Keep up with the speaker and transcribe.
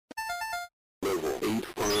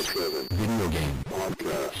LA57 Video Game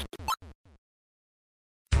Podcast.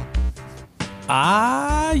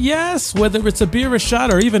 Ah, yes. Whether it's a beer, a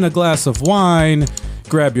shot, or even a glass of wine,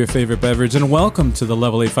 grab your favorite beverage and welcome to the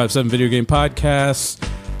Level 857 Video Game Podcast.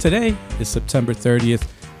 Today is September 30th,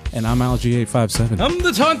 and I'm Algie857. I'm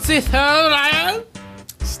the 23rd.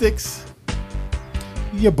 Sticks.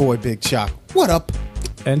 Your boy Big Choc. What up?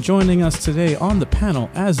 And joining us today on the panel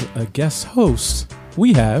as a guest host,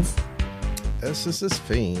 we have... SSS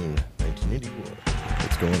Fame, 1981.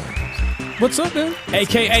 What's going on? What's up, man?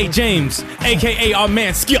 AKA James, AKA our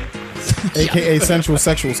man Skip. AKA Central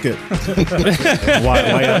Sexual Skip.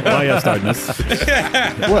 Why you starting this?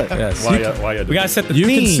 What? Yes. Why you We gotta set the You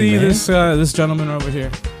theme, can see man. this gentleman over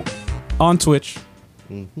here on Twitch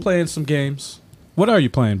playing some games. What are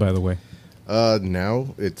you playing, by the way?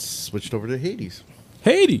 Now it's switched over to Hades.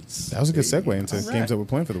 Hades. That was a good segue into games that we're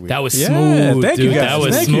playing for the week. That was Yeah, smooth, thank you, dude. guys. That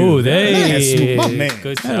was Thank you. smooth. Nice. Hey, My man.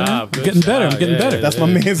 good Yeah, job. Good getting better. I'm job. getting better. That's my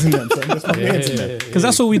man's in them. Son. That's my man's in them. Because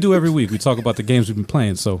that's what we do every week. We talk about the games we've been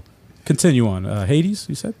playing. So continue on. Hades,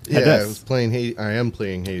 you said? Yeah, Hades. I was playing Hades. I am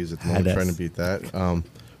playing Hades at the moment, Hades. trying to beat that.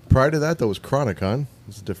 Prior to that, was Chronicon.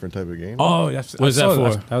 It's a different type of game. Oh, yes. What is I that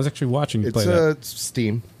saw for? I was actually watching you it's play that. it's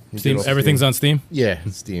Steam. You Steam, get off everything's Steam. on Steam. Yeah,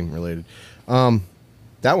 it's Steam related.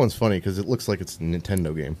 That one's funny because it looks like it's a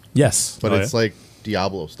Nintendo game, Yes. but Oh, it's like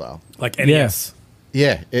Diablo style. Like Yeah. NES.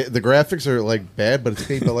 Yeah, the graphics are like bad, but it's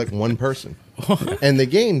made by like one person. And the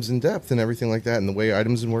game's in depth and everything like that, and the way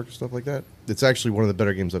items and work and stuff like that. It's actually one of the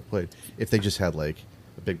better games I've played. If they just had like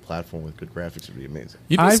a big platform with good graphics, it'd be amazing.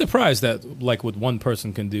 You'd be I've- surprised that like what one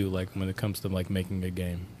person can do like when it comes to like making a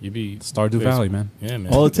game. You'd be Stardew Valley, man. Yeah,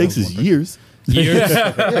 man. All it takes is years. years,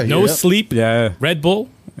 no yeah. sleep, Yeah. Red Bull,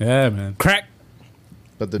 Yeah, man. crack.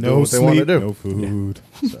 But they're doing No what they want to sleep, do. no food.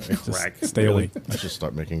 Just stay awake. I should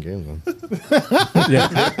start making games then.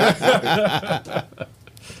 Yeah.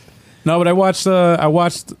 No, but I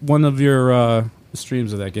watched one of your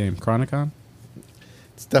streams of that game, Chronicon.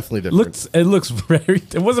 It's definitely different. It looks very.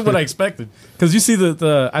 It wasn't what I expected because you see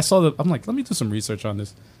I saw the. I'm like, let me do some research on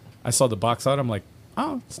this. I saw the box art. I'm like,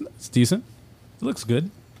 oh, it's decent. It looks good,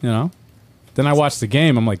 you know. Then I watched the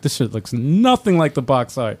game. I'm like, this shit looks nothing like the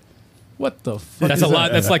box art. What the fuck? That's is a lot.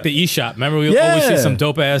 that? That's like the eShop. Remember, we Yeah. always see some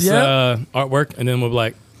dope ass Yeah. artwork, and then we're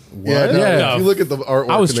like, Yeah, no, Yeah. if you look at the artwork,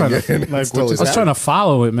 I was in trying the to- game, like, it's what totally just I was different. trying to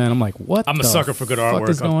follow it, man. I'm like, what? I'm a the sucker for good fuck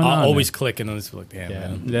is artwork. going I'll on always there? click and then it's like, damn,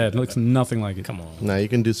 man. Yeah, it looks nothing like it. Come on. Nah, you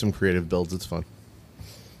can do some creative builds. It's fun.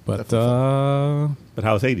 But But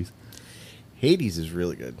how's Hades? Hades is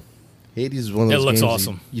really good. Hades is one of It those looks games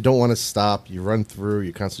awesome. You don't want to stop. You run through.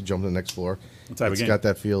 You constantly jump to the next floor. What type of It's game? got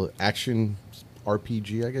that feel. Action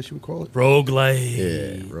RPG, I guess you would call it. Roguelike.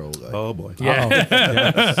 Yeah, roguelike. Oh boy.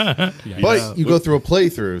 yeah. But you go through a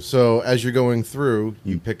playthrough. So as you're going through,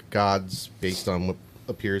 you pick gods based on what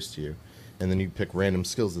appears to you. And then you pick random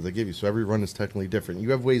skills that they give you. So every run is technically different. You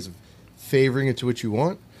have ways of favoring it to what you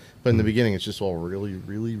want. But in the beginning, it's just all really,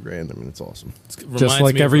 really random. And it's awesome. Just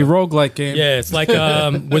like every roguelike game. Yeah, it's like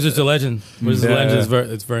Wizards of Legend. Wizards Yeah. of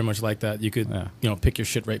Legend it's very much like that. You could Yeah. pick your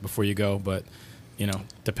shit right before you go, but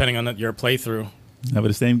depending on your playthrough. Never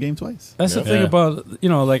the same game twice. That's the thing Yeah. about,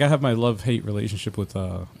 like I have my love-hate relationship with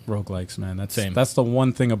roguelikes, man. Same. That's the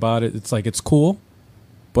one thing about it. It's like, it's cool,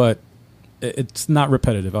 but it's not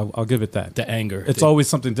repetitive. I'll give it that. The anger. It's always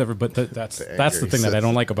something different, but that's the anger, thing he that I says.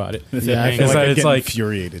 don't like about it. Yeah, I feel It's like like- I'm it's getting like-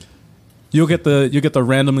 infuriated. You'll get the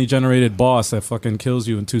randomly generated boss that fucking kills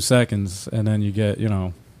you in 2 seconds, and then you get,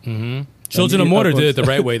 Children of you- Mortar did it the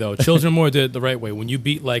right way though. Children of Mortar did it the right way. When you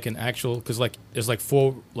beat like an actual, because like there's like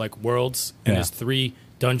 4 like worlds and Yeah. there's 3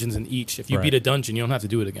 dungeons in each. If you Right. beat a dungeon, you don't have to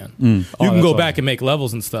do it again. Oh, You can that's go awesome. back and make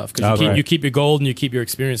levels and stuff because Okay. you keep your gold and you keep your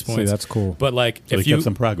experience See, points. that's cool. But like So if they you kept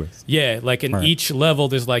some progress. yeah, like in Right. each level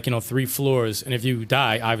there's like 3 floors, and if you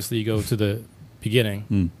die, obviously you go to the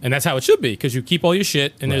beginning, and that's how it should be because you keep all your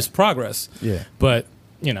shit and there's progress. Yeah. But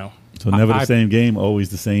So never I- the same game, always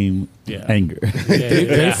the same Yeah. anger.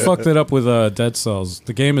 They fucked it up with Dead Cells.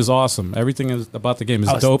 The game is awesome. Everything about the game is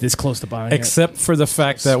dope. This close to buying Except for the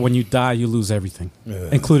fact that when you die, you lose everything,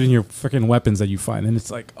 including your freaking weapons that you find, and it's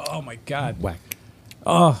like, oh my god, Whack.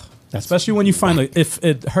 oh. Especially when you find if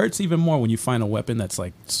it hurts even more when you find a weapon that's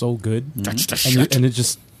like so good, and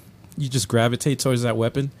you just gravitate towards that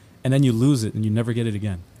weapon, and then you lose it and you never get it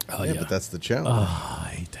again. Oh yeah, yeah, but that's the challenge.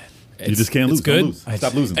 I hate that. You just can't lose. It's good, Don't lose.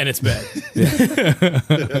 Stop losing. and it's bad.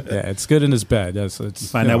 Yeah, it's good and it's bad. Yeah, so it's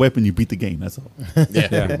Find that weapon, you beat the game. That's all. yeah, Yeah,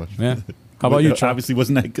 pretty much. yeah. How about you, It Chuck? obviously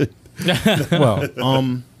wasn't that good. Well,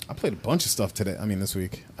 I played a bunch of stuff today. I mean, this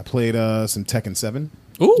week I played some Tekken 7.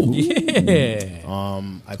 Ooh, yeah.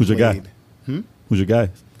 I Who's your guy? played, Who's your guy?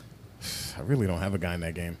 I really don't have a guy in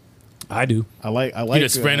that game. I do. I like. You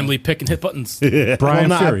just randomly pick and hit buttons. Brian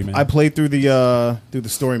no, Fury, I, man. I played through the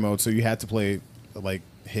story mode, so you had to play like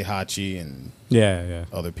Heihachi and yeah.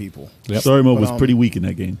 other people. Yep. Story mode But, was pretty weak in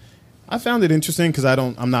that game. I found it interesting because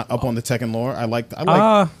I'm not up on the Tekken lore. I like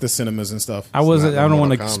the cinemas and stuff. I wasn't. not I don't want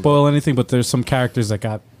Mortal to Kombat. spoil anything, but there's some characters that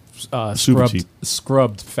got Super cheap.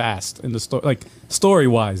 scrubbed fast in the story. Like story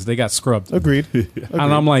wise, they got scrubbed, Agreed. and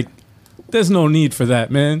I'm like, there's no need for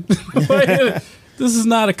that, man. This is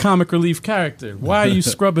not a comic relief character. Why are you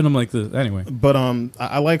scrubbing him like this? Anyway, But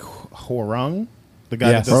I like Hwoarang, the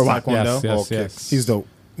guy yes, that does Taekwondo. yes. He's dope.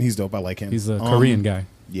 He's dope. I like him. He's a Korean guy.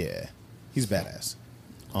 Yeah, he's badass.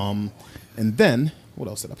 And then what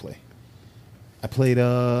else did I play? I played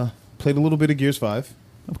a little bit of Gears 5.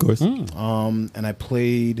 Of course. And I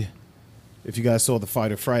played. If you guys saw the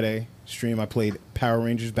Fighter Friday stream, I played Power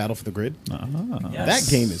Rangers Battle for the Grid. That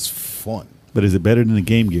game is fun. But is it better than the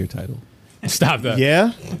Game Gear title? Stop that.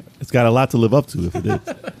 Yeah, It's got a lot to live up to if it did.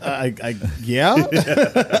 yeah.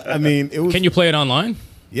 I mean, it was. Can you play it online?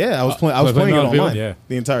 Yeah, I was playing. I was but playing it no, online yeah.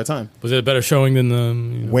 the entire time. Was it a better showing than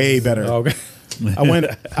the? Way better. Oh, okay.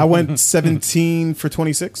 I went 17 for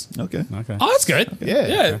 26. Okay. Okay. Oh, that's good.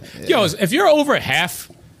 Yeah. Yo, if you're over half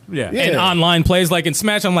Yeah. Yeah. in online plays, like in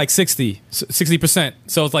Smash, I'm like 60%.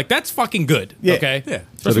 So it's like that's fucking good. Yeah. Okay. Yeah.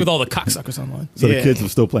 Especially with all the cocksuckers online. So Yeah. the kids are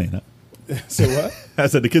still playing, huh? So what? I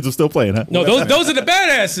said the kids are still playing, huh? No, those are the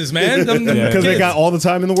badasses, man. Them Because they kids. got all the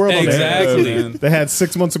time in the world. on there. Exactly. man. They had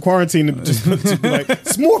 6 months of quarantine to just to be like,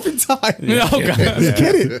 it's morphin' time. Oh, God. Just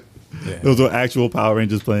get it. Those were actual Power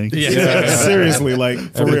Rangers playing. Yeah. Seriously, like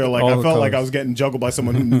for real. Like all I the felt like colors. I was getting juggled by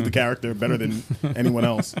someone who knew the character better than anyone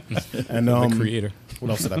else. And The creator. what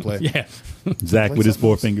else did I play? Yeah. Zach with his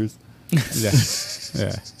 4 fingers. Yeah.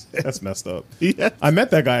 Yeah. That's messed up. Yeah. I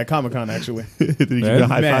met that guy at Comic-Con actually. Did he give you a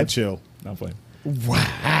high Mad five? chill. Not playing.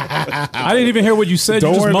 I didn't even hear what you said. You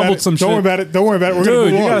just about mumbled it. some Don't shit. worry about it. Don't worry about it. We're Dude, gonna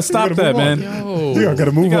move you on. gotta We're stop gonna that, move on. man. We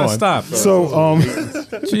gotta move gotta on. stop. So,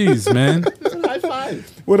 Jeez, man.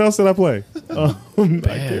 what else did I play? I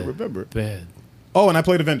can't remember. Bad. Oh, and I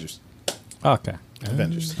played Avengers. Okay.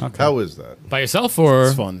 Avengers. How is that? By yourself or?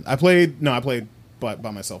 It's fun. I played by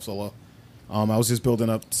myself solo. I was just building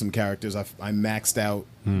up some characters. I maxed out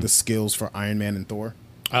the skills for Iron Man and Thor.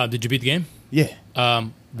 Did you beat the game? Yeah.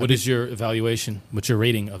 What is your evaluation? What's your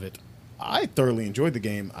rating of it? I thoroughly enjoyed the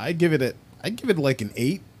game. I'd give it like an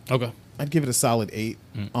 8. Okay. I'd give it a solid 8.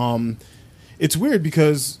 It's weird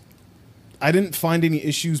because I didn't find any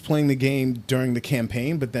issues playing the game during the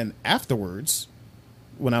campaign, but then afterwards,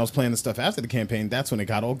 when I was playing the stuff after the campaign, that's when it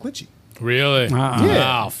got all glitchy. Really?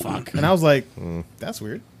 Yeah. Oh, fuck. And I was like, that's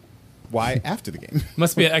weird. Why after the game?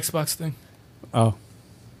 Must be an Xbox thing. Oh.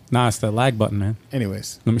 Nah, it's that lag button, man.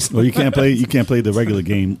 Anyways, Let me see. Well, you can't play the regular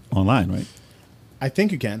game online, right? I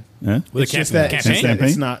think you can. Yeah. With It's a just that campaign?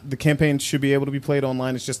 it's not the campaign should be able to be played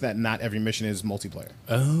online. It's just that not every mission is multiplayer.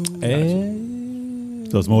 Oh.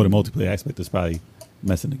 So it's more the multiplayer aspect that's probably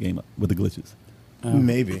messing the game up with the glitches.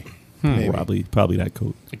 Maybe. Maybe. Probably that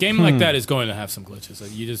code. A game like that is going to have some glitches.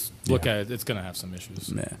 Like, you just look at it, it's going to have some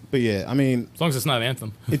issues. Man. But yeah, I mean, As long as it's not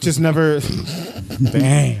Anthem. it just never.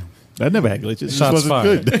 Damn. That never had glitches. It just Shots wasn't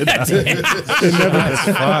fired. good.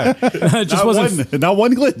 It just wasn't. not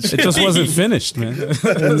one glitch. It just wasn't finished, man. It's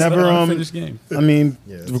never, an unfinished game. I mean,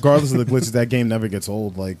 it's- regardless of the glitches, that game never gets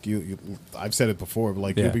old. Like I've said it before. But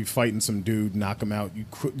like Yeah. you'll be fighting some dude, knock him out. You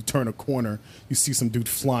turn a corner, you see some dude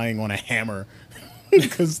flying on a hammer.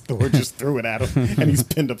 Because Thor just threw it at him, and he's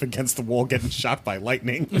pinned up against the wall, getting shot by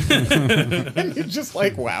lightning. And you're just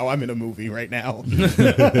like, "Wow, I'm in a movie right now."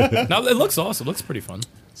 No, it looks awesome. It looks pretty fun.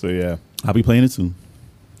 So yeah, I'll be playing it soon.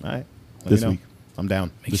 all right. Let This me know. week. I'm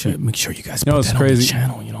down. Make sure you guys You know, put it's that crazy. on the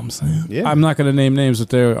channel. You know what I'm saying? Yeah, I'm not going to name names,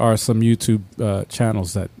 but there are some YouTube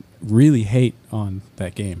channels that really hate on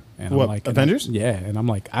that game. And What, I'm like, Avengers? Yeah, and I'm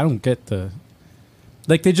like, I don't get the.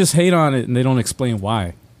 Like, they just hate on it and they don't explain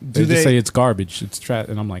why. They Do just they- say it's garbage. It's trash.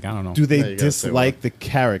 And I'm like, I don't know. Do they Yeah, you gotta say dislike the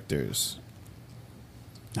characters?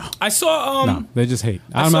 I saw. No, they just hate.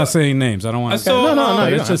 I I'm saw- not saying names. I don't want I to. saw. no,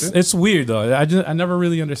 you It's don't just have to. it's weird though. I never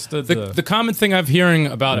really understood The common thing I'm hearing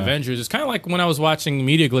about Yeah. Avengers is kind of like when I was watching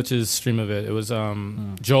Media Glitch's stream of it. It was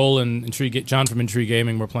Joel and John from Intrigue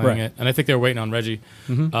Gaming were playing Right. it, and I think they were waiting on Reggie.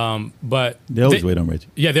 But They always wait on Reggie.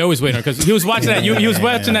 Yeah, they always wait on because he was watching that. He was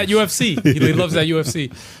watching that UFC. He loves that UFC.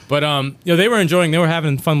 But they were enjoying. They were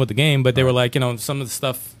having fun with the game. But they were like, some of the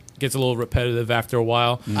stuff gets a little repetitive after a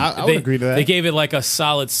while. I would agree to that. They gave it like a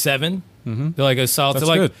solid 7. They're like a solid. That's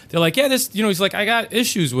they're like good. they're like, yeah, this. He's like, I got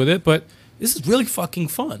issues with it, but this is really fucking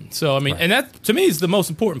fun. So I mean, and that to me is the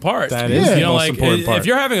most important part. That is the most like important part. if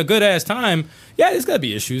you're having a good ass time, yeah, there's got to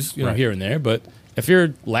be issues, Right. here and there, but if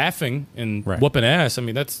you're laughing and Right. whooping ass, I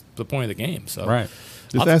mean that's the point of the game. So Right.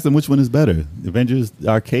 Just ask them which one is better, Avengers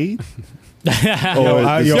Arcade.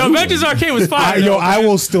 yo, Yo, Avengers Arcade was fire. I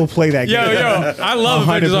will still play that game. I love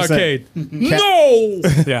Avengers 100%. Arcade. No,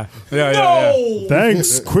 no,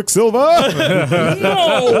 Thanks, Quicksilver.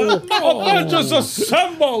 no, Avengers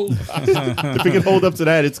Assemble. If it can hold up to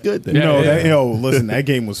that, it's good. Then. Listen, that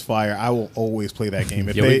game was fire. I will always play that game.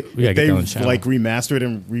 If Yeah, they we gotta if get they that on the channel. like remaster it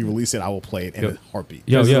and re-release it, I will play it in a heartbeat.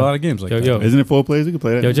 Yo, There's yo, a lot of games like yo, that. yo, Isn't it 4 players? You can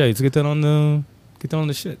play that. yo, Jay, let's get that on the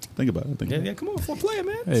shit. Think about it. Think about it. Come on, 4 player,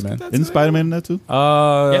 man. Hey, man. Isn't Spider-Man in that too?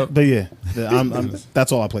 But yeah,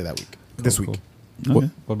 that's all I play that week. This week. What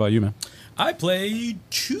about you, man? I played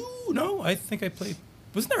 2. No, I think I played.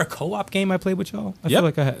 Wasn't there a co-op game I played with y'all? I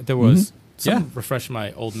Yep. feel like there was. Yeah. Refresh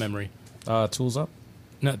my old memory. Tools Up.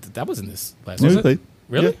 No, that wasn't this last. Yeah, Was we it? played.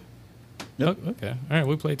 Really? Yep. Oh, okay. All right.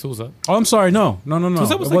 We played Tools Up. Oh, I'm sorry. No.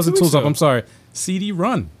 Tools Up was It like wasn't 2 weeks Tools Up. ago. I'm sorry. CD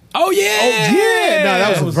Run. Oh yeah. Yeah, no,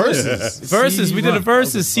 that was versus. Versus. We did a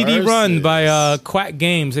versus CD Versus. Run by Quack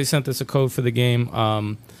Games. They sent us a code for the game.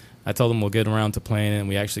 I told them we'll get around to playing it, and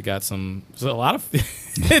we actually got a lot of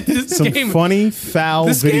this Some game. funny foul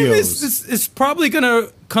This videos. game is probably gonna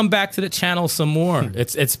come back to the channel some more.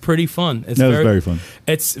 It's pretty fun. It's That was very fun.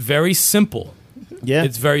 It's very simple. yeah,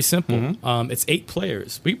 It's very simple. It's 8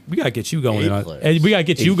 players. We gotta get you going 8 on. players. We gotta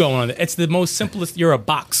get you going on it. It's the most simplest. You're a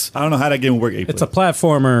box. I don't know how that game will work. It's a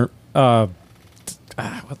platformer.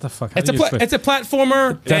 What the fuck? How It's do a you explain- it's a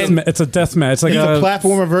platformer. and It's a death match. It's like it's a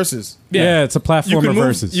platformer versus. Yeah, it's a you platformer can move.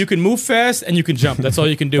 versus. You can move fast and you can jump. That's all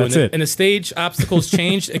you can do. That's and, it. and the stage obstacles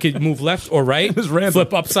change. It could move left or right. It's random.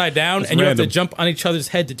 Flip upside down, It's and you have random. to jump on each other's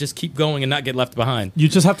head to just keep going and not get left behind. You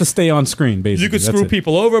just have to stay on screen, basically. You could That's screw it.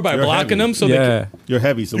 people over by You're blocking heavy. them. So they Yeah, You're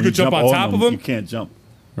heavy, so You when could jump on top of them? You can't jump.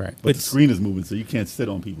 right. But the screen is moving, so you can't sit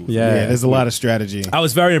on people. Yeah. Yeah, there's a lot of strategy. I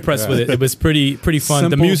was very impressed with it. It was pretty fun. The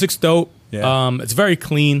Simple. music's dope. Yeah. It's very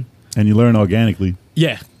clean. And you learn organically.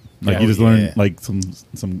 Yeah. Like Yeah. you just Yeah. learn like some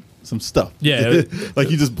stuff. Yeah. Like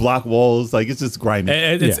you just block walls. Like it's just grimy.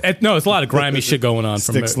 It's a lot of grimy shit going on.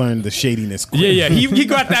 Sticks from learned the shadiness. Quick. Yeah. He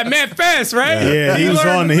got that man fast, right? Yeah, he was learned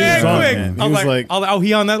on- he mad was on, quick. man. He I was was like, like- oh,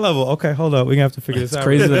 he on that level. Okay, hold up. We're gonna have to figure this out.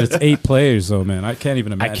 Crazy that it's 8 players, though, man. I can't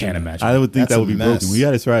even imagine. I can't that. imagine. I would think That's that would a be mess. broken. We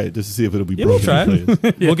gotta try it just to see if it'll be Yeah, we'll broken. try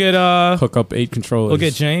it. We'll get Hook up 8 controllers. we'll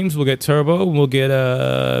get James. We'll get Turbo. And we'll get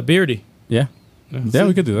Beardy. Yeah. Yeah,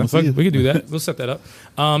 we could do that. Fuck, we could do that. We'll set that up.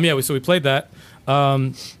 So we played that.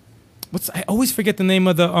 I always forget the name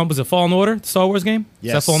of the was it Fallen Order, the Star Wars game?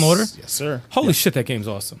 Yes. Is that Fallen Order? Yes, sir. Holy shit, that game's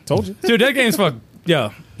awesome. Told you. Dude, that game's fuck.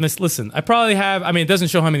 Yeah. Listen, I probably have. I mean, it doesn't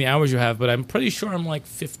show how many hours you have, but I'm pretty sure I'm like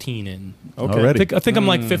 15 in. Okay. Already. I think I'm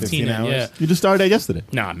like 15 15 in. hours? Yeah. You just started that yesterday.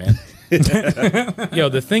 Nah, man. Yo,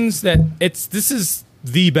 the things that this is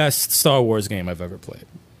the best Star Wars game I've ever played,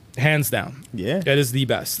 hands down. Yeah. It is the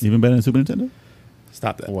best. Even better than Super Nintendo?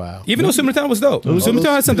 Stop that. Wow. Even though Super Nintendo was dope. Super Nintendo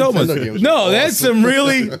had some dope ones. Nintendo games No, were they had awesome.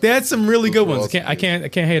 some really good were ones. awesome I can't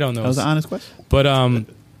hate on That was those. an honest question. But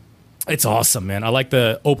it's awesome, man. I like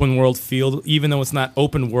the open world feel, even though it's not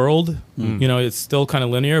open world. You know, it's still kind of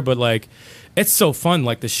linear, but like, it's so fun.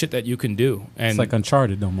 Like the shit that you can do, and It's like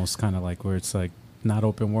Uncharted, almost kind of like where it's like not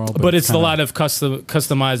open world, but it's a kinda- lot of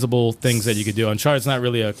customizable things that you could do. Uncharted's not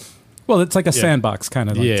really a, Well, it's like a sandbox kind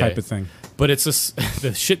of like Yeah. type of thing. but it's just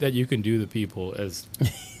the shit that you can do to people is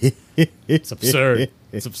it's absurd.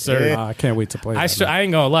 It's absurd. I can't wait to play. I that, man.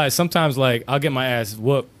 ain't gonna lie. Sometimes, like, I'll get my ass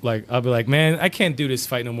whooped. Like, I'll be like, man, I can't do this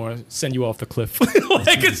fight no more. Send you off the cliff.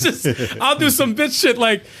 Like, it's just, I'll do some bitch shit.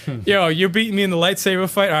 Like, yo, you're beating me in the lightsaber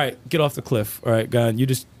fight. All right, get off the cliff. All right, God, you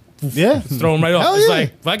just Yeah. throw him right off. Hell It's yeah.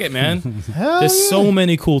 like, fuck it, man. Hell There's yeah. so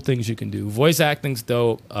many cool things you can do. Voice acting's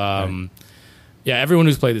dope. Yeah, everyone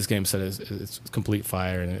who's played this game said it's complete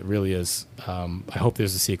fire, and it really is. I hope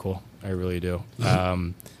there's a sequel. I really do.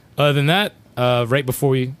 Other than that, right before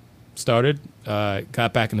we started,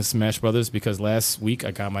 got back into Smash Brothers because last week I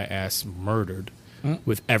got my ass murdered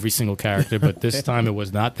with every single character, but this time it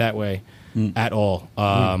was not that way at all.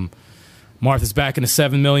 Martha's back in the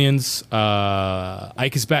 7 millions.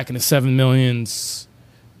 Ike is back in the 7 millions.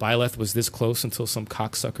 Byleth was this close until some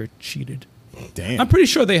cocksucker cheated. Damn. I'm pretty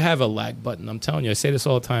sure they have a lag button. I'm telling you, I say this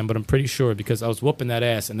all the time, but I'm pretty sure because I was whooping that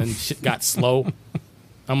ass and then shit got slow.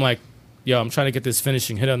 I'm like, yo, I'm trying to get this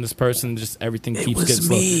finishing hit on this person. Just everything keeps getting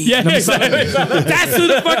slow. Yeah, exactly. That's who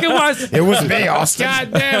the fuck it was. It was me, Austin.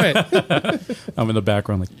 God damn it. I'm in the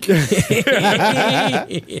background like,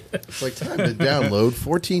 It's like time to download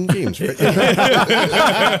 14 games. Right?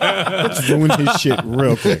 Let's ruin his shit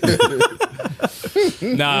real quick.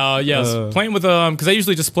 No, yes. Playing with, because I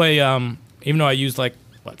usually just play, even though I use like,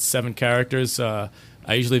 7 characters, I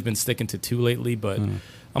usually have been sticking to 2 lately, but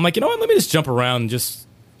I'm like, you know what? Let me just jump around and just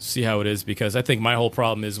see how it is, because I think my whole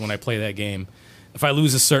problem is when I play that game, if I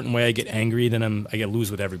lose a certain way, I get angry, then I get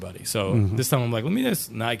lose with everybody. So this time I'm like, let me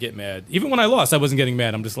just not get mad. Even when I lost, I wasn't getting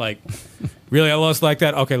mad. I'm just like, really, I lost like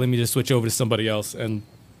that? Okay, let me just switch over to somebody else. And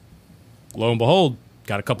lo and behold,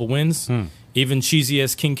 got a couple wins. Even cheesy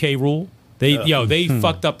as King K. Rool. They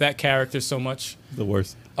fucked up that character so much. The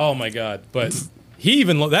worst. Oh my god! But he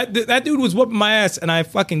even that dude was whooping my ass, and I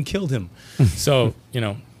fucking killed him. So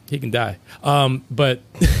he can die. But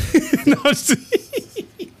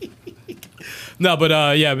no, but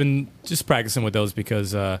I've been just practicing with those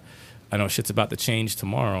because I know shit's about to change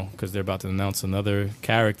tomorrow because they're about to announce another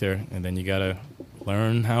character, and then you gotta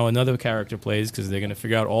learn how another character plays because they're gonna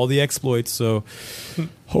figure out all the exploits. So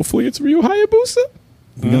hopefully it's Ryu Hayabusa.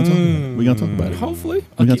 We're gonna talk about it. Hopefully,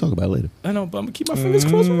 We're gonna talk about it later. I know, but I'm gonna keep my fingers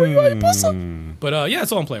crossed for Ryu Hayabusa. But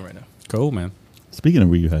that's all I'm playing right now. Cool, man. Speaking of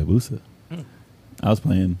Ryu Hayabusa, I was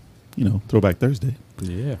playing, Throwback Thursday,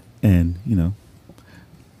 Yeah. and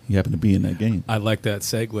he happened to be in that game. I like that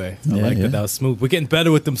segue. Yeah, yeah. That was smooth. We're getting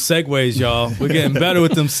better with them segues, y'all. We're getting better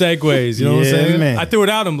with them segues. You know what I'm Yeah, saying? man. I threw it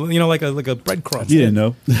out, like a breadcrumb. You didn't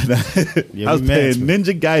know. Yeah, I was we playing matched.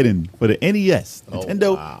 Ninja Gaiden for the NES,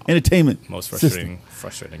 Nintendo wow. Entertainment Most System.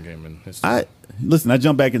 frustrating game in history. I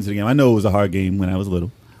jumped back into the game. I know it was a hard game when I was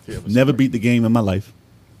little. Yeah, it was Never hard. beat the game in my life,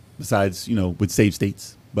 besides with save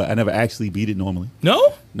states. But I never actually beat it normally.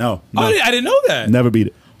 No? No, Oh, I didn't know that. never beat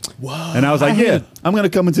it. Wow. And I was like, I'm gonna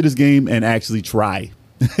come into this game and actually try.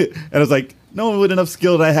 And I was like, knowing with enough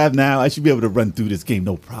skill that I have now, I should be able to run through this game,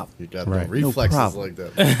 no problem. You got Right. no reflexes problem. like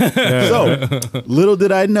that. So little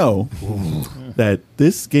did I know that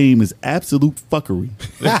this game is absolute fuckery.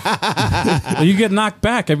 Well, you get knocked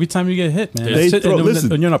back every time you get hit, man. They It's- throw- when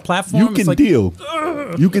listen, you're on a platform, You it's can like, deal.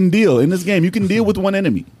 You can deal in this game. You can deal with one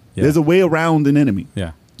enemy. Yeah. There's a way around an enemy.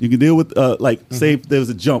 Yeah. You can deal with say if there's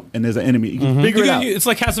a jump and there's an enemy. You can figure it out. It's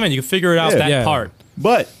like Castlevania. You can figure it out Yeah. that Yeah. part.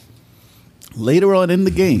 But later on in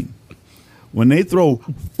the game, when they throw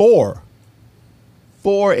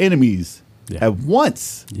four enemies Yeah. at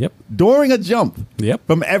once Yep. during a jump Yep.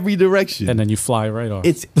 from every direction, And then you fly right off.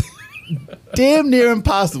 it's damn near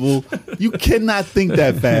impossible. You cannot think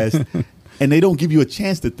that fast, and they don't give you a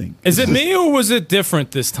chance to think. Is it me or was it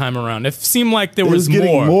different this time around? It seemed like there It was getting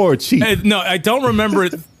more. more cheap. No, I don't remember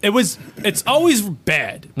it. It's always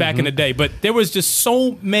bad back in the day, but there was just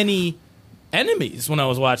so many enemies when I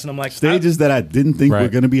was watching. I'm like, Stages that I didn't think were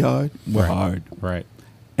Right. going to be hard were Right. hard. right.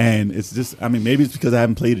 And it's just, maybe it's because I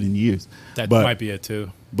haven't played it in years. that but, might be it too.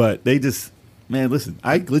 But they just, man, listen,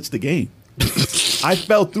 I glitched the game. I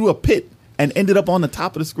fell through a pit and ended up on the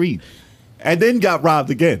top of the screen. And then got robbed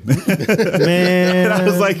again. Man, And I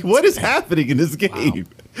was like, what is happening in this game?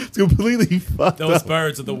 It's completely fucked Those up.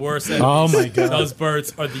 birds are the worst. Oh, my God. Those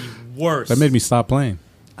birds are the worst. That made me stop playing.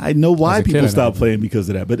 I know why As a kid, people I stop know. playing because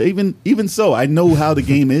of that. But even so, I know how the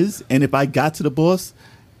game is. And if I got to the boss,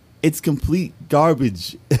 it's complete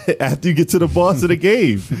garbage after you get to the boss of the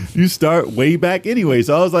game. You start way back anyway.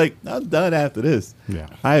 So I was like, I'm done after this. Yeah.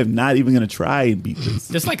 I am not even going to try and beat this.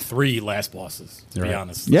 There's like 3 last bosses, to be Right.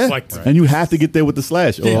 honest. Yeah. It's like And you have to get there with the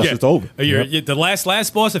slash or else it's over. The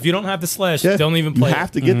last boss, if you don't have the slash, Yeah. don't even play You it.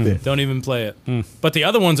 have to get there. Don't even play it. But the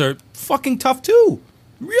other ones are fucking tough too.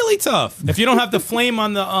 Really tough. If you don't have the flame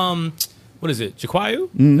on the what is it?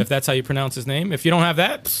 Jakwayu? If that's how you pronounce his name. If you don't have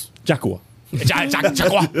that, Jakua.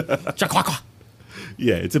 Jakwa.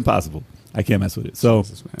 Yeah, it's impossible. I can't mess with it. So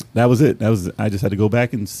Jesus, man. that was it. I just had to go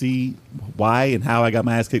back and see why and how I got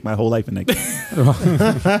my ass kicked my whole life in that game.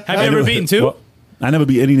 Have you ever beaten 2? Well, I never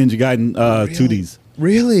beat any Ninja Gaiden 2Ds.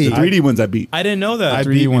 really? The 3D ones I beat. I didn't know that.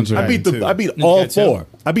 3D ones are I beat too. I beat Ninja all Gaiden 2. 4.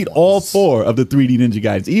 I beat all 4 of the 3D Ninja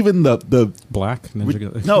Gaidens. Even the Black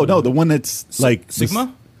Ninja. no, the one that's like the-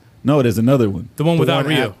 Sigma? no, there's another one. The one without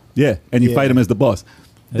one Ryu. at- Yeah, and you Yeah. fight him as the boss.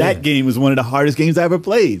 That Yeah. game was one of the hardest games I ever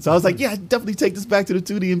played. So I was like, yeah, I definitely take this back to the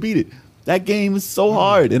 2D and beat it. That game was so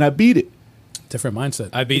hard, and I beat it. Different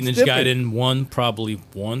mindset. I beat It's Ninja different. Gaiden 1 probably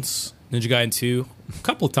once. Ninja Gaiden 2, a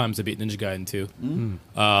couple of times I beat Ninja Gaiden 2. Ninja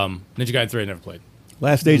Gaiden 3 I never played.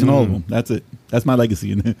 Last stage in all of them. That's it. That's my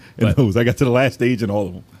legacy in But- those. I got to the last stage in all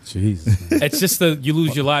of them. Jeez. It's just you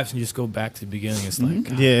lose your lives and you just go back to the beginning. It's like,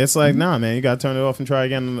 Yeah, it's like, nah, man, you gotta turn it off and try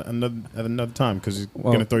again at another time because you're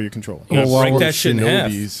Well- gonna throw your controller. you gotta Well, break well, that shit in half.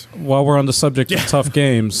 Shinobis. While we're on the subject of tough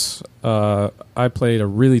games, I played a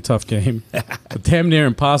really tough game, a damn near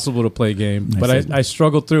impossible to play game, but I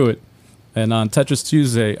struggled through it. And on Tetris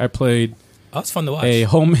Tuesday, I played Oh, it's fun to watch. a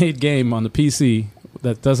homemade game on the PC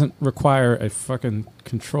that doesn't require a fucking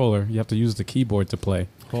controller. You have to use the keyboard to play.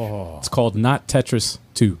 It's called Not Tetris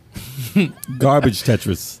 2. Garbage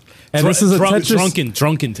Tetris. And this is a Tetris.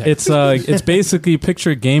 Drunken Tetris. It's basically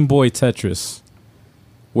picture Game Boy Tetris,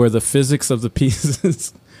 where the physics of the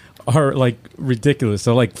pieces are like ridiculous.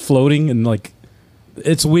 They're like floating and like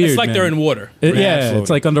it's weird. It's like man. they're in water. Yeah, it's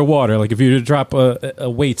like underwater. Like if you were to drop a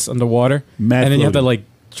weights underwater, Mad and then you have to floaty. like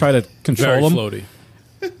try to Very control them. floaty.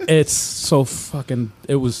 It's so fucking.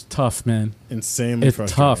 It was tough, man. Insanely It's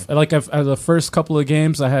frustrating. tough. Like the first couple of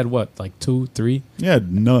games, I had what, like 2, 3. Yeah,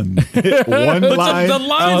 none. One But line.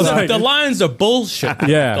 the lines are bullshit.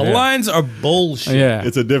 Yeah, the yeah. lines are bullshit. Yeah.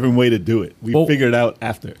 It's a different way to do it. We Well- figured it out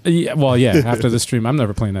after. Yeah, well, yeah. After the stream, I'm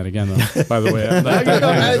never playing that again, though. By the way, you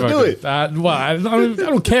know how to do it. Well, I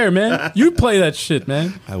don't care, man. You play that shit,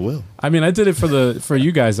 man. I will. I mean, I did it for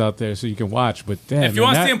you guys out there so you can watch. But damn, If you man,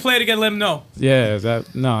 want to that- see him play it again, let him know. yeah,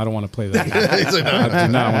 no, I don't want to play that. I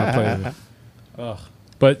do not want to play that. Ugh.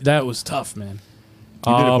 But that was tough, man.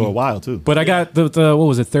 You did it for a while too. But I got the what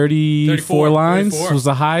was it, 34 lines 34. was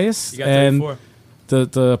the highest, You got and 34.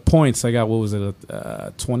 the points I got, what was it,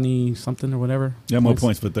 20 something or whatever. You have more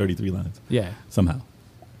points for 33 lines Yeah. somehow.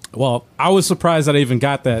 Well, I was surprised that I even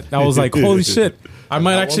got that. I was like, holy shit, I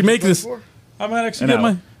might actually make this. I might actually An get my.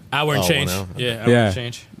 hour. Hour and Oh, change. 1 hour. Yeah, hour Yeah. and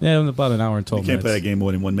change. Yeah, in about an hour and 12 You can't minutes. play that game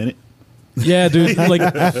more than 1 minute. Yeah, dude.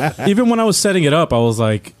 Like, even when I was setting it up, I was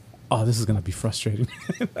like, oh, this is going to be frustrating.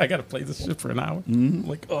 I got to play this shit for an hour. I'm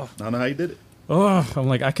like, oh. I don't know how you did it. Oh, I'm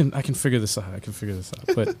like, I can figure this out. I can figure this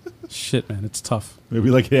out. But shit, man, it's tough. Maybe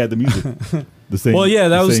like he had the music. The same. Well, yeah,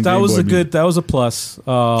 that the was same that Game was Boy a music. good. That was a plus. It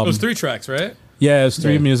was 3 tracks, right? Yeah, it was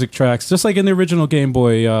 3 Yeah. music tracks, just like in the original Game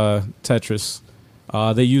Boy Tetris.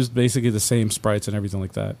 They used basically the same sprites and everything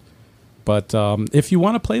like that. But if you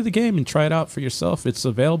want to play the game and try it out for yourself, it's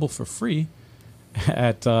available for free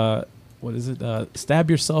at what is it?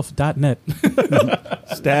 Stabyourself.net.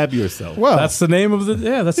 Stab yourself. Well, That's the name of the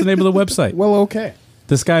that's the name of the website. well, okay.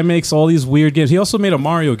 This guy makes all these weird games. He also made a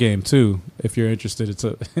Mario game too. If you're interested, it's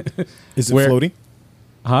a Is it Where- floaty?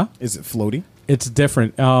 huh? Is it floaty? It's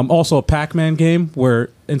different. Also, a Pac-Man game where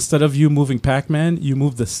instead of you moving Pac-Man, you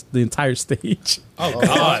move the entire stage. Oh,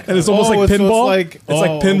 God. And it's almost Oh, like so it's pinball. like- It's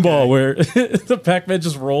like oh, pinball okay. where the Pac-Man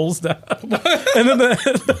just rolls down, and then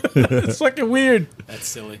it's fucking weird. That's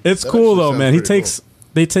silly. It's That cool actually though, sounds man. He pretty takes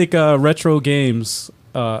they take retro games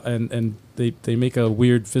and they make a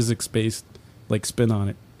weird physics based like spin on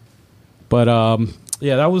it. But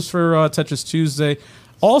yeah, that was for Tetris Tuesday.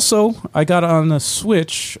 Also, I got on the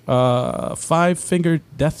Switch 5 Finger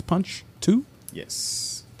Death Punch 2.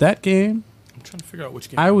 Yes. That game, I'm trying to figure out which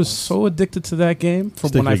game. I it was so addicted to that game from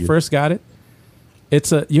Stick when I figure. first got it.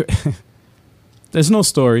 It's there's no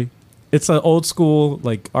story. It's an old school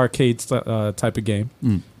like arcade type of game.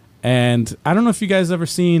 And I don't know if you guys ever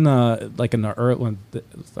seen like in the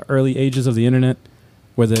early ages of the internet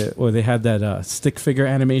where they had that stick figure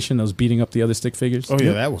animation that was beating up the other stick figures. Oh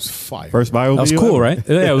yeah, that was fire. First viral That was video cool, ever. right?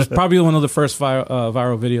 Yeah, it was probably one of the first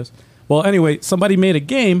viral videos. Well, anyway, somebody made a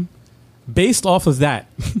game based off of that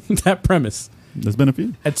that premise. There's been a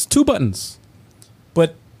few. It's 2 buttons,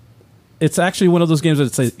 but it's actually one of those games that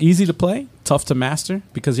it's like, easy to play, tough to master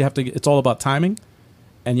because you have to. It's all about timing,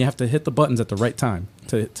 and you have to hit the buttons at the right time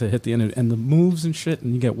to hit the end and the moves and shit,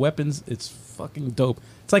 and you get weapons. It's fucking dope.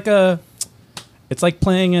 It's like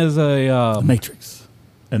playing as a. The Matrix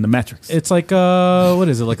and the Matrix. It's like what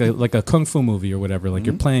is it like a kung fu movie or whatever? Like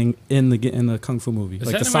you're playing in the kung fu movie. Is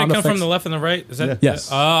like that the the sound come from effects. the left and the right? Is that Yes.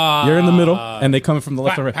 Ah, You're in the middle, and they come from the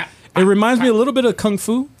left and right. It reminds me a little bit of Kung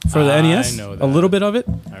Fu for the I NES. know A that. little bit of it,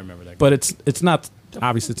 I remember that. but it's not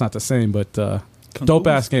obviously it's not the same. But Kung dope Fu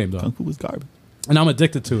ass was- game though, Kung Fu was garbage. and I'm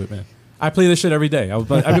addicted to it, man. I play this shit every day. I've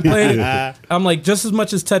been playing it. I'm like just as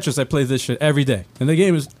much as Tetris. I play this shit every day, and the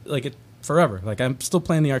game is like it forever. Like I'm still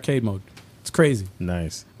playing the arcade mode. It's crazy.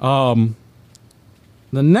 Nice.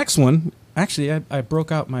 The next one, actually, I broke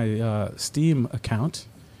out my Steam account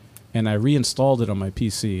and I reinstalled it on my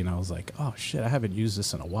PC, and I was like, oh shit, I haven't used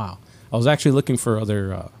this in a while. I was actually looking for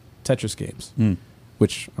other Tetris games,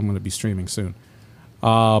 which I'm going to be streaming soon.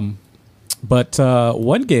 But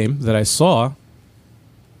one game that I saw,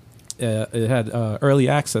 it had early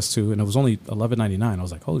access to, and it was only $11.99. I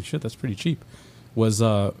was like, holy shit, that's pretty cheap. Was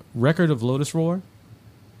Record of Lotus Roar,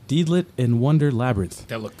 Deedlit, and Wonder Labyrinth.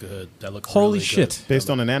 That looked good. That looked Holy really shit. Good. Based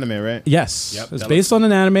on an anime, right? Yes, Yep, it's that based on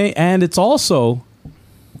an anime, and it's also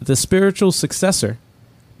the spiritual successor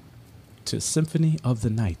to Symphony of the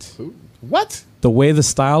Night. What? The way the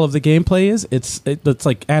style of the gameplay is, it's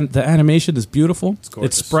like the animation is beautiful. It's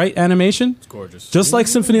gorgeous. sprite animation, It's gorgeous. just like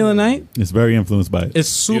Symphony of the Night. It's very influenced by it. It's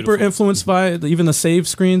super Beautiful. influenced by even the save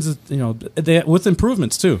screens. You know, with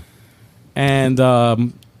improvements too, and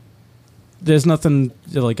there's nothing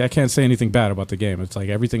like I can't say anything bad about the game. It's like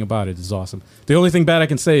everything about it is awesome. The only thing bad I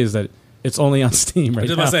can say is that it's only on Steam right I was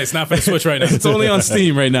just now. about to say, it's not for the Switch right now. It's only on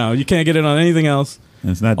Steam right now. You can't get it on anything else. And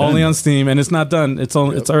it's not Only done. on Steam, and it's not done. It's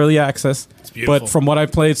only it's early access. It's beautiful. But from what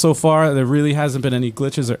I've played so far, there really hasn't been any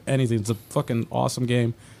glitches or anything. It's a fucking awesome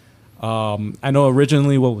game. I know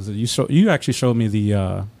originally, what was it? You actually showed me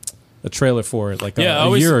the trailer for it like a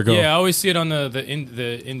year ago. Yeah, I always see it on the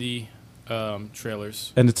indie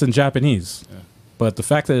trailers. And it's in Japanese. Yeah. But the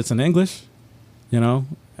fact that it's in English,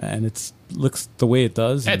 and it's looks the way it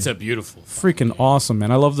does. That's and a beautiful. freaking awesome, man.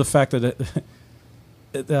 I love the fact that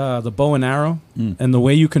the bow and arrow and the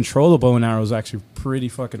way you control the bow and arrow is actually pretty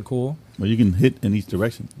fucking cool. Well, you can hit in each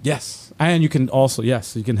direction. Yes. And you can also, you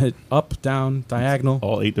can hit up, down, diagonal.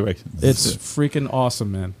 All 8 directions. It's freaking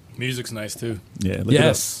awesome, man. Music's nice too. yeah. Look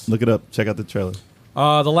Yes. it up. Look it up. Check out the trailer.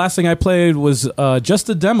 The last thing I played was just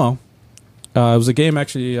a demo. It was a game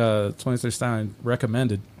actually 23 Stein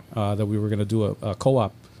recommended that we were going to do a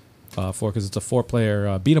co-op for because it's a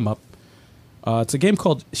 4-player beat 'em up. It's a game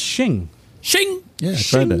called Shing. Shing, Yeah, I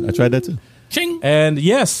tried that. I tried that too. shing. And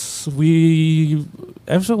yes, what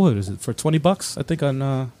is it for $20? I think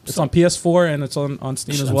on it's on PS4 and it's on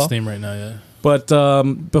Steam as On well. Steam right now, yeah. But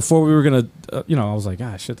before we were gonna, I was like,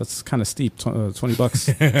 shit, that's kind of steep, $20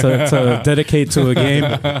 to dedicate to a game,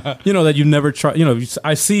 that you never try.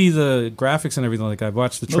 I see the graphics and everything. Like I've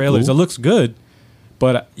watched the trailers, cool. it looks good,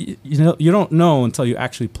 but you don't know until you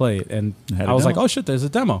actually play it. And Had I a was like, demo. oh shit, there's a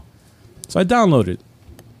demo, so I downloaded it.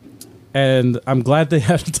 And I'm glad they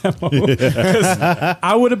had a demo because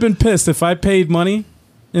I would have been pissed if I paid money.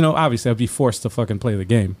 Obviously I'd be forced to fucking play the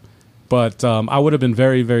game, but I would have been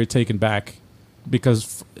very, very taken back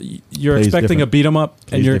because you're Plays expecting different. a beat 'em up,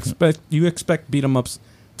 and Plays you expect beat 'em ups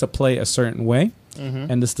to play a certain way,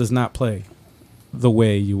 and this does not play the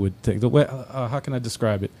way you would think. The way how can I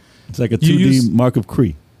describe it? It's like a You 2D use- Mark of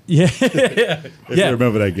Cree. Yeah, If you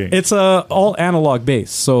remember that game. It's all analog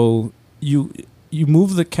based. So you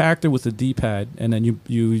move the character with the D-pad, and then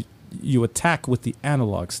you attack with the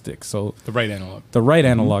analog stick. So The right analog. the right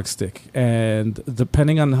analog stick, and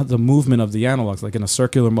depending on the movement of the analogs, like in a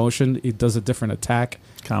circular motion, it does a different attack,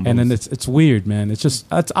 Combos. and then it's weird, man. It's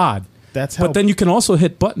odd. That's how. But then you can also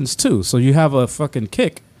hit buttons too. So you have a fucking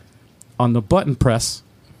kick on the button press,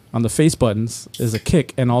 on the face buttons is a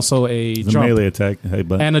kick, and also a It's a jump melee attack. Hey,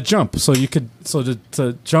 but and a jump. So you could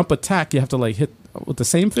to jump attack, you have to like hit with the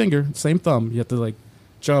same finger, same thumb. You have to like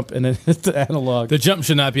jump and then hit the analog. The jump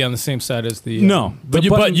should not be on the same side as the. No, but the you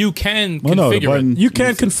button- you can well, no, the configure button. it. You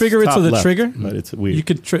can configure it to top the left, trigger. but it's weird.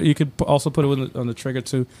 You could also put it on the trigger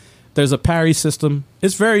too. There's a parry system.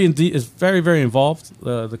 It's it's very, very involved.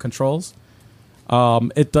 The controls.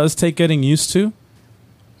 It does take getting used to.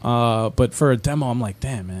 But for a demo, I'm like,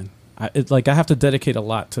 damn, man. I have to dedicate a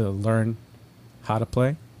lot to learn how to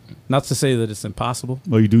play. Not to say that it's impossible.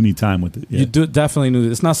 Well, you do need time with it. Yeah. You do definitely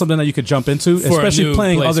need. It's not something that you could jump into, For a especially new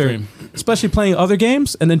playing play stream. especially playing other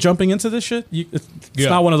games and then jumping into this shit. It's Yeah.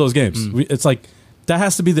 not one of those games. It's like that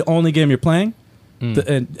has to be the only game you're playing,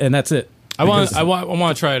 and that's it. I want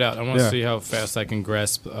Because- to try it out. I want to Yeah. see how fast I can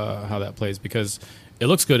grasp how that plays because it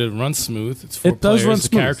looks good. It runs smooth. It's 4 It does players. run The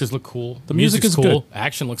smooth. characters look cool. The music Music's is cool. good.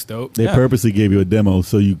 Action looks dope. They Yeah. purposely gave you a demo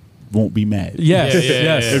so you won't be mad. Yes, Yeah, yeah, yeah,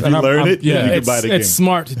 yes. yeah. If And you learn it, yeah. you can it's, buy the it's game.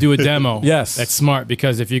 smart to do a demo. Yes. That's smart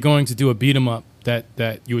because if you're going to do a beat 'em up that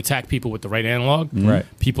you attack people with the right analog, Right.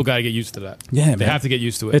 people got to get used to that. Yeah, they man. have to get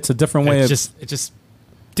used to it. It's a different way It's of. just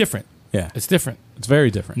different. Yeah, It's different. it's very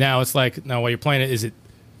different. Now it's like while you're playing it, is it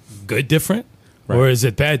good different? Right. Or is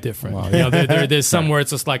it bad different? Wow, You know, there's some where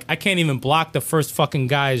it's just like I can't even block the first fucking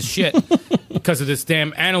guy's shit because of this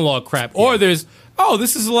damn analog crap. Or there's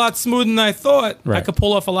this is a lot smoother than I thought. I Right. could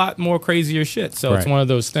pull off a lot more crazier shit. So it's Right. one of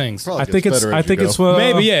those things. Probably I think gets it's. better I as you think go. it's.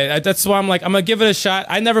 Maybe yeah. That's why I'm like I'm gonna give it a shot.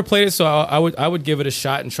 I never played it, so I would give it a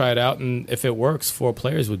shot and try it out. And if it works, 4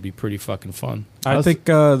 players would be pretty fucking fun. I think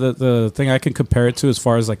the thing I can compare it to, as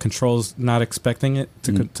far as like controls, not expecting it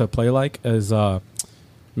to play like, is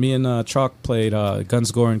me and Chalk played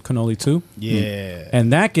Guns, Gore, and Cannoli 2. yeah.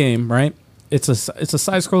 And that game, right? It's a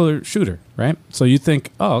side scroller shooter, right? So you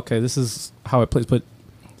think, oh, okay, this is how it plays, but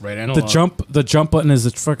Right analog. the jump button is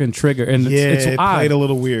a fucking trigger, and it's it odd. played a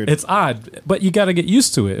little weird. It's odd, but you got to get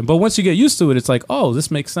used to it. But once you get used to it, it's like, oh, this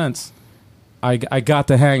makes sense. I got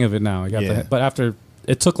the hang of it now. Yeah. But after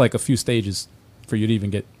it took like a few stages for you to even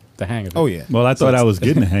get the hang of it. oh yeah. Well, I thought I was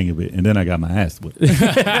getting the hang of it, and then I got my ass whipped. And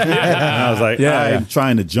I was like, Yeah, I'm yeah.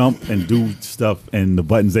 trying to jump and do stuff, and the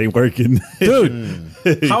buttons ain't working. Dude,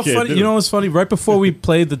 how can't funny! do You it. know what's funny? Right before we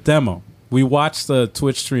played the demo, we watched the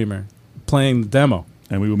Twitch streamer playing the demo,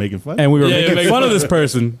 And we were making fun. and we were Yeah, making making fun of fun. this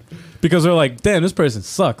person because they're like, damn, this person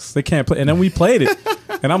sucks. They can't play. And then we played it,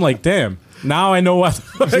 and I'm like, damn. Now I know what.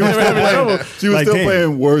 She was still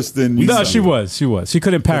playing worse than you. No, she was. She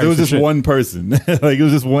couldn't parry. There was for just shit. one person. Like it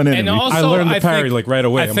was just one enemy. And also, I learned the I parry think- like right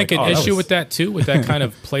away. I I'm think like, an oh, that issue was- with that too, with that kind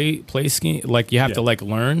of play scheme, like you have to like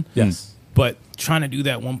learn. Yes. But trying to do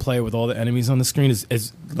that one player with all the enemies on the screen is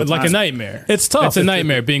like a nightmare. It's tough. It's a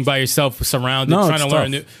nightmare being by yourself, surrounded, No, trying to it's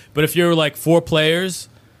learn tough. new. But if you're like 4 players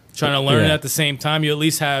trying to learn it Yeah. at the same time, you at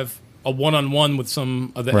least have a one-on-one with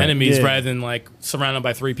some of the Right. enemies Yeah. rather than like surrounded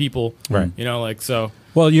by 3 people. Right. You know, like so.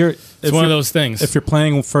 Well, It's one of those things. If you're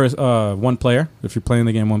playing first one player, if you're playing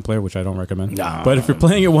the game one player, which I don't recommend, No. but if you're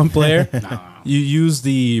playing it one player, you use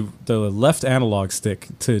the left analog stick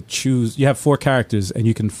to choose. You have 4 characters, and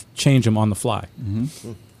you can change them on the fly,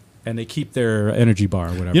 and they keep their energy bar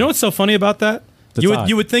or whatever. You know what's so funny about that? That's You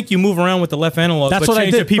odd. would think you move around with the left analog, That's but what I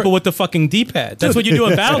change did. the people with the fucking D-pad. That's what you do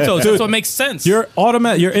in Battletoads. That's what makes sense. Your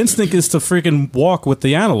instinct is to freaking walk with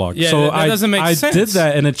the analog. Yeah, so that doesn't make I sense. did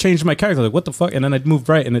that, and it changed my character. Like, what the fuck? And then I moved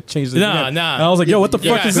right, and it changed it. Nah, again. nah. And I was like, yo, what the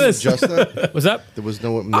Yeah. fuck is Yeah. this? Adjust that? Was that? There was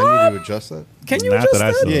no menu to adjust that? Can you Not adjust that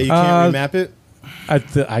I that? saw. Yeah, you can't remap it.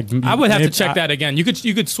 I would have to maybe- check that again. You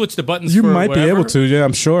could switch the buttons. You for might be whatever. able to. Yeah,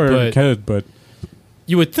 I'm sure you But- could, but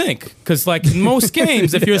You would think, because like in most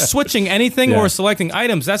games, if you're switching anything Yeah. or selecting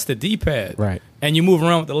items, that's the D-pad, Right. And you move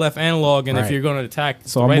around with the left analog, and if Right. you're going to attack,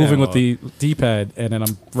 so I'm right moving analog. with the D-pad, and then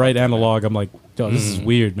I'm right analog. I'm like, yo, this is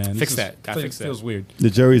weird, man. Fix This that. Gotta is- fix that. Feels weird. The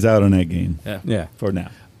jury's out on that game Yeah. for now.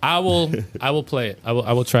 I will play it. I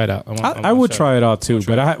will try it out. I would try it out too,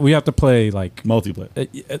 but we have to play like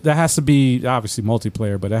Multiplayer. that has to be obviously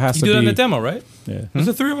multiplayer, but it has You to do that be. in the demo, right? Yeah. There's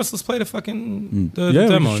the 3 of us. Let's play the fucking the Yeah, we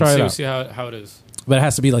demo can try it and out. see how it is. But it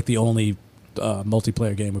has to be like the only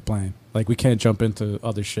multiplayer game we're playing. Like we can't jump into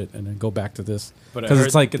other shit and then go back to this But I because heard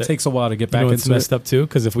it's like it that- takes a while to get You back know what's into messed it. up too?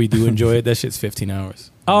 Because if we do enjoy it, that shit's 15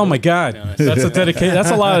 hours. Oh my god, Yeah, that's a dedication.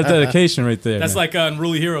 That's a lot of dedication right there. That's man. like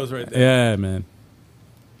Unruly Heroes right there. yeah, man.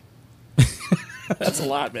 That's a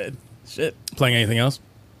lot, man. Shit. Playing anything else?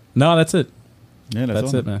 No, that's it. Yeah,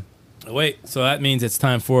 That's all. it, man. Oh, wait, so that means it's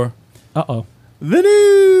time for Uh-oh. The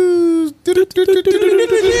news.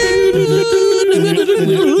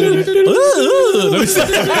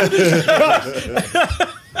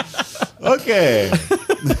 Okay.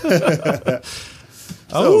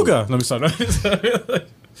 Auga. Let me start.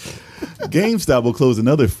 GameStop will close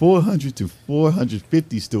another 400 to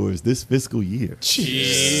 450 stores this fiscal year.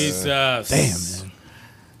 Jesus. Damn, man.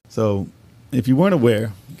 So, if you weren't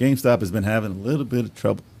aware, GameStop has been having a little bit of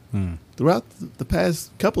trouble throughout the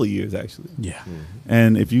past couple of years, actually. Yeah.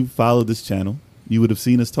 And if you followed this channel, you would have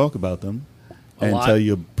seen us talk about them and lot. tell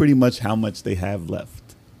you pretty much how much they have left.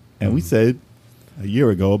 And we said a year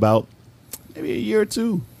ago, about maybe a year or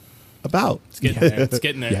two, about. It's getting there. It's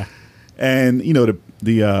getting there. Yeah. And you know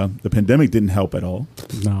the pandemic didn't help at all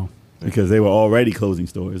No. because they were already closing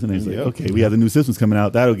stores, and they said, Yep. okay, we have the new systems coming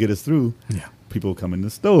out that'll get us through. Yeah. People come in the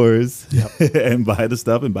stores and buy the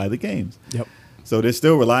stuff and buy the games. Yep. So they're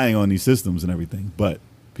still relying on these systems and everything, but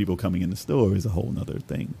people coming in the store is a whole nother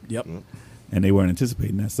thing. Yep. And they weren't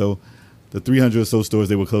anticipating that. So the 300 or so stores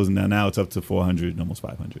they were closing down, now it's up to 400, almost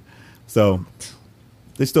 500. So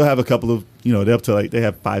they still have a couple of, they're up to they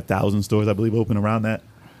have 5,000 stores, I believe, open around that.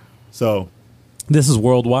 So This is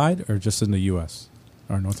worldwide or just in the U.S.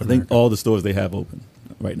 or North I America? think all the stores they have open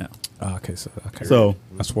right now. Okay, so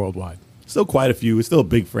that's worldwide. Still quite a few. It's still a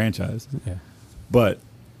big franchise. Yeah. But,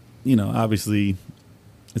 obviously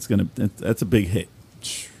that's a big hit.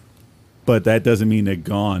 But that doesn't mean they're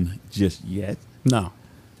gone just yet. No.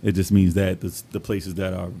 It just means that the places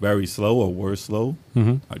that are very slow or were slow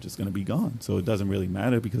Mhm. are just going to be gone. So it doesn't really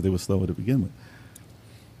matter because they were slower to begin with.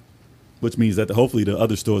 Which means that hopefully the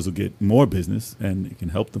other stores will get more business and it can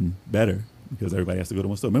help them better because everybody has to go to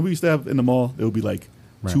one store. Remember we used to have in the mall, it would be like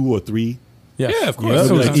Right. 2 or 3. Yes. Yeah, of course. Yeah, It'd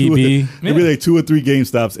so be it was like two- EB. It'd be like 2 or 3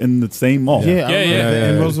 GameStops in the same mall. Yeah, I Yeah, remember yeah, that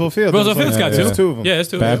in yeah. Roosevelt Field. Roosevelt Field's got There's two. two of them. Yeah, it's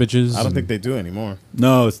two. Babbage's. I don't think they do anymore.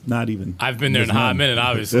 No, it's not even. I've been there in a hot minute,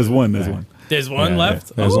 obviously. There's one. There's one. There's one Yeah,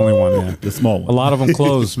 left? There's only one, yeah. The small one. A lot of them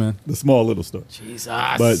closed, man. The small little store. Jesus.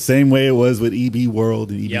 But same way it was with EB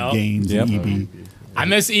World and EB Yup. Games Yep. and EB I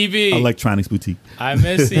miss EV. Electronics Boutique. I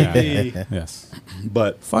miss EV. Yes.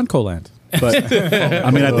 But Funcoland.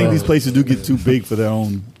 I mean, I think these places do get too big for their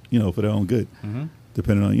own, for their own good,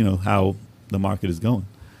 depending on how the market is going.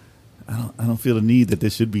 I don't feel the need that there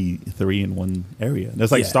should be 3 in one area.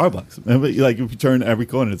 That's like Yeah. Starbucks. Remember, like if you turn every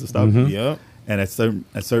corner, it's a Starbucks. Yep. And at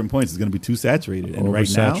certain points, it's going to be too saturated. And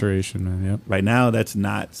Oversaturation, man. Yep. right now, that's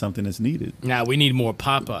not something that's needed. Now we need more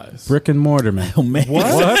Popeyes. Brick and mortar, man. Oh man,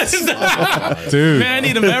 Dude. Man, I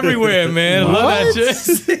need them everywhere, man. I love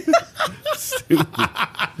that shit.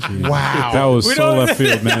 Wow. That was We so don't- left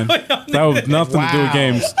field, man. That was nothing to do with Wow.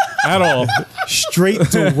 games at all. Straight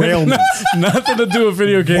derailment. Nothing to do with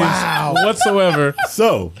video games whatsoever.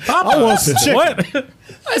 So, I want some chicken. What?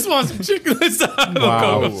 I just want some chicken this time.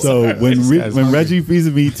 Wow. so when guy's when hungry. Reggie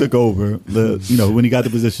Fils-Aimé took over, when he got the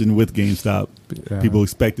position with GameStop, Yeah. people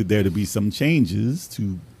expected there to be some changes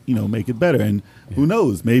to make it better. And who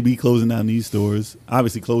knows? Maybe closing down these stores.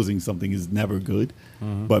 Obviously, closing something is never good,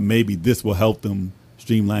 but maybe this will help them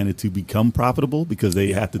streamline it to become profitable because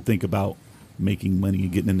they have to think about making money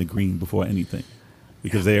and getting in the green before anything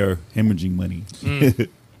because they are hemorrhaging money.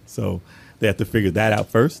 So they have to figure that out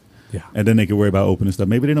first. Yeah. And then they can worry about opening stuff.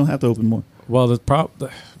 Maybe they don't have to open more. Well, from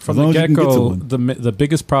As the long as you can get to get-go, one. the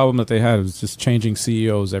biggest problem that they had was just changing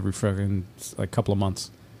CEOs every fucking couple of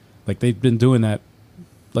months. Like they've been doing that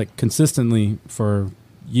like consistently for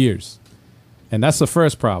years, and that's the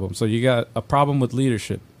first problem. So you got a problem with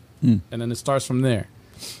leadership, and then it starts from there.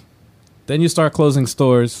 Then you start closing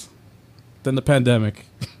stores, then the pandemic,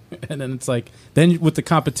 and then it's like then with the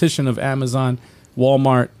competition of Amazon,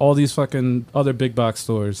 Walmart, all these fucking other big box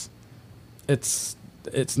stores, it's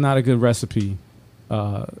not a good recipe.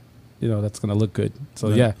 That's gonna look good. So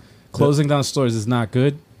yeah, closing down stores is not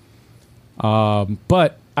good.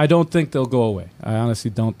 But I don't think they'll go away. I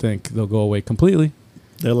honestly don't think they'll go away completely.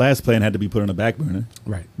 Their last plan had to be put on the back burner.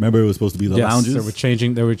 Right. Remember, it was supposed to be the lounges, They were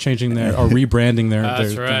changing their or rebranding their.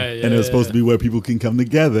 That's their right. thing. and it was supposed to be where people can come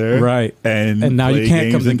together, Right. And now you play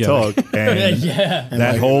can't come games and together. talk. And Yeah.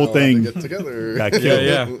 that whole thing Get together. got killed.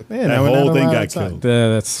 Yeah. Yeah, That now we're whole not thing allowed got outside. killed.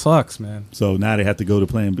 That sucks, man. So now they have to go to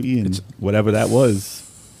Plan B and whatever that was.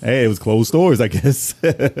 Hey, it was closed stores, I guess.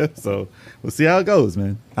 So we'll see how it goes,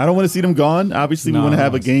 man. I don't want to see them gone. Obviously, we want to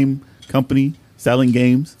have a game company selling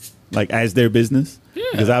games like as their business.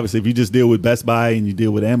 Because obviously, if you just deal with Best Buy and you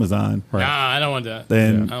deal with Amazon Nah, I don't want that.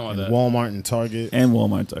 Then- I don't want that. Walmart and Target. and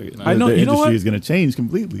Walmart, Target, I know- the you know industry what? is going to change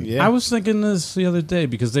completely. Yeah. I was thinking this the other day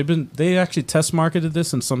because they actually test marketed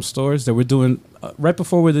this in some stores. They were doing right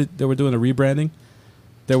before they were doing the rebranding.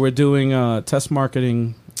 They were doing test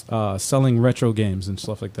marketing, selling retro games and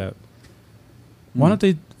stuff like that. Why don't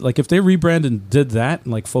they if they rebranded and did that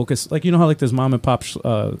and focus how there's mom and pop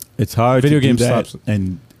It's hard Video to do game that stops.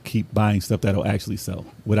 and keep buying stuff that'll actually sell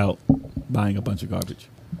without buying a bunch of garbage.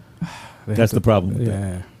 That's the problem with that.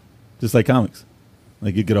 Yeah. Just like comics.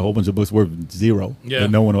 Like you get a whole bunch of books worth zero Yeah.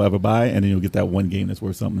 that no one will ever buy, and then you'll get that one game that's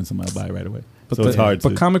worth something and somebody will buy it right away. So it's hard But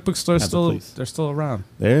to. comic book stores have a place. they're still around.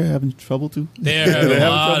 They're having trouble too. They're having a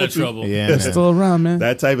lot of trouble. Yeah. They're still around, man.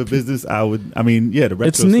 That type of business, the retro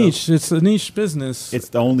It's stuff, niche. It's a niche business. It's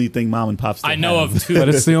the only thing mom and pop still I know have. of two. but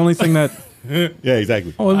it's the only thing that. Yeah,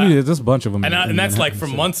 exactly. Oh, there's a bunch of them. And that's like from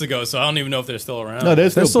Manhattan, months ago, so I don't even know if they're still around. No,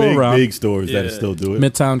 there's They're still, still big, around. big stores that Yeah. still do it.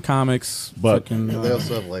 Midtown Comics, But- fucking, They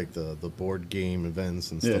also have like the board game events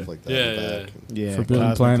and Yeah. stuff like that. Yeah, in the yeah, back. Yeah. Forbidden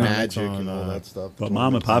Cosmic Planet. Comics Magic on, and all that stuff. But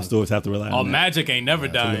mom and pop stores have to rely Oh, on that. Magic ain't never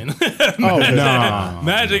dying. Oh, no.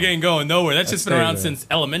 Magic ain't going nowhere. That's just been stay around there. since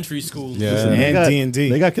elementary school. Yeah. Listen, they And got- D&D.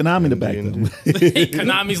 They got Konami to back them.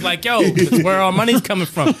 Konami's like, yo, that's where our money's coming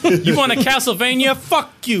from. You want a Castlevania? Fuck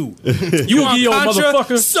you. You want Yu-Gi-Oh, Contra?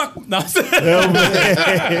 motherfucker. Suck. No,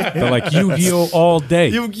 They're like Yu-Gi-Oh all day.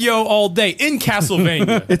 Yu-Gi-Oh all day in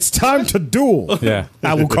Castlevania. It's time to duel. Yeah.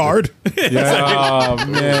 Alucard. Yeah. Oh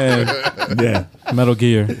man. Yeah. Metal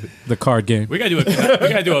Gear, the card game. We gotta do a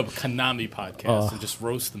Konami podcast and just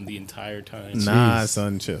roast them the entire time. Nah,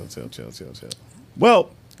 son, chill. Well,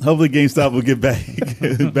 hopefully GameStop will get back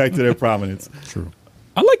back to their prominence. True.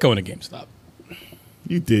 I like going to GameStop.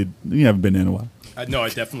 You did. You haven't been there in a while. No, I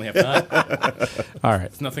definitely have not. All right.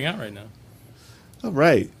 There's nothing out right now. All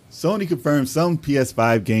right. Sony confirmed some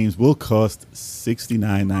PS5 games will cost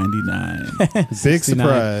 $69.99. Big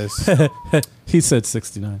 69. surprise. He said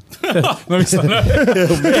 69. Let me stop.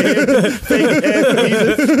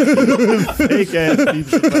 Fake ass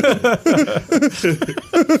pizza.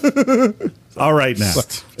 All right now.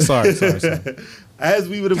 Sorry. As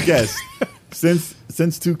we would have guessed, since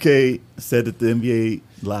 2K said that the NBA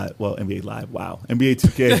Live, NBA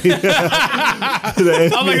 2K.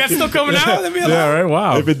 I'm like, that's still coming out? Let me Yeah, right.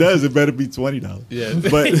 Wow. If it does, it better be $20. Yeah.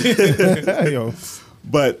 But Yo,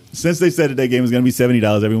 but since they said that their game was going to be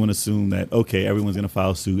 $70, everyone assumed that okay, everyone's going to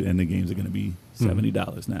file suit and the games are going to be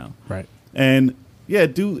 $70 now. Right. And yeah,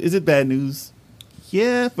 is it bad news?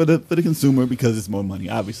 Yeah, for the consumer because it's more money.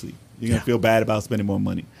 Obviously, you're gonna feel bad about spending more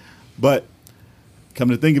money. But come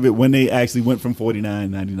to think of it, when they actually went from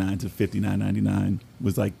 $49.99 to $59.99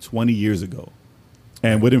 was like 20 years ago.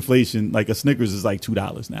 And with inflation, like a Snickers is like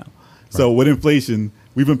 $2 now. So with inflation,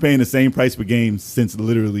 we've been paying the same price for games since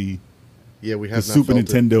literally Yeah, we the have not Super felt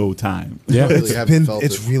it. Nintendo time. Yeah. Really haven't felt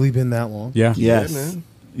It's it. really been that long. Yeah. Yes. man.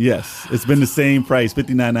 Yes. It's been the same price,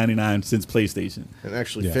 $59.99 since PlayStation. And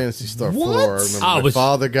actually, Yeah. Fantasy Star What? 4, I remember I my was-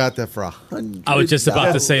 father got that for $100. I was just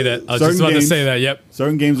about to say that. I was Certain just about to games- say that. Yep.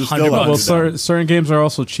 Certain games are still $100 up. Well, bucks. certain games are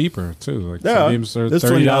also cheaper too. Like Yeah, some games are there's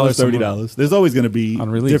 $30, some are- $30. There's always going to be On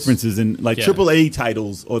release. differences in like Yeah. AAA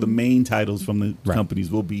titles or the main titles from the Right. companies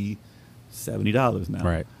will be $70 now,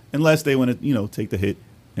 Right. Unless they want to take the hit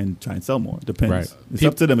and try and sell more. Depends. Right. It's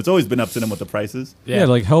up to them. It's always been up to them with the prices. Yeah,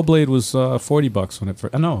 like Hellblade was $40 when it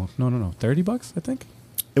first. No, $30, I think.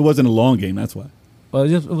 It wasn't a long game. That's why Well,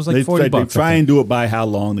 it was like they $40. they I try think. and do it by how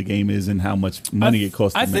long the game is and how much money it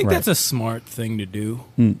costs. I to think make. that's a smart thing to do.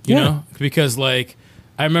 Mm. You Yeah. know, because like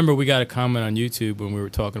I remember we got a comment on YouTube when we were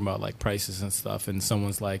talking about like prices and stuff, and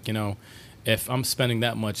someone's like, if I'm spending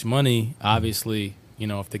that much money, obviously,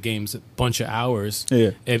 if the game's a bunch of hours, Yeah,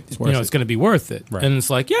 it's worth it's going to be worth it. Right. And it's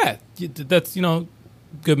like, yeah, that's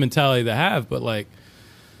good mentality to have, but like,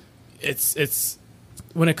 it's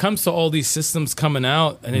when it comes to all these systems coming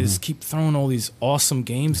out and they just keep throwing all these awesome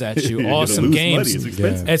games at you, You're gonna awesome lose games. money. It's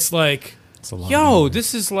expensive. It's like, It's a lot of money. yo,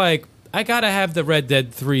 this is like, I gotta have the Red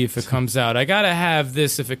Dead 3 if it comes out. I gotta have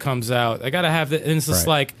this if it comes out. I gotta have that. And it's just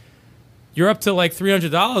Right. like, you're up to like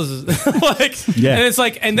 $300. Like, Yeah. and it's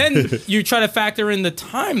like, and then you try to factor in the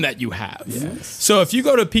time that you have. So if you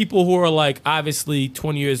go to people who are like obviously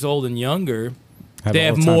 20 years old and younger, they all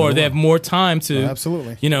have the time more. in the They have world. more time to,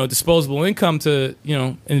 Absolutely. disposable income to,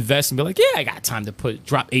 invest and be like, yeah, I got time to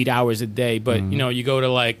drop 8 hours a day. But you go to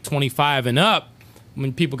like 25 and up,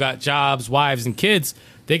 when people got jobs, wives, and kids,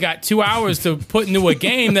 they got 2 hours to put into a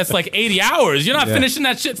game that's like 80 hours. You're not Yeah. finishing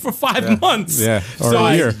that shit for 5 months. Yeah, or So a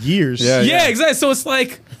I- year. Years. Yeah. Yeah, exactly. So it's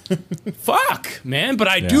like, fuck, man. But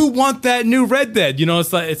I Yeah. do want that new Red Dead.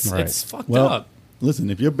 It's like it's Right. it's fucked Well, up. listen,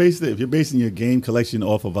 if you're basing your game collection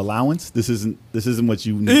off of allowance, this isn't what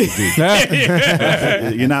you need to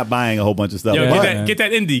do. You're not buying a whole bunch of stuff. Yo, Yeah, But- man. get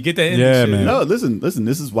that indie. Get that indie Yeah, shit. man. No, listen.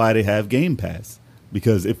 This is why they have Game Pass.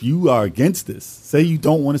 Because if you are against this, say you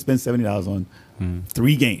don't want to spend $70 on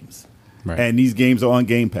 3 games, Right. and these games are on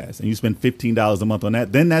Game Pass, and you spend $15 a month on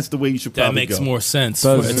that, then that's the way you should That probably makes go. more sense.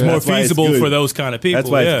 Does- It's yeah. more That's why it's feasible good. for those kind of people. That's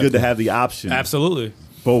why yeah. it's good to have the option Absolutely.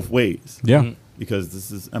 both ways. Yeah. Because this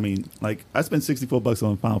is, like I spent $64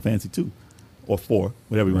 on Final Fantasy 2 or 4,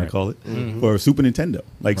 whatever you want Right. to call it, for Super Nintendo.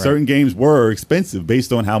 Like certain games were expensive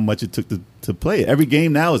based on how much it took to play it. Every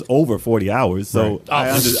game now is over 40 hours, so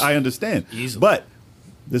Right. I understand. Easily. But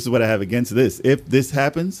this is what I have against this. If this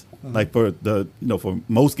happens, like for for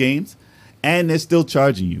most games, and they're still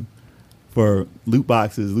charging you for loot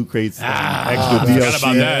boxes, loot crates, extra Forgot DLC,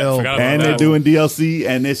 about that. Forgot about and that. they're doing DLC,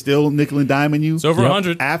 and they're still nickel and diming you. It's over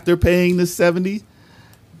 100. After paying the 70,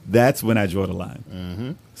 that's when I draw the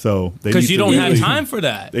line. So they Because need you to don't have really- time for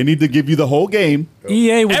that. They need to give you the whole game.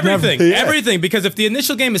 EA would Everything, never. Yeah. everything. Because if the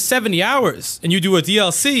initial game is 70 hours and you do a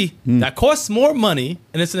DLC that costs more money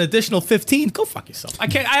and it's an additional 15, go fuck yourself. I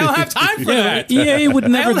don't have time for that. EA would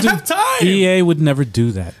never don't do. have time. EA would never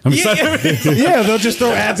do that. I'm sorry. Yeah, they'll just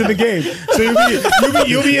throw ads in the game. So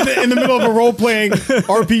you'll be in the middle of a role playing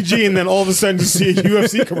RPG, and then all of a sudden you see a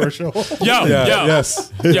UFC commercial. Yo,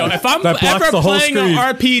 Yes. yo, if I'm That blocks ever the whole playing screen.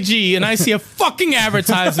 an RPG and I see a fucking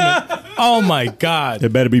advertisement, oh my God.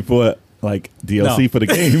 It better be for like DLC No. for the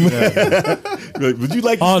game. Would you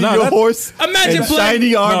like to Oh, see no, your that- horse Imagine in playing-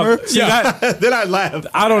 shiny armor? see, that- Then I laugh.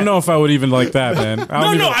 I don't know if I would even like that, man. No,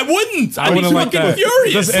 don't I wouldn't. I'd be wouldn't like fucking that.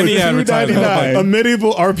 furious. Just any advertisement. $2.99. A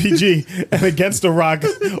medieval RPG, and against a rock,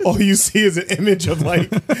 all you see is an image of like,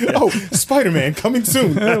 oh, Spider-Man coming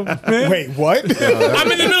soon. Wait, what?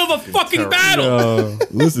 I'm in the middle of a fucking battle.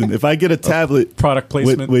 Listen, if I get a tablet Product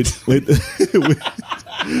with, placement. with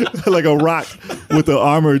like a rock with the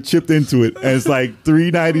armor chipped into it, and it's like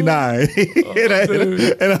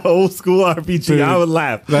 $3.99 and an old school RPG, Dude, I would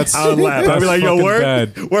laugh. that's- I would laugh. I'd that's be like, yo, fucking word,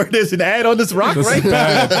 bad. there's an ad on this rock That's right now.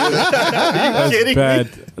 bad. Are you That's kidding bad.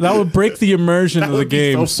 me? That would break the immersion of the would be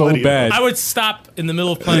game so so funny, bad. I would stop in the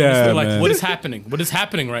middle of playing Yeah, this. They're like, man. what is happening? What is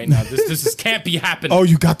happening right now? This can't be happening. Oh,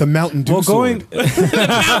 you got the Mountain Dew Well, going sword.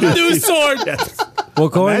 Mountain Dew sword. well,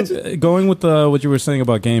 going Imagine. going with what you were saying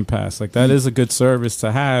about Game Pass, like that is a good service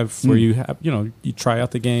to have where you have you try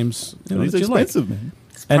out the games It's that you like. expensive, man.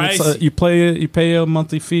 And it's, pricey. you pay a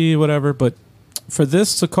monthly fee, whatever. But for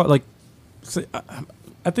this to cost, like, say,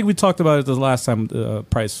 I think we talked about it the last time the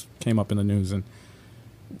price came up in the news, and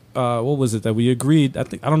what was it that we agreed? I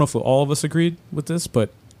don't know if all of us agreed with this,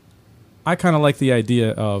 but I kind of like the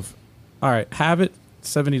idea of, all right, have it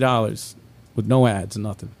 $70 with no ads and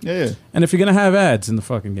nothing. Yeah, And if you're gonna have ads in the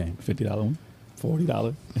fucking game, $50 one.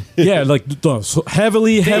 $40. Yeah, like so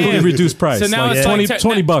heavily Damn. reduced price. So now like it's 20, like-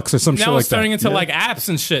 20 bucks or some shit Now like it's turning that. into like apps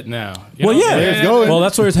and shit now. You Well, know? yeah. it's going. Well,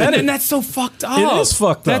 that's where it's headed. And that's so fucked up. It is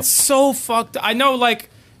fucked up. That's so fucked up. I know, like,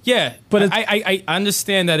 yeah, But but I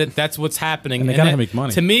understand that that's what's happening. And they gotta that- make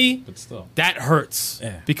money. To me, But still. that hurts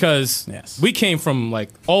Yeah. because Yes. we came from like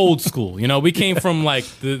old school. You know, we came from like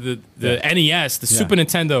the NES, the Super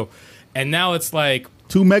Nintendo, and now it's like,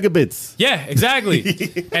 2 megabits. yeah,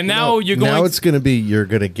 exactly. And now you're going. Now it's going to be you're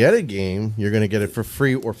going to get a game, you're going to get it for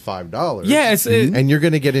free or $5. yeah, it's and you're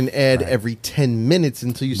going to get an ad every 10 minutes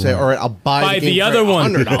until you say, "All right, I'll buy by the, game the for other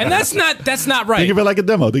one, $100." and that's not right. Think of it like a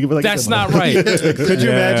demo. Think of it like That's a demo. not right. Could you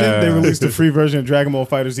Yeah. imagine they released a free version of Dragon Ball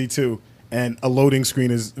Fighter Z2 and a loading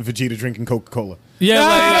screen is Vegeta drinking Coca-Cola? Yeah,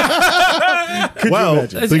 like, Well,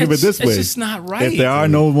 imagine? think of it It's- this way. it's just not right. If there are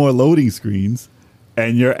no more loading screens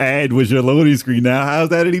and your ad was your loading screen now, how's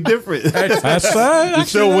that any different? That's actually,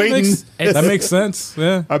 still that waiting. makes- that makes sense.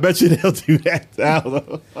 Yeah. I bet you they'll do that.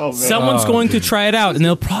 Oh, man. someone's going to try it out, and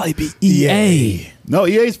they'll probably be EA. No,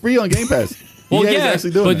 EA's free on Game Pass. Well, EA is yeah,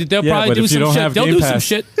 actually doing but it. they'll Yeah, probably but do if you some don't shit. have They'll Game do some Pass-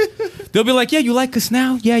 shit. They'll be like, "Yeah, you like us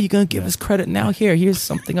now? Yeah, you're gonna give us credit now. Here's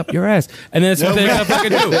something up your ass." And then that's what they're gonna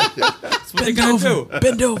fucking do. That's what they're gonna do.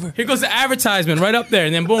 Bend over. Here goes the advertisement right up there,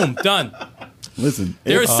 and then boom, done. Listen,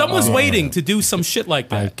 There is someone's waiting to do some shit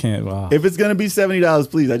like I that. can't. Wow. if it's going to be $70,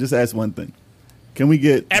 please, I just ask one thing. Can we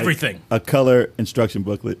get like, Everything. a color instruction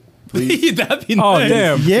booklet, please? That'd be Oh, nice.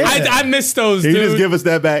 damn. Yeah. I miss those, Can you dude. just give us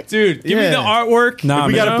that back? Dude, give me the Yeah. artwork. Nah,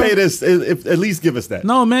 we man. got to pay this. At least give us that.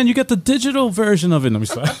 No, man, you get the digital version of it. Let me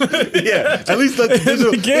stop. Yeah, at least let the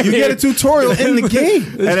digital. game. You get a tutorial in the game.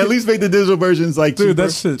 And at least make the digital versions like Dude, cheaper.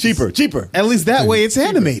 that shit's- cheaper. At least that way it's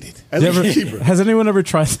animated. At You least ever- cheaper. has anyone ever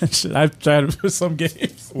tried that shit? I've tried it for some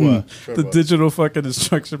games. What? The digital fucking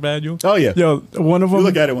instruction manual. Oh, yeah. Yo, one of them.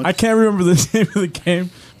 look at it once. I can't remember the name of the game,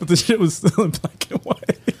 but the shit was still in black and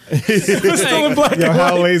white. It was still in black Yo, and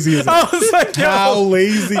how white. lazy is I that? was like, yo, How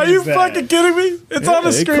lazy are is you that? fucking kidding me? It's on the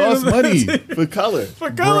It screen. costs money for color.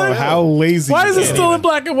 For color. Bro, how lazy Why is it that? still in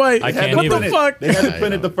black and white? I can't what even. the fuck? They had to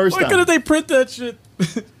print it the first Why time. couldn't they print that shit?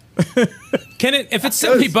 Can it? If it's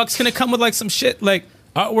 $70, can it come with like some shit like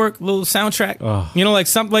artwork, little soundtrack? You know, like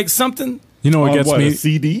something. You know what On gets what, me? a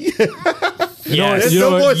CD? Yes, you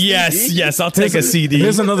know what? yes. I'll take a CD.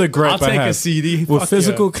 Here's another gripe I'll take I have. a CD. With Fuck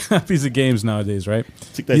physical copies of games nowadays, right?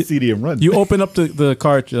 Take that CD and run. You open up the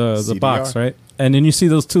cart, the CDR. box, right? And then you see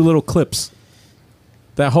those two little clips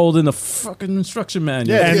that hold in the fucking instruction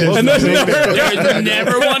manual. Yeah, yeah. and there's never, There's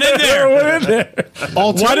never one in there. one in there.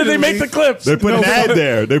 Why did they make the clips? They put an ad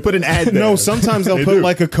there. They put an ad there. No, sometimes they'll They put do.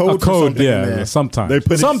 like a code. A for code, something in yeah, there. sometimes. They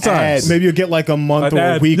put an sometimes. ad. Maybe you'll get like a month An or a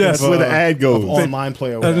ad, week yes. of, Where the ad goes. of online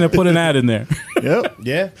play. Or And then whatever. they put an ad in there. Yep.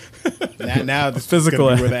 Yeah. Now this Physical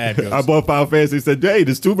is gonna be ad. where the ad goes. I bought Final Fantasy. Said, "Hey,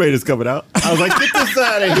 this Tomb Raider's coming out." I was like, "Get this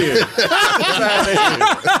out of here! Get this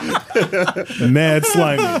out of here!" Mad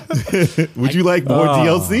slimy. Would you like more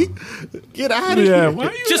DLC? Get out of Yeah, here! why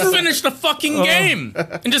are you Just finish the fucking game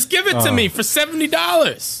and just give it to me for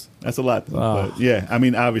 $70. That's a lot. Though. But yeah, I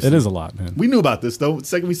mean, obviously, It is a lot, man. We knew about this though. The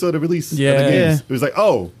second we saw the release, Yeah. of the games, Yeah. it was like,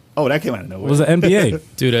 oh, that came out of nowhere. Was it NBA?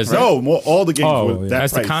 Dude, as No, all the games Oh, were yeah. that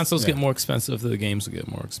as the price. consoles get more expensive, the games will get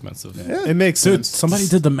more expensive. It makes Dude, sense. somebody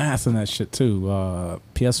did the math on that shit too.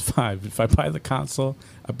 PS5. If I buy the console,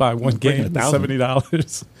 I buy one breaking game for $1,000.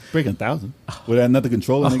 $70. Breaking 1,000 with another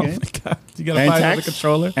controller in the Oh game my god! You gotta and buy another tax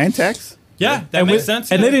controller. and tax. Yeah, that and makes with-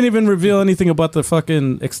 sense. And yeah. they didn't even reveal anything about the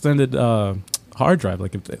fucking extended hard drive.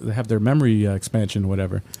 Like if they have their memory expansion, or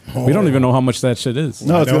whatever. We don't even know how much that shit is.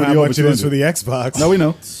 No, I it's know going to how be over much it is for 200. the Xbox. No, we know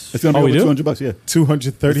it's going to Oh, be we over do? $200. Yeah,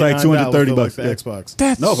 $239. It's like $230 bucks for yeah. Xbox.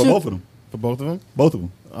 That no, for shit- both of them. For both of them? Both of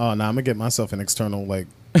them. Oh, no, I'm gonna get myself an external like.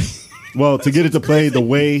 Well, to get it to play the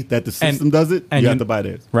way that the system does it, and you you- have to buy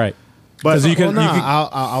theirs. Right. But 'Cause you can- Well, nah, you can-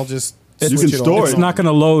 I'll just. You switch can it store off. It's not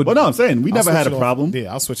gonna load. well, no, I'm saying we I'll never switch had it a off. problem.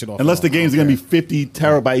 Yeah, I'll switch it off. Unless the game's going to be 50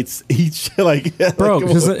 terabytes each. like, Bro, like,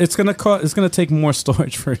 because it's gonna cost. It's gonna take more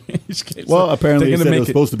storage for each game. well, So apparently they're they gonna said it was make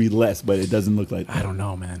it. supposed to be less, but it doesn't look like that. I don't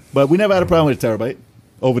know, man. But we never had a problem with a terabyte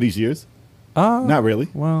over these years. Not really.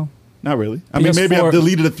 Well, Not really. I mean, maybe PS4 I've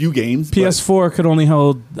deleted a few games. but- PS4 could only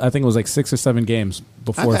hold. I think it was like 6 or 7 games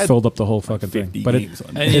before I've it had filled up the whole fucking 50 thing. But it, games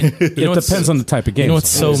on And it it depends on the type of game. You know what's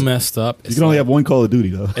so messed up? You can only have one Call of Duty,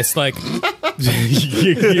 though. It's like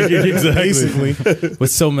exactly. basically.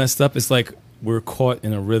 What's so messed up is like we're caught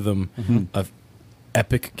in a rhythm Mm-hmm. of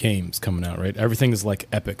epic games coming out, right? Everything is like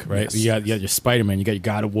epic, right? Yes. You got your Spider-Man, you got your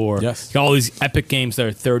God of War, Yes. you got all these epic games that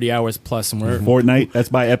are 30 hours plus, and we're Fortnite, that's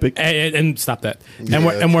by Epic. and stop that. Yeah, And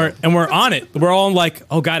we're that's we're on it. We're all like,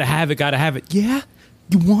 oh, gotta have it. Yeah,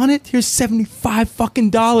 you want it? Here's $75 fucking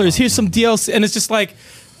dollars. Here's some DLC, and it's just like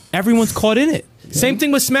everyone's caught in it. Same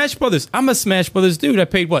thing with Smash Brothers. I'm a Smash Brothers dude. I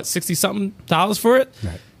paid what, $60-something for it?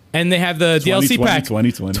 Right. And they have the DLC pack.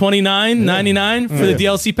 $29.99 for the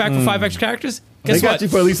DLC pack for 5 extra characters. They Guess got what? you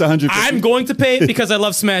for at least 100. I'm going to pay it because I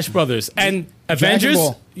love Smash Brothers. And Avengers,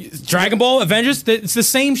 Dragon Ball, Avengers, it's the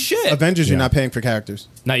same shit. Avengers, you're not paying for characters.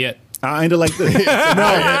 Not yet. I ended like this.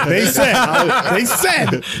 No, they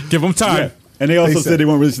said. Give them time. Yeah. And they also They said said- they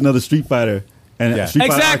won't release another Street Fighter. And Yeah. Street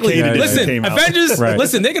Fighter Exactly. Arcade Edition Listen, came out. Avengers. Right.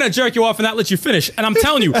 Listen, they're gonna jerk you off and not let you finish. And I'm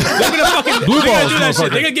telling you, they're gonna fucking Blue they're gonna balls, do that shit. motherfucker.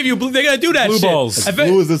 They're gonna give you. They're gonna do that Blue shit. balls.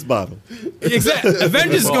 Who is this bottle? Exactly.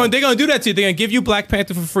 Avengers is going. They're gonna do that to you. They're gonna give you Black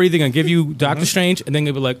Panther for free. They're gonna give you Doctor Strange, and then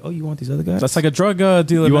they're gonna be like, "Oh, you want these other guys?" That's like a drug dealer,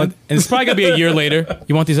 you man. want, and it's probably gonna be a year later.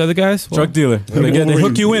 You want these other guys? Well, Drug dealer. They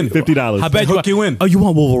hook you in. $50. I bet hook you in. Oh, you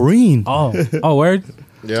want Wolverine? Oh, word.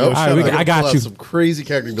 Yeah, All right, I got pull out you. Some crazy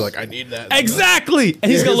character and be like, I need that. Exactly.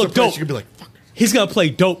 And he's Yeah, gonna here's look the price. dope. You could be like, fuck. He's gonna play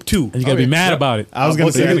dope too. And you're gonna be yeah. mad about it. I was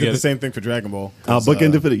going to say I gonna did get the it. same thing for Dragon Ball. I'll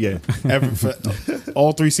bookend it for the, yeah. For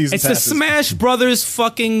all 3 seasons. It's the Smash Brothers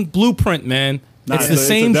fucking blueprint, man. It's the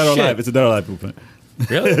same It's a Dead or shit. Alive. It's a Dead or Alive blueprint.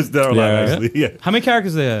 Really? It's Dead or Alive, Yeah. actually. Yeah. How many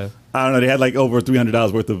characters they have? I don't know. They had like over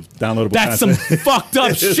 $300 worth of downloadable That's some content. fucked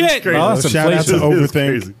up shit. crazy. Oh, that's Shout out to inflation. It's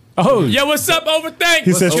Overthink. crazy. Oh, Yo, what's up, Overthink?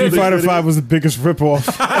 He said Street Overthink Fighter video. 5 was the biggest ripoff.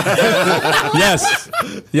 yes,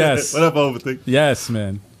 yes, What up, Overthink? yes,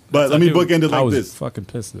 man. But let me bookend it I like was this. fucking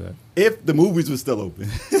pissed at that. If the movies were still open,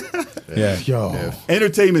 Yeah, Yo.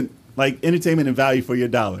 entertainment and value for your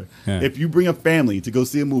dollar. Yeah. If you bring a family to go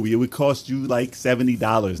see a movie, it would cost you like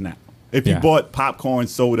 $70 now. If you Yeah. bought popcorn,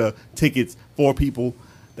 soda, tickets, 4 people,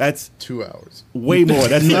 that's 2 hours. way more.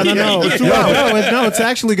 That's No. 2 hours. No, it's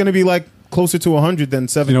actually going to be like closer to 100 than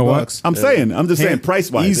 70 You know what? bucks. I'm just saying,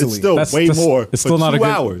 price wise, Easily. it's still way more. It's still for not 2 a good.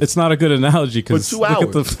 hours. It's not a good analogy because For 2 look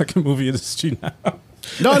at the hours. fucking movie industry now.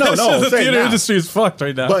 no. I'm the saying theater now. industry is fucked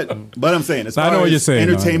right now. But I'm saying, as I far know what as you're saying,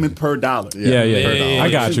 though. entertainment per dollar. yeah. Yeah. I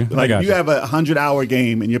got you. I Like got you have a 100-hour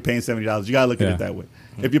game and you're paying $70. You gotta look at Yeah. it that way.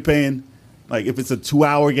 If you're paying, like, if it's a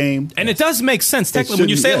 2-hour game, And it does make sense. Technically, when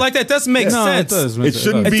you shouldn't- say it yeah. like that, it does make No, it sense. does. it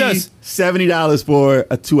shouldn't It be does. $70 for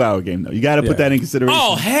a 2-hour game. Though you got to put Yeah. that in consideration.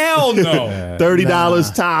 Oh hell no!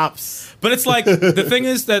 $30 tops. But it's like the thing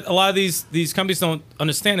is that a lot of these companies don't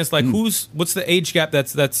understand. It's like what's the age gap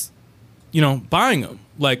that's buying them?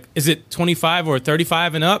 Like, is it 25 or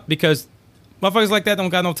 35 and up? Because motherfuckers like that don't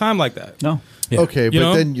got no time like that. No. Yeah. Okay, but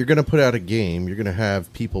know? then you're going to put out a game. You're going to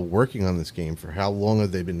have people working on this game for how long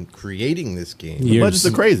have they been creating this game? Years. Budgets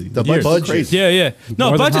are crazy. The Years. budgets are crazy. Yeah. No,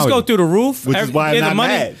 More than budgets go Hollywood. through the roof, Which is why I'm the not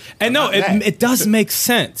money. mad. And no, I'm not mad. it does make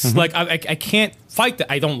sense. Like I can't fight that.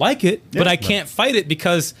 I don't like it, but I can't fight it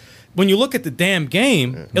because when you look at the damn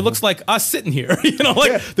game, it looks like us sitting here.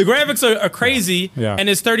 The graphics are crazy, Yeah. and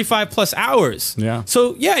it's 35 plus hours. Yeah.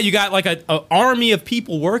 So yeah, you got like a army of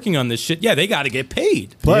people working on this shit. Yeah, they got to get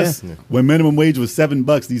paid. Plus, when minimum wage was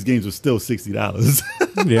 $7, these games were still $60.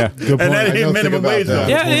 Yeah. Good point. And that I ain't don't minimum think about wage, that. though.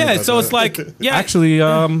 Yeah. So it's like Actually,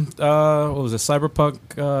 what was it? Cyberpunk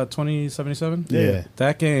 2077? Yeah.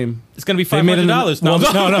 That game. it's gonna be They made $500. no. No,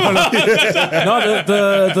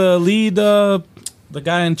 the lead, the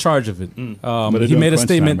guy in charge of it. But they're He doing made a crunch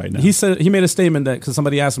statement. time right now. He made a statement that because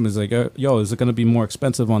somebody asked him, is like, "Yo, is it going to be more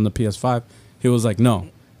expensive on the PS5?" He was like, "No,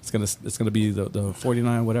 it's gonna be the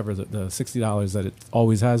 $49 whatever the $60 that it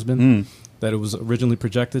always has been." That it was originally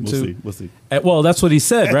projected to. We'll see. Well, that's what he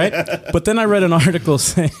said, right? But then I read an article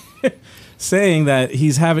saying that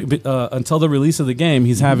he's having until the release of the game,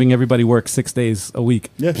 he's having everybody work 6 days a week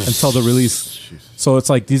Yeah. until the release. So it's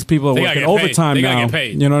like these people are They gotta working get paid. overtime They now. gotta get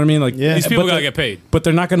paid. You know what I mean? Like Yeah. These people but gotta they- get paid. but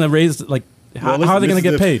they're not going to raise like how listen, are they going to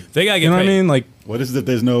this get is paid? They gotta get You know what I paid. mean? Like Well, this is if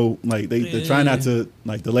there's no, like, they're trying not to,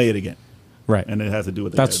 like, delay it again. right. And it has to do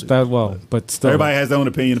with That's that. that. Well, but still, Everybody has their own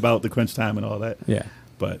opinion about the crunch time and all that. yeah.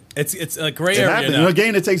 But It's a gray it area happens. now. In a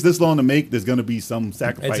game that takes this long to make, there's going to be some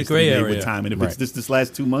sacrifice It's a gray to be made area. with time. And if Right. it's this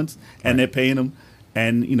last 2 months and they're paying them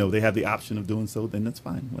and, they have the option of doing so, then that's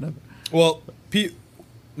fine. Whatever. Well,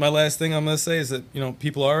 my last thing I'm gonna say is that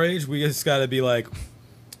people our age, we just gotta be like,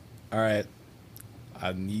 all right,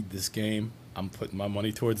 I need this game. I'm putting my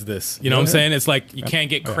money towards this. You know what I'm saying? It's like you can't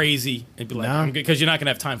get crazy and be like, Nah. because you're not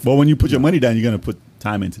gonna have time for it. Well, when you put your money down, you're going to put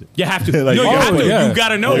time into it. You have to. Like, you oh, have to. yeah. You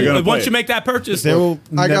gotta know. You're gonna Once play you it. make that purchase, There will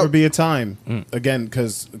I never got- be a time again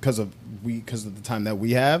because of the time that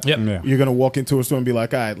we have. Yep. Yeah. You're gonna walk into a store and be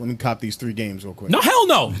like, all right, let me cop these 3 games real quick. no, hell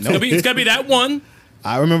no. It's gonna be that one.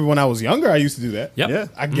 I remember when I was younger, I used to do that. Yep. Yeah.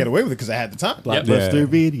 I could get away with it because I had the time. Blockbuster Yeah.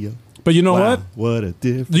 video. But you know Wow, what? what a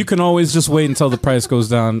difference. You can always just wait until the price goes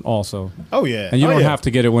down also. Oh yeah. And you Oh, don't yeah. have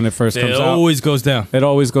to get it when it first It comes out. always goes down. It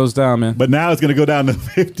always goes down, man. But now it's going to go down to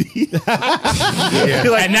 50.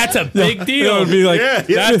 Like, And that's a big It deal. would be like yeah,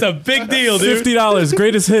 That's a big deal, dude. $50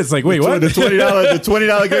 greatest hits. Like, wait, what? the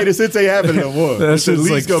 $20 greatest hits ain't happening no more. That It's at shit's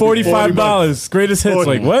like least gonna be $45 greatest hits.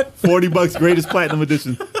 Like, what? $40 greatest platinum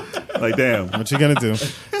edition. Like, damn. What you gonna do?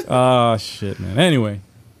 Oh, shit, man. Anyway.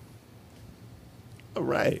 All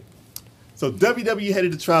right. So WWE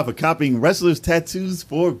headed to trial for copying wrestlers' tattoos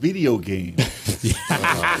for video games.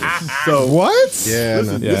 So What? Yeah,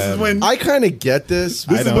 no. this is when I kind of get this.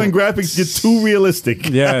 this is when graphics get too realistic.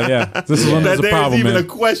 Yeah, yeah. This is when That there's a there's problem, even man. a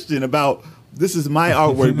question about this is my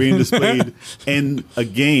artwork being displayed in a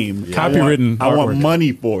game. Copywritten I want artwork.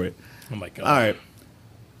 money for it. Oh my god. All right.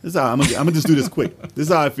 This is how I'm gonna just do this quick. This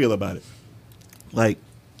is how I feel about it. Like,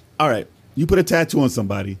 all right, you put a tattoo on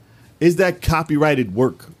somebody. Is that copyrighted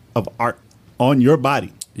work of art on your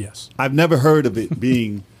body? Yes. I've never heard of it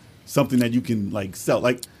being something that you can like sell.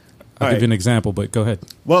 Like, I'll all give you an right, example, but go ahead.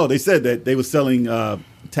 well, they said that they were selling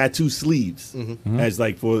tattoo sleeves as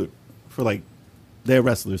like for like their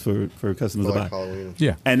wrestlers for customers to buy. Like Halloween.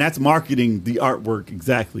 Yeah. And that's marketing the artwork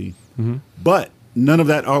exactly. But none of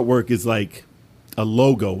that artwork is like a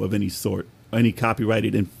logo of any sort, any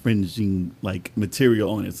copyrighted infringing like material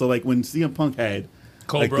on it. So like when CM Punk had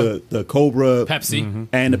Cobra. like the Cobra Pepsi.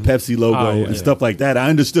 and the Pepsi logo Oh, yeah. and stuff like that, I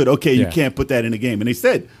understood, okay, you Yeah. can't put that in the game. And they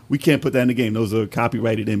said, we can't put that in the game. Those are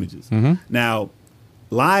copyrighted images. Now,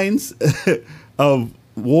 lines of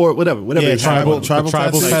war, whatever. Yeah, it's tribal called. tattoos.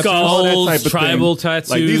 tattoos. All that Skulls, type of tribal thing. tattoos.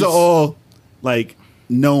 Like these are all like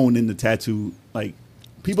known in the tattoo. Like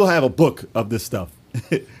people have a book of this stuff,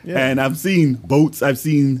 and I've seen boats. I've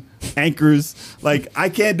seen anchors. Like I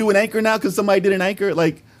can't do an anchor now because somebody did an anchor.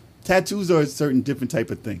 Like tattoos are a certain different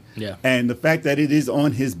type of thing. Yeah. And the fact that it is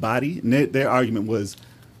on his body, and their argument was,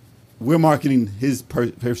 we're marketing his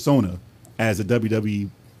persona as a WWE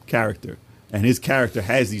character, and his character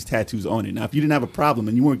has these tattoos on it. Now, if you didn't have a problem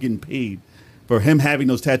and you weren't getting paid for him having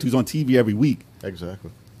those tattoos on TV every week,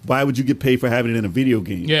 Exactly. why would you get paid for having it in a video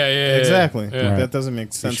game? Yeah, yeah, yeah. Exactly. Yeah. That doesn't make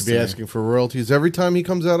You sense. should to be me. asking for royalties every time he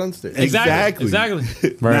comes out on stage. Exactly. Exactly.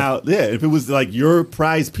 Exactly. Right. Now, yeah, if it was like your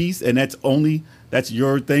prize piece and that's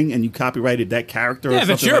your thing and you copyrighted that character or Yeah, if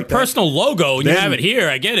it's something your like that, personal logo and you Then- have it here,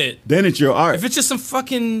 I get it. then it's your art. If it's just some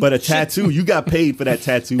fucking But a shit- tattoo, you got paid for that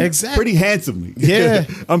tattoo Exactly. pretty handsomely. Yeah.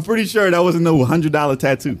 I'm pretty sure that wasn't no $100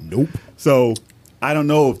 tattoo. Nope. So I don't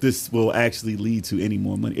know if this will actually lead to any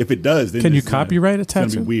more money. If it does, then Can you it's gonna- copyright a It's going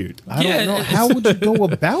to tattoo? be weird. I Yeah, don't know. it's- How would you go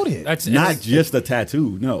about it? That's Not it's- just a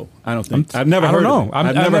tattoo. No, I don't think. I've never I heard don't know. of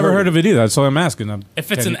it. I've never heard of it either. That's why I'm asking.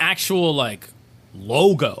 if it's an actual like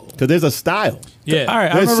logo. Because there's a style. Yeah. All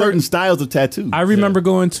right. I There's remember, certain styles of tattoos. I remember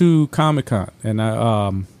going to Comic Con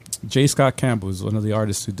and J. Scott Campbell was one of the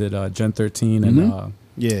artists who did Gen 13 and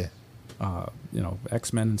Yeah.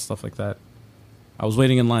 X-Men and stuff like that. I was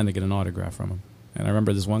waiting in line to get an autograph from him. And I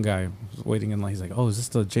remember this one guy was waiting in line. He's like, "Oh, is this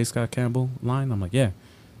the J. Scott Campbell line?" I'm like, "Yeah."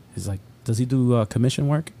 He's like, "Does he do commission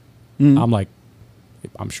work?" I'm like,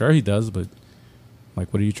 "I'm sure he does, but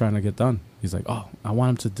like, what are you trying to get done?" He's like, "Oh, I want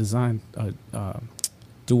him to design,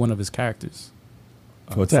 do one of his characters."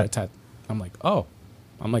 What's for that? a tat-" I'm like, "Oh,"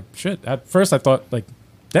 I'm like, "Shit." At first, I thought like,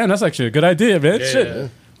 "Damn, that's actually a good idea, man." Shit. yeah.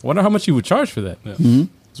 I wonder how much he would charge for that.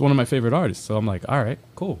 It's one of my favorite artists, so I'm like, "All right,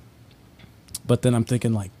 cool." But then I'm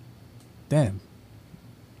thinking like, "Damn."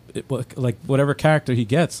 Like whatever character he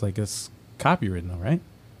gets, like it's copywritten, though, right?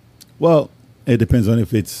 Well, it depends on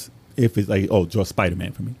if it's like, oh, draw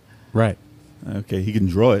Spider-Man for me. Right. Okay, he can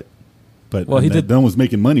draw it, but Well, he did- No one's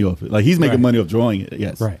making money off it. Like he's making Right. money off drawing it.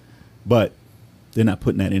 Yes, Right. But they're not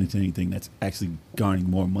putting that into anything that's actually garnering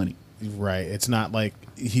more money. Right. It's not like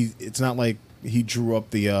he drew up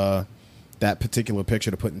the that particular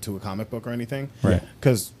picture to put into a comic book or anything. Right.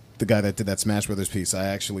 Because the guy that did that Smash Brothers piece, I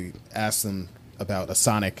actually asked him about a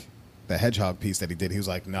Sonic the Hedgehog piece that he did. He was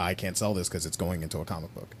like, "No, I can't sell this because it's going into a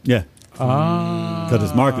comic book." Yeah, because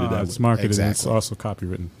it's marketed that It's way. marketed. And it's Exactly. also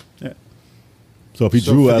copywritten. Yeah. So if he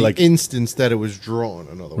So drew for the like instance that it was drawn,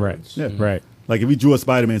 in other Right. words. Yeah. Right. Like if he drew a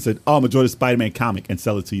Spider-Man and said, "Oh, I'm gonna draw the Spider-Man comic and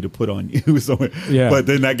sell it to you to put on you," somewhere. Yeah. But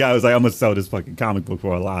then that guy was like, "I'm gonna sell this fucking comic book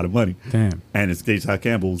for a lot of money." Damn. And it's J. Scott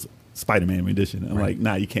Campbell's Spider-Man edition. I'm Right. like,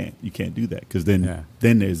 "Nah, you can't do that because then Yeah.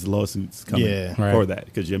 then there's lawsuits coming Yeah. for Right. that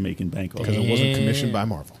because you're making bank off Because it." it wasn't commissioned by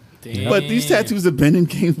Marvel. But these tattoos have been in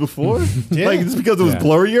games before. Like just because it was Yeah.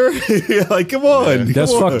 blurrier. Like, come on.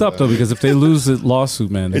 That's come on. fucked up though, because if they lose the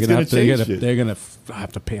lawsuit, man, they're It's gonna gonna have to. change shit. They're gonna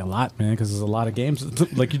have to pay a lot, man, because there's a lot of games.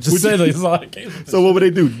 Like you just said, there's a lot of games. So what would they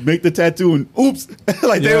do? Make the tattoo and oops,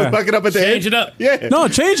 like they Yeah. would fuck it up at the Change end. it up. Yeah. No,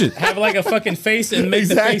 change it. Have like a fucking face and make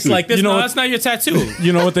the Exactly. face like this. You know No, what- that's not your tattoo.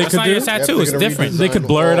 You know what they That's could not do? your tattoo. they're It's gonna different. redesign They could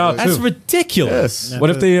blur it all out, the- That's too. ridiculous. Yes. What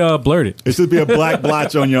if they blurred it? It should be a black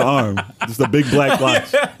blotch on your arm. Just a big black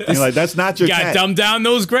blotch. And you're like, that's not your Got to tat. dumb down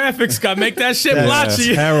those graphics. Got to make that shit That's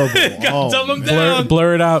blotchy. terrible. Got Oh, to dumb them Blur, down.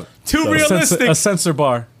 blur it out. Too A sensor- realistic. A sensor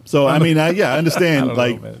bar. So I mean, I understand I don't know,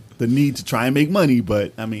 like man. the need to try and make money,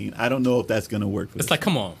 but I mean, I don't know if that's gonna work. For It's this. like,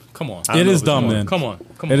 come on. Come on. I don't It know is if it's dumb, gonna man. work. Come on.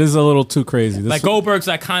 Come on. It is a little too crazy. This, Like Goldberg's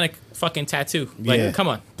iconic fucking tattoo. Like, Yeah. come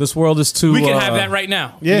on. this world is too. We can have that right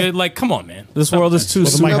now. Yeah. Like, come on, man. This world is too Well,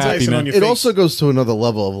 the super Mike happy, Tyson man. on your It face. also goes to another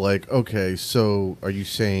level of like, okay, so are you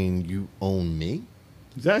saying you own me?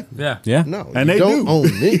 Exactly. Yeah. Yeah, No, And you they don't do.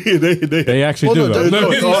 own me. they actually Well, do. no,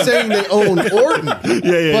 though. he's saying they own Orton.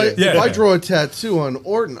 yeah. But Yeah. if I draw a tattoo on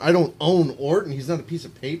Orton, I don't own Orton. He's not a piece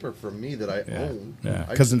of paper for me that I own. Yeah.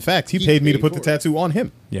 I Because in fact, he keep paid me to paying put the for it. tattoo on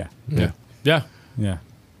him. Yeah, Yeah. Yeah. yeah.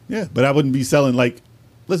 Yeah, but I wouldn't be selling like.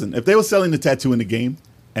 Listen, if they were selling the tattoo in the game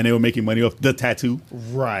and they were making money off the tattoo,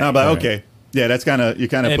 Right. I'm like, okay, yeah, that's kind of you're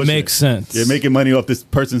kind of It pushing makes sense. You're making money off this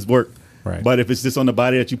person's work, Right. But if it's just on the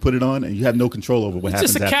body that you put it on and you have no control over what It's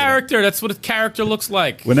happens, just a after that. character. That's what a character looks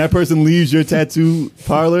like. When that person leaves your tattoo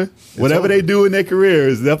parlor, whatever they do in their career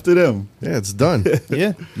is up to them. Yeah, it's done.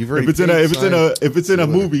 Yeah. You've already If it's in a paid, if it's in a signed. if it's in a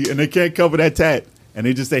Do whatever. movie and they can't cover that tat and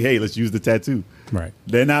they just say, hey, let's use the tattoo. Right.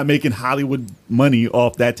 They're not making Hollywood money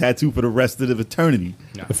off that tattoo for the rest of eternity.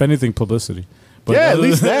 If anything, publicity. But Yeah, at other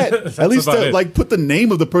least than- that. that's At least about it. like put the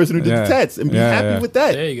name of the person who did Yeah. the tats and be Yeah, happy yeah. with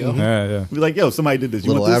that. There you go. Yeah, yeah, Be like, yo, somebody did this. You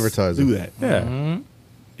Little want this? advertising. Do that. yeah.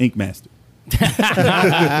 Ink Master.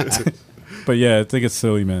 But yeah, I think it's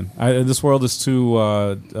silly, man. This world is too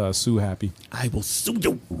Sue happy. I will sue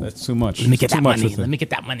you. That's too much. Let me get Too that much money. with it. Let me get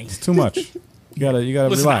that money. Too much. You gotta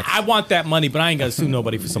Listen, relax. I want that money, but I ain't gonna sue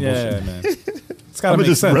nobody for some yeah, bullshit. man. It's gotta I'm make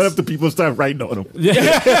gonna just sense. run up to people and start writing on them.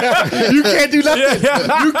 yeah, You can't do nothing.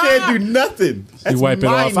 You can't do nothing. That's you wipe it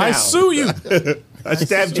mine off. I now. sue you. I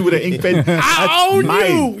stabbed you with an ink pen. I own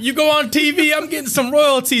mine. you. You go on TV. I'm getting some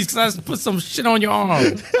royalties because I put some shit on your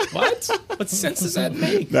arm. What? What sense does that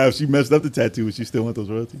make? Now, if she messed up the tattoo, would she still want those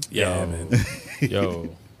royalties? Yo, man.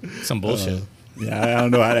 Yo, some bullshit. Yeah, I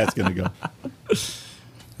don't know how that's gonna go.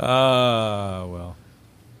 Well.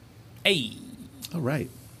 Hey, All right,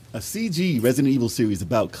 a CG Resident Evil series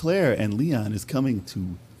about Claire and Leon is coming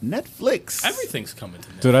to Netflix. everything's coming to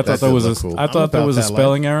Netflix. Dude, I thought That that was did a, look cool. I thought that about was a that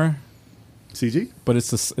spelling error, CG. but it's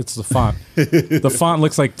the font. The font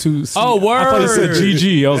looks like two. Oh, I thought it said word.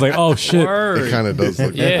 GG. I was like, oh shit. Word. It kind of does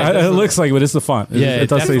look. Yeah. It looks like, but it's the font. Yeah, it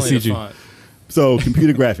does say definitely the CG. font. So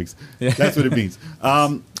computer graphics. That's what it means.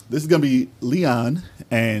 This is gonna be Leon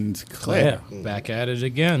and Claire. Yeah, back at it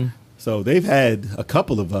again. So they've had a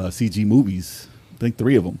couple of CG movies. I think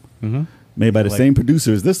 3 of them, made by the same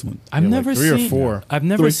producer as this one. I've never 3 or seen 4. I've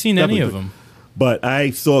never 3, seen any definitely of 3. them. But I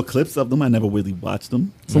saw clips of them. I never really watched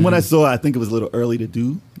them. From what I saw, I think it was a little early to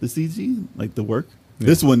do the CG, like the work.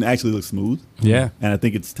 This one actually looks smooth. Yeah. And I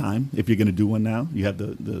think it's time. If you're going to do one now, you have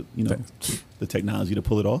the technology to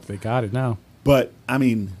pull it off. They got it now. But I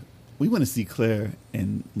mean, we want to see Claire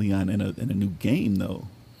and Leon in a new game, though.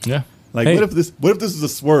 Yeah. Like, Hey. what if this is a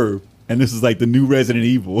swerve and this is like the new Resident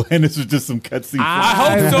Evil and this is just some cutscene?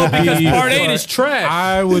 I hope so because would part be- 8 is trash.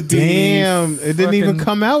 I would be. Damn, it didn't even fucking-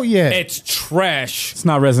 come out yet. It's trash. It's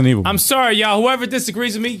not Resident Evil. I'm sorry, y'all. Whoever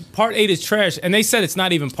disagrees with me, part 8 is trash. And they said it's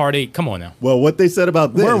not even part 8. Come on now. Well, what they said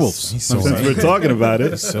about this, Werewolves. He's so since angry. we're talking about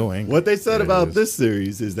it, so angry. what they said about this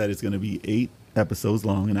series is that it's going to be 8 episodes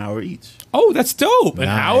long, an hour each. Oh, that's dope. An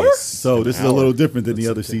hour? So this is a little different than the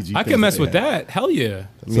other CG. I things can mess they with have. that. Hell yeah.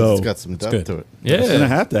 It means So, it's got some depth good. to it. It's gonna Yeah.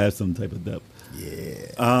 have to have some type of depth. Yeah.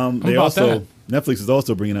 They about also Netflix is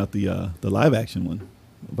also bringing out the live action one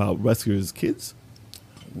about Wesker's kids.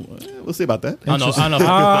 We'll see about that. I don't know if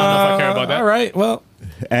I care about that. All right. Well,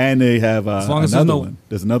 And they have long as there's another no- one.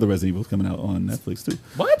 There's another Resident Evil coming out on Netflix too.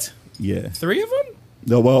 What? Yeah. 3 of them?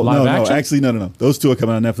 No, well, Live no, action? actually, no. Those 2 are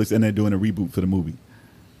coming on Netflix, and they're doing a reboot for the movie.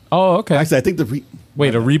 oh, okay. Actually, I think the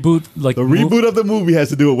Wait, a reboot? Like the reboot of the movie has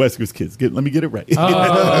to do with Wesker's kids. Let me get it right. Oh,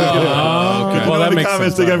 okay. Well, Well, that in the makes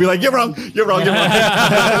comments, sense. they're gonna be like, "You're wrong. You're wrong. You're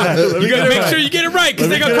wrong." You gotta make sure you get it right because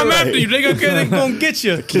they're gonna get it come right. after you. They're gonna get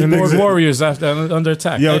you. Keyboard warriors after, under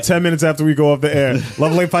attack. Yo, 10 minutes after we go off the air,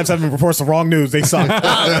 Level 857 reports the wrong news. They suck.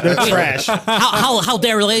 They're trash. How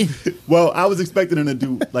dare they? Well, I was expecting them to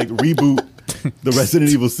do like reboot the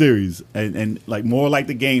Resident Evil series and like more like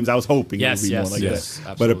the games. I was hoping Yes, it would be yes, more like yes, that.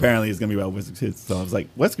 But absolutely. apparently it's gonna be about Wesker's kids. So I was like,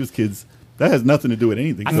 Wesker's kids. That has nothing to do with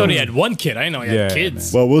anything. I So- thought he had one kid. I didn't know he had Yeah,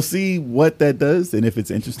 kids. Well, we'll see what that does and if it's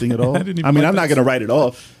interesting at all. didn't even I mean, like I'm not that. gonna write it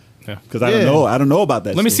off Yeah. because I don't know. I don't know about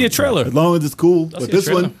that. Let me story. see a trailer. As long as it's cool. I'll But see a this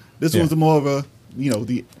trailer. one, this Yeah. one's more of a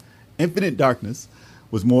the Infinite Darkness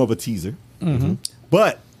was more of a teaser. Mm-hmm.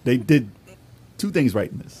 But they did two things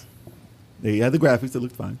right in this. They had the graphics that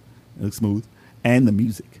looked fine, it looked smooth, and the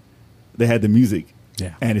music. They had the music,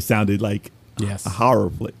 Yeah. and it sounded like Yes. a horror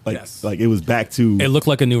flick. Like Yes. like it was back to. It looked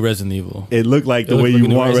like a new Resident Evil. It looked like the looked way like you a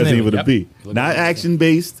new want Resident Resident Evil Evil, to yep. be. It looked Not like action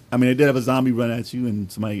based. I mean, they did have a zombie run at you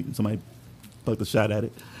and somebody plucked a shot at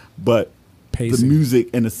it. But the Pacing. music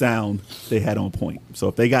and the sound they had on point. So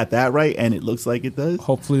if they got that right and it looks like it does,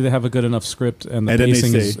 Hopefully they have a good enough script and the And then they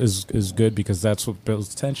pacing say- is good because that's what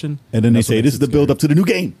builds tension. and then they That's what say makes this is it the scary. build up to the new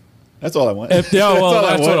game. That's all I want. Yeah, well, all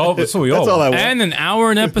I that's want. that's what we all That's all I want. want. And an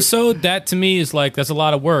hour an episode, that to me is like, that's a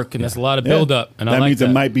lot of work and that's a lot of Yeah. build up. And I that like means that.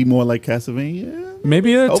 it might be more like Castlevania.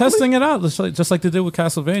 Maybe they're Hopefully. testing it out, just like they did with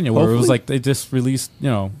Castlevania, where it was Hopefully. like they just released,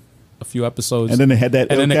 a few episodes. And then they had that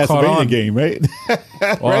And then El it caught Castlevania on. game, right?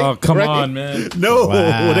 Oh, come right? on, man. No,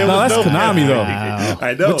 there No, was that's no Konami, though.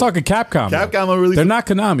 I know. We're talking Capcom. Capcom are really. They're not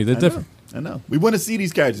Konami. They're I know. different. I know. We want to see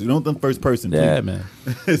these characters. We don't want them first person. Yeah, please.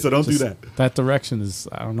 man. So don't do Just- that. That direction is,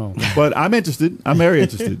 I don't know. But I'm interested. I'm very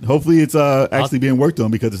interested. Hopefully, it's actually being worked on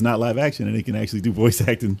because it's not live action and they can actually do voice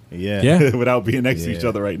acting Yeah. Yeah. without being next to each Yeah.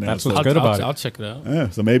 other right now. That's So, what's good about it. I'll check it out. yeah,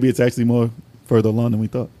 so maybe it's actually more further along than we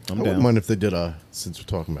thought. I I'm wouldn't down. mind if they did since we're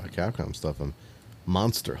talking about Capcom stuff,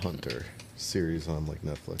 Monster Hunter series on like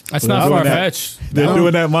Netflix. That's Well, not they're far doing that. fetched. They're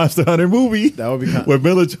doing that Monster Hunter movie. That would be kind with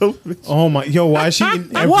Mila Jovovich. Oh my, yo, why is she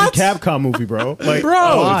in every What? Capcom movie, bro? Like, Bro,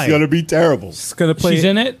 Oh, why? it's gonna be terrible. She's gonna play. She's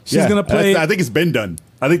in it? She's Yeah, gonna play. I think it's been done.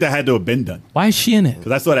 I think that had to have been done Why is she in it?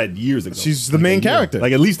 because I saw that years ago. She's the main character.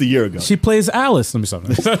 like at least a year ago. She plays Alice. Let me stop.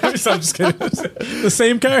 I'm just kidding. The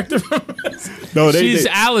same character. no, She's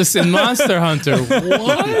Alice in Monster Hunter.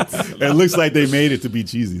 What? it looks like they made it to be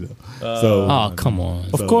cheesy though. So Oh, come on.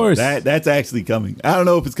 Of course. that's actually coming. I don't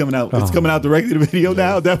know if it's coming out. It's coming out directly to video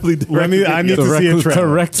now. Definitely. I need to see a trailer.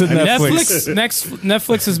 Direct to Netflix.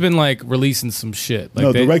 Netflix has been like releasing some shit. Like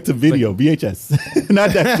No, they- direct to video, VHS,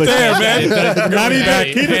 not Netflix. Not even.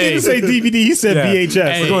 Hey, He didn't hey. even say DVD. He said Yeah.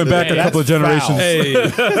 VHS. Hey, We're going back hey, a couple of generations. foul. Hey,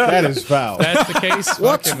 That is foul. that's the case.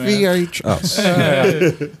 What's fuck it, man.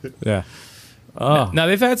 VHS? Yeah. Oh, Now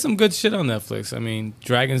they've had some good shit on Netflix. I mean,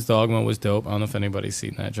 Dragon's Dogma was dope. I don't know if anybody's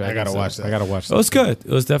seen that. I gotta watch I that. gotta watch It was good.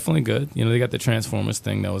 It was definitely good. You know, they got the Transformers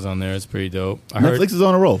thing that was on there. It's pretty dope. Netflix is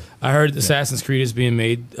on a roll. I heard Assassin's Creed is being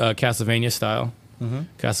made Castlevania style.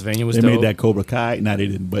 Castlevania was They dope. made that Cobra Kai. No, they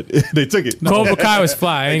didn't, but they took it. Cobra Kai was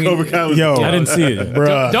fly. I ain't- Cobra Kai was Yo, I didn't see it. Yet.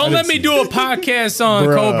 Bruh. Don't let me do a podcast on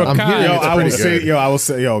Bruh. Cobra I'm Kai. hearing Yo, it's I will pretty say, good.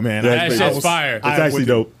 yo, man. Yeah, that it's shit's pretty- fire. It's actually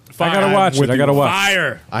dope. I gotta watch it. I gotta watch.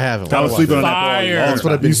 Fire. I haven't. I was sleeping on that. Fire. all the That's what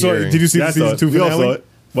time. I've been You saw? hearing. Did you see Yeah, I the saw season it. 2 We all finale? saw it.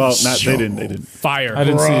 Well, not they didn't. They didn't. Fire. I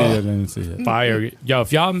didn't see it. Yet. I didn't see it. Fire. Yo,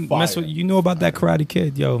 if y'all mess with, you know about that Karate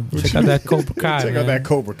Kid, yo, check out that Cobra Kai. Check man. out that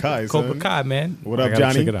Cobra Kai. son. Cobra Kai, man. What I up, gotta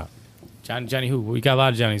Johnny? check it out. Johnny who? We got a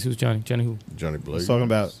lot of Johnnies. Who's Johnny? Johnny who? Johnny Blake. He's talking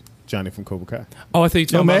about Johnny from Cobra Kai. Oh, I thought you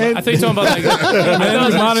talking man. about. I thought you talking about like. I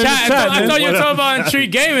thought man. you were talking about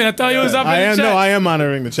Intrigue Gaming. I thought you was up in I the am chat. no, I am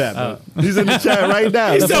monitoring the chat. But He's in the chat right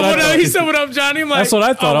now. He That's said, what I what up, thought. he said, what up, Johnny? I'm like, That's what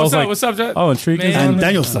I thought. Oh, I what's was up? like, What's up, John? Oh, Intrigue is Man. on And there?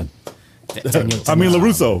 Danielson. I mean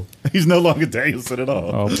LaRusso. He's no longer Danielson at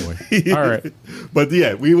all. Oh boy. All right. But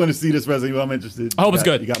yeah, we want to see this Resident Evil. I'm interested. I hope it's You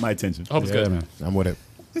got- good. You got my attention. I hope it's Yeah, good. man. I'm with it.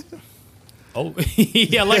 Oh,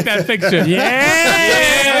 yeah, I like that picture.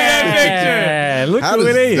 Yeah, Look How who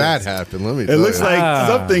does it is. that happen? Let me. It tell looks you. like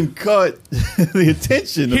something caught the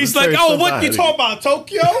attention. Of He's a like, certain oh, what you somebody. talking about,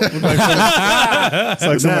 Tokyo? It's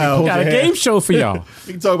like somebody Now- pulled Got your a hair. game show for y'all.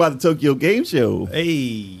 We can talk about the Tokyo Game Show. Hey,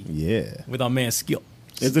 Yeah. with our man Skip.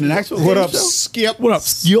 Is it an actual What game up, show? Skip? What up,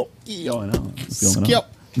 Skip? What's going on? What's going on?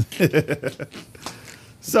 Skip.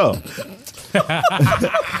 So,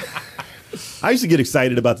 I used to get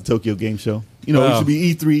excited about the Tokyo Game Show. You know, it Oh. used to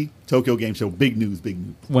be E3, Tokyo Game Show, big news, big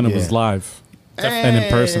news. When it was Yeah. live and in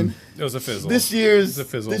person. It was a fizzle. This year's It's a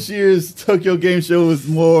fizzle. this year's Tokyo Game Show was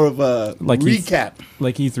more of a Like recap.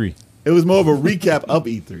 Like E3. It was more of a recap of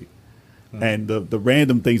E3 and the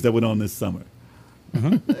random things that went on this summer,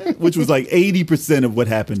 which was like 80% of what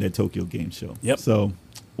happened at Tokyo Game Show. Yep. So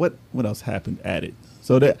what else happened at it?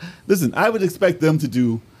 So that listen, I would expect them to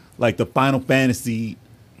do like the Final Fantasy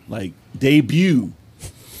like debut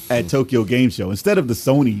at Tokyo Game Show instead of the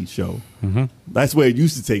Sony show. That's where it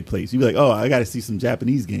used to take place. You'd be like, oh, I got to see some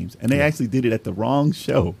Japanese games. And they actually did it at the wrong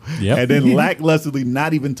show. Yep. And then lacklusterly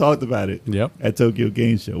not even talked about it Yep. at Tokyo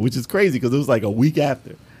Game Show, which is crazy because it was like a week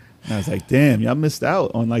after. And I was like, damn, y'all missed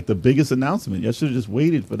out on like the biggest announcement. Y'all should have just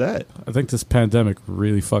waited for that. I think this pandemic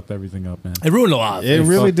really fucked everything up, man. It ruined a lot. It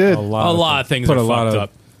really Fucked did. A lot, of things Put are a lot fucked of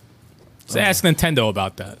up. So ask Nintendo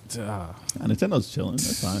about that. Nintendo chilling.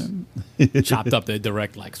 That's fine. Chopped up the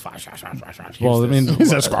direct like. Well, I mean,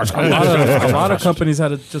 Here's a this. lot of companies had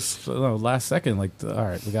to just last second, like, all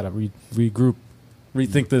right, we got to regroup,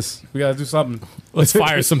 rethink this. We got to do something. Let's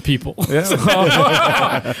fire some people. Yeah.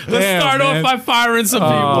 Let's start off by firing some people.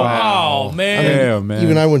 wow. Oh man. Damn, man.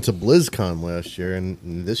 Even I went to BlizzCon last year,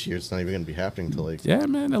 and this year it's not even going to be happening until like Yeah,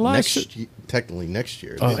 man. A lot of shit. technically next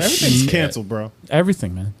year. Everything's Shit. canceled, bro.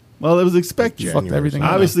 Everything, man. Well, it was expected. January. Fucked everything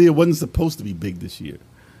up. Obviously, it wasn't supposed to be big this year,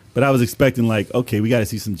 but I was expecting like, okay, we got to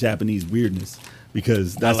see some Japanese weirdness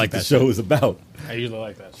because that's like what the that show is about. I usually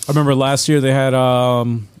like that. I remember last year they had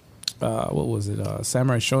what was it?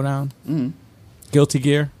 Samurai Showdown, Guilty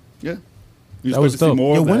Gear. Yeah, you That was expect to see dope.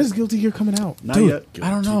 more Yo, of when that. is Guilty Gear coming out? Not Dude, yet.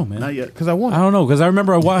 I don't know, man. Not yet. Because I want I it. don't know because I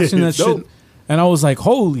remember watching that It's shit, dope. and I was like,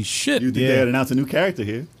 "Holy shit!" You think Yeah. they had announced a new character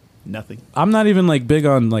here? Nothing. I'm not even like big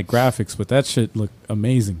on like graphics, but that shit looked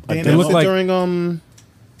amazing. They They announced look it like during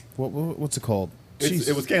what's it called? Jeez.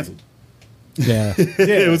 It was canceled. yeah,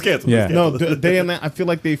 It was canceled. Yeah. It was No, canceled. I feel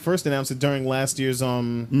like they first announced it during last year's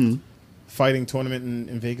fighting tournament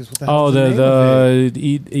in Vegas. What the hell Oh, was the name of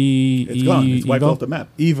it? It's gone. It's wiped Evo? off the map.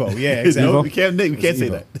 Evo. Yeah, No, exactly. we can't say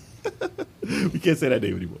Evo. that. We can't say that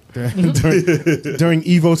name anymore. during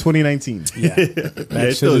Evo 2019. Yeah, Yeah, that it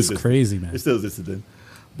shit still is exists. crazy, man. It still existed then.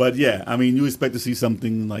 But yeah, I mean, you expect to see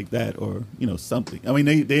something like that, or something. I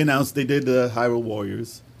mean, they announced they did the Hyrule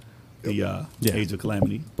Warriors, the Yeah. Age of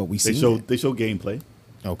Calamity. But we they seen showed it. they showed gameplay.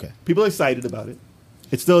 Okay. People are excited about it.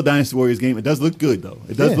 It's still a Dynasty Warriors game. It does look good though.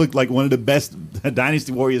 It does Yeah. look like one of the best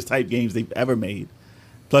Dynasty Warriors type games they've ever made.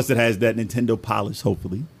 Plus, it has that Nintendo polish,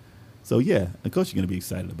 hopefully. So yeah, of course you're gonna be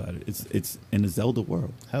excited about it. It's in the Zelda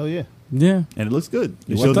world, Hell yeah. Yeah, and it looks good.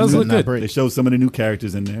 They Well, it showed does the look new- good. Break. They showed some of the new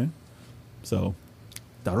characters in there. So,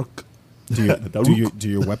 Daruk. Do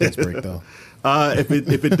your weapons break though? If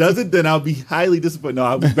it doesn't, then I'll be highly disappointed. No,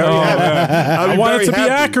 I'll be very happy. I want it to be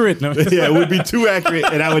accurate. No. Yeah, it would be too accurate,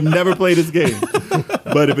 and I would never play this game.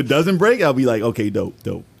 But if it doesn't break, I'll be like, okay, dope.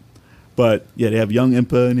 But yeah, they have young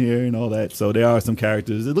Impa in here and all that, so there are some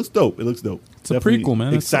characters. It looks dope. It's a prequel,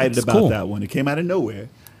 man. Excited It's about cool. that one. It came out of nowhere,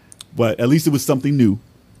 but at least it was something new.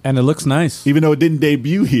 And it looks nice. Even though it didn't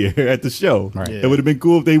debut here at the show, Right. it would have been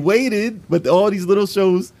cool if they waited. But all these little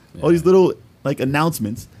shows, all these little like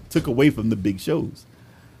announcements, took away from the big shows.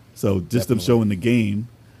 So just them showing the game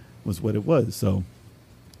was what it was. So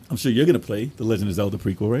I'm sure you're gonna play the Legend of Zelda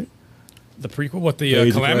prequel, right? The prequel, what the Age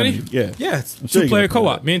of Calamity? Yeah, Yeah, it's I'm sure you're 2-player gonna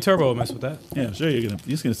play co-op. Me and Turbo will mess with that. Yeah, I'm sure you're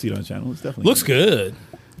just gonna see it on the channel. It's definitely Looks good.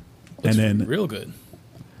 And then Real good.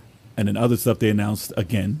 other stuff they announced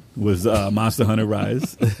again was Monster Hunter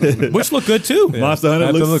Rise. Which looked good too. Monster Hunter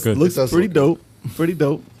That does looks, look good. looks It does pretty look dope. Pretty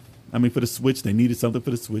dope. I mean, for the Switch, they needed something for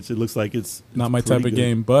the Switch. It looks like it's Not my pretty type of good.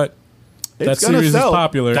 game, but It's that gonna series is sell.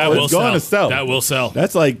 popular. That It's will gonna sell. That will sell.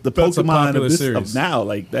 That's like the That's a Pokemon popular of, series. of now.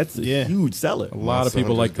 Like that's a Yeah. huge seller. a lot of Monster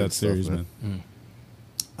people like Hunter's that good stuff, series, man.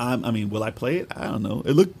 man. I mean, will I play it? I don't know.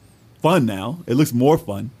 It looked fun now. It looks more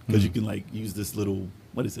fun because you can like use this little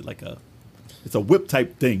what is it like a? It's a whip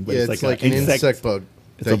type thing, but Yeah, it's like an insect bug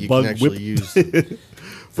It's that a you bug can actually whip. use.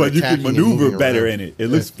 But you can attacking and maneuver moving better around. in it. It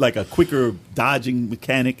looks like a quicker dodging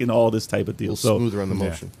mechanic and all this type of A deal. little So smoother on the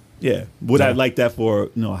motion. yeah, would I Yeah. like that for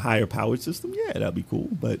a higher powered system? Yeah, that'd be cool.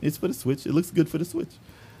 But it's for the Switch. It looks good for the Switch.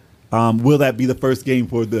 Will that be the first game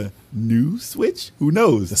for the new Switch? Who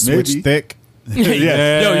knows? The Switch Maybe. thick.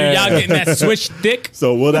 Yes. Yo, y'all getting that Switch thick?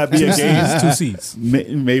 So will that be a game It's 2 seats.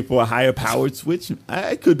 made for a higher powered Switch?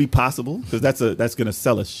 It could be possible because that's going to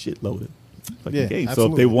sell a shitload of fucking Yeah, games. So if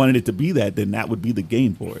absolutely. they wanted it to be that, then that would be the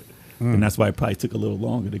game for it, and that's why it probably took a little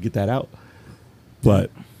longer to get that out.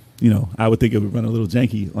 But I would think it would run a little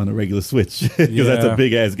janky on a regular Switch because that's a Yeah.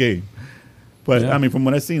 big ass game. But Yeah. I mean, from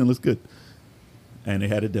what I've seen, it looks good. And they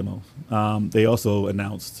had a demo. They also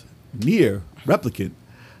announced Nier Replicant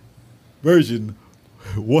version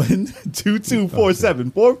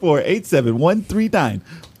 1224744874139.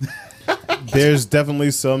 There's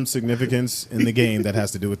definitely some significance in the game that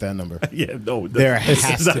has to do with that number. Yeah, no, There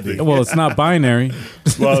has to be. Well, it's not binary.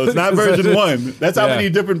 Well, it's not version 1. That's how Yeah. many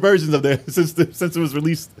different versions of there since it was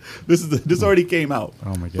released. This already came out.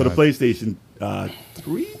 Oh my For the God. PlayStation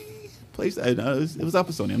 3, PlayStation. It was out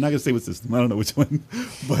for Sony. I'm not gonna say what system. I don't know which one,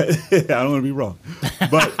 but I don't want to be wrong.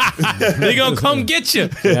 But They gonna come get you.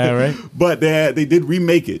 Yeah, right. but they did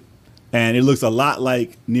remake it, and it looks a lot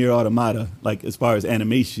like Nier Automata, like as far as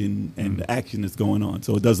animation and the action that's going on.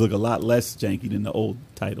 So it does look a lot less janky than the old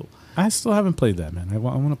title. I still haven't played that, man. I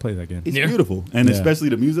want to play that game. It's Nier? beautiful, and Yeah. especially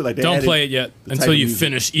the music. Like they Don't added play it yet the until type you of music.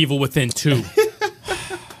 finish Evil Within 2.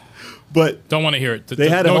 But Don't want to hear it. They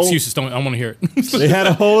had a no whole- excuses. Don't. I want to hear it. they had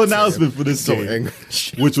a whole announcement for this So game, angry.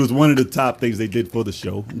 which was one of the top things they did for the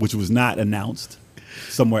show, which was not announced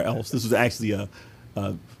somewhere else. This was actually a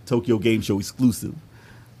Tokyo Game Show exclusive.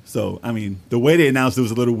 So, I mean, the way they announced it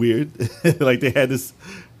was a little weird. Like they had this,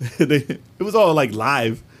 it was all like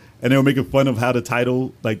live, and they were making fun of how the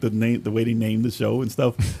title, like the way they named the show and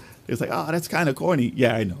stuff. It was like, oh, that's kind of corny.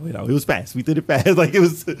 Yeah, I know. It was fast. We did it fast. Like it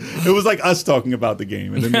was like us talking about the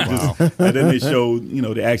game, and then they showed,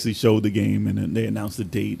 they actually showed the game, and then they announced the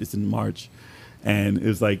date. It's in March, and it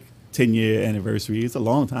was like 10-year anniversary. It's a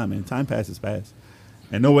long time, man. Time passes fast,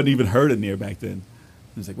 and no one even heard of Nier back then.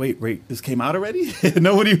 It was like, wait, this came out already?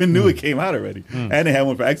 No one even knew it came out already. And they had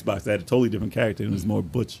one for Xbox that had a totally different character, and it was more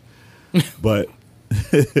butch. But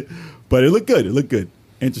but it looked good. It looked good.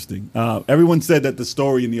 Interesting. Everyone said that the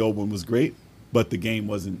story in the old one was great, but the game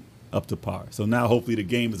wasn't up to par. So now hopefully the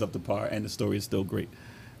game is up to par and the story is still great.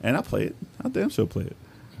 And I'll play it. I'll damn sure play it.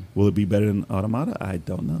 Will it be better than Automata? I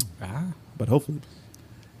don't know. But hopefully.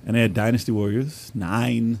 And they had Dynasty Warriors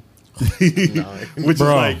 9.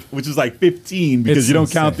 which is like 15 because It's you don't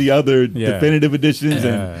count insane. the other Yeah. definitive editions,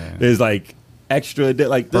 Yeah. and there's like extra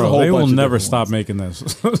like there's a Bro, whole they will bunch of never different stop ones. making this.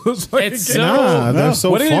 It's so. Nah, they're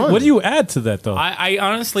so what fun. do you add to that though? I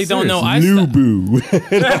honestly don't know. Lubu.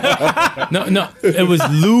 No, it was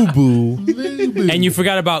Lubu, and you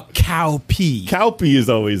forgot about Cow P. Cowpea is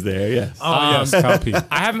always there. Yes. oh yes, copy.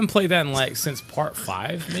 I haven't played that in like since part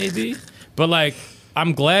 5, maybe. But like,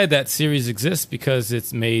 I'm glad that series exists because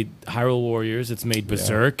it's made Hyrule Warriors, it's made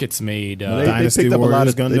Berserk, it's made They Dynasty picked up a lot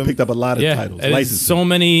Warriors of Gundam? they picked up a lot of yeah, titles. and Licensed so them.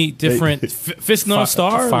 many different Fist No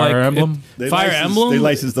Star, Fire like, Emblem? They Fire licensed- Emblem. They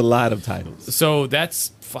licensed a lot of titles. So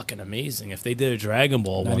that's fucking amazing. If they did a Dragon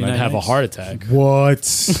Ball one, I'd 99 have a days. heart attack. What?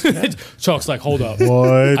 Chuck's like, hold up.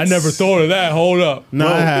 What? I never thought of that. Hold up. No,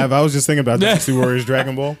 I have. I was just thinking about Dynasty Warriors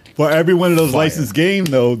Dragon Ball. For every one of those licensed games,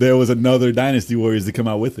 though, there was another Dynasty Warriors to come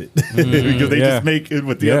out with it because they Yeah. just make it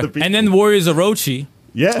with the Yeah. other people. And then Warriors Orochi,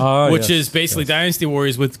 yeah, Oh, which yes, is basically yes. Dynasty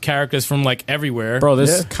Warriors with characters from like everywhere. Bro,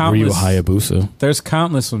 there's Yeah. countless. Hayabusa. There's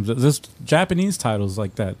countless ones. There's Japanese titles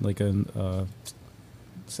like that, like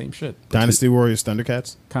same shit. Dynasty Warriors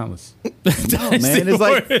Thundercats. Countless. no, man, it's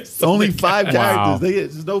like only 5 Wow. characters.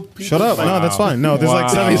 There's no people. Shut up. No, that's fine. No, there's like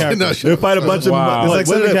Wow. 7 characters. No, They'll fight a bunch of Wow. like, There's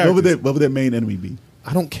like what 7 would their main enemy be?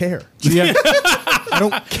 I don't care. Yeah. I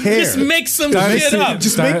don't care. Just make some Dynasty- shit up.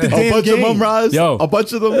 Just make the A damn bunch game. of Mumras? Yo. A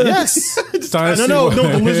bunch of them? Yes. Dynasty No, War-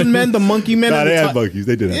 the lizard men, the monkey men. Nah, and they the had ti- monkeys.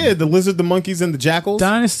 They did have Yeah, the lizard, the monkeys, and the jackals.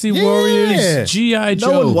 Dynasty Yeah. Warriors, G.I. Joe.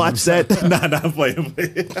 No one watched that. Nah, I'm playing.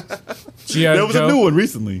 G.I. There was Joe. a new one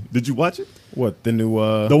recently. Did you watch it? What, the new,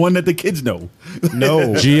 The one that the kids know.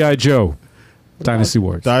 no. G.I. Joe. Dynasty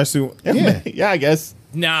Warriors. Dynasty, yeah. Yeah, I guess.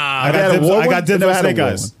 Nah, I They got had a dibs- war I one? got They dibs never on had a Snake war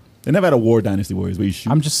Eyes. one. They never had a war Dynasty Warriors where you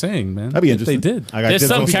shoot. I'm just saying, man. That'd be If they interesting. did. I got there's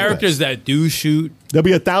dibs some on Snake characters Eyes. that do shoot. There'll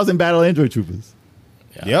be 1,000 battle android troopers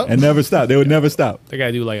Yep. and never stop. They would never stop. They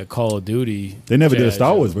gotta do like a Call of Duty. They never did a G.I.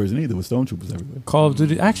 Star Joe. Wars version either with stormtroopers everywhere. Call of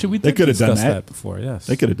Duty. Actually, we They did could have done discuss that. before. Yes.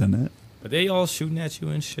 They could have done that. But they all shooting at you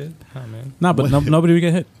and shit. Oh man, Nah, but nobody would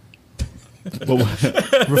get hit.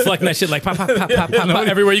 But reflecting that shit like pop, pop, pop, pop, pop, pop.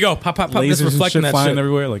 Everywhere you go, pop, pop, pop. Just Lasers and reflecting shit that flying shit.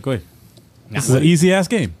 everywhere. Like, wait, this is an easy ass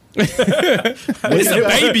game. It's a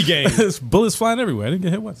baby game. There's bullets flying everywhere. I didn't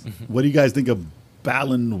get hit once. what do you guys think of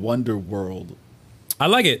Balan Wonder World? I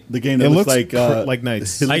like it. The game that It looks looks like like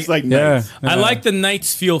Knights. It looks I- like Yeah. Knights. I like the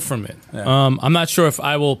Knights feel from it. I'm not sure if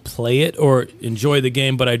I will play it or enjoy the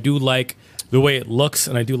game, but I do like the way it looks,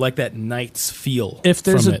 and I do like that Knights feel. If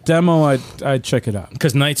there's from a it. demo, I'd check it out.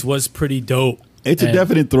 Because Knights was pretty dope. It's a And-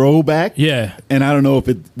 definite throwback. Yeah, And I don't know if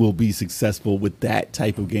it will be successful with that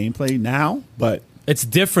type of gameplay now, but it's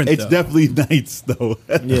different. it's though. definitely Knights though.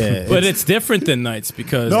 Yeah. But it's different than Knights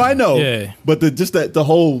because No, I know. Yeah, But the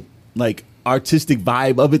whole like artistic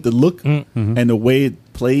vibe of it, the look and the way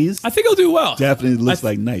it plays, I think it'll do well. definitely looks I-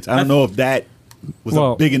 like Knights. I don't know if that was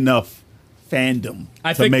Well- a big enough fandom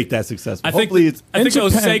I to think- make that successful. I think Hopefully, it's I think in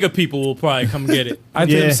those Japan- Sega people will probably come get it. I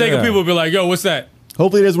The think- Sega yeah. people will be like, "Yo, what's that?"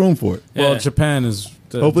 hopefully there's room for it. Well, Yeah. Japan is.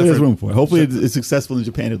 Hopefully there's room different- for it. Hopefully it's successful in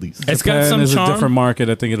Japan at least. It's got Japan some is charm. a different market.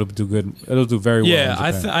 I think it'll do good. It'll do very well. Yeah,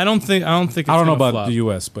 in Japan. I don't think. It's I don't know gonna about flop. the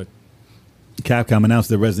U.S., but Capcom announced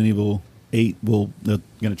their Resident Evil 8 they're going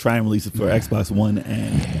to try and release it for Xbox One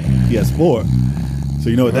and PS4. So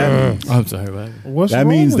you know what that means? I'm sorry, what? What's That wrong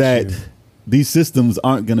means with that you? these systems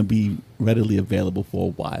aren't going to be readily available for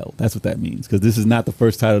a while. That's what that means. Because this is not the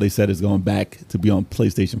first title they said is going back to be on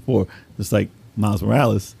PlayStation 4, just like Miles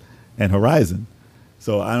Morales and Horizon.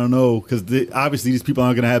 So I don't know, because obviously these people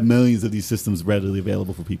aren't going to have millions of these systems readily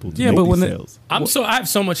available for people to Yeah, make but these when they- sales. I have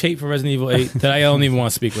so much hate for Resident Evil 8 that I don't even want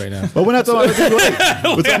to speak right now. But we're not talking about Resident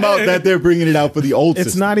Evil 8. We're talking about that they're bringing it out for the old It's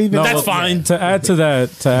system. not even. That's fine. To add to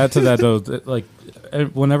that though, like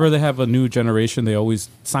whenever they have a new generation, they always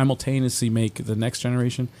simultaneously make the next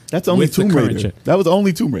generation. That's only with the Tomb current Raider. gen. That was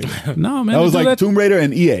only Tomb Raider. No, man, That they was do like Tomb Raider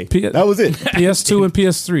and EA. That was it. PS2 and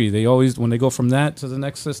PS3. They always, when they go from that to the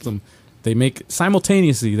next system, they make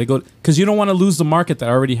simultaneously. They go because you don't want to lose the market that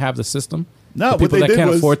already have the system. No, the what people they that did can't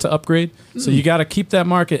was- afford to upgrade. So you got to keep that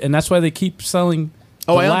market, and that's why they keep selling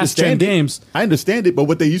the I last gen understand it. games. I understand it, but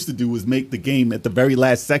what they used to do was make the game at the very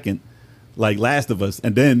last second, like Last of Us,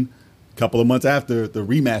 and then a couple of months after the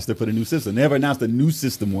remaster for the new system. They never announced a new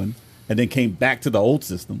system one, and then came back to the old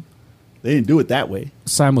system. They didn't do it that way.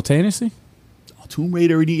 Simultaneously? Tomb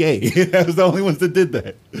Raider and EA. That was the only ones that did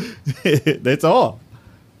that. That's all.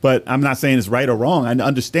 But I'm not saying it's right or wrong. I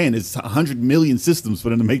understand it's 100 million systems for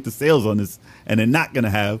them to make the sales on this, and they're not going to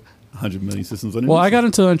have 100 million systems on it. Well, I got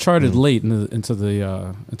into Uncharted late into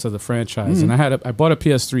the franchise, and I bought a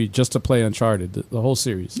PS3 just to play Uncharted, the whole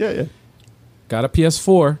series. Yeah. Got a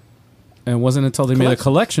PS4, and it wasn't until they made a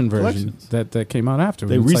collection version Collections. that came out after.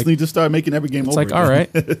 They It's recently like, just started making every game it's over like all again.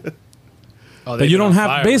 right, Oh, but you don't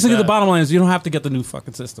have. Basically, the bottom line is you don't have to get the new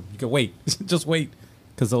fucking system. You can wait, just wait,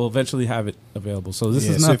 because they'll eventually have it available. So this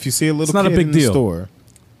Yeah, is so not. if you see a little it's not kid a big in deal. the store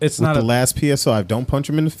It's with not the a last PS5, don't punch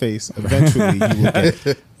him in the face. Eventually, you will get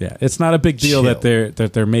it. yeah. It's not a big deal that Chill.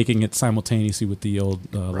 they're making it simultaneously with the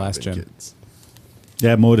old last gen. They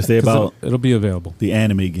have more to say 'Cause about it'll be available. the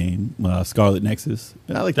anime game, Scarlet Nexus.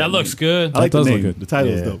 And I like That name. looks good. I like That does the look name. good. The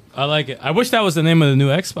title is Yeah. dope. I like it. I wish that was the name of the new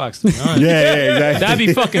Xbox. To be honest. Yeah, exactly. That'd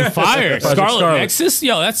be fucking fire. Scarlet Scarlet. Nexus?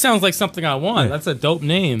 Yo, that sounds like something I want. That's a dope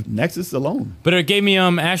name. Nexus alone. But it gave me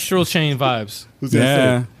Astral Chain vibes. Who's gonna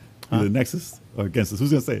Yeah. say it? Either Nexus or against us? Who's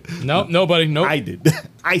gonna say it? Nope, nobody. Nope. I did.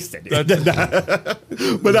 I said it.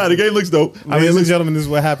 But nah, the game looks dope. I mean, it Ladies and looks gentlemen, this is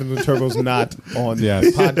what happens when Turbo's not on the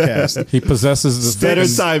Yes. podcast. He possesses the better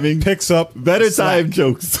sticks. timing. Picks up Better slack. time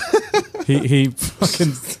jokes. He fucking The game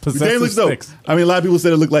looks possesses dope. sticks. I mean, a lot of people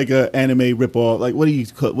said it looked like an anime ripoff. Like, what are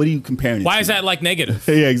you comparing it Why to? is that like negative?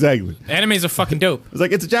 Yeah, exactly. Animes are fucking dope. It's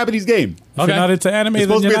like it's a Japanese game. If you're not into anime, It's then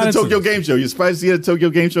supposed to you're be at not the into Tokyo it. Game Show. You're surprised to see it at the Tokyo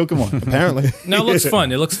Game Show? Come on. Apparently. No, it looks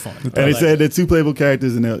fun. It looks fun. And they said they're two playable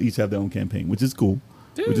characters and they'll each have their own campaign, which is cool.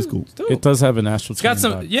 Which is cool. It does have an Astral It's got Chain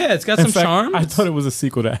some. vibe. Yeah, it's got In some fact, charm. I thought it was a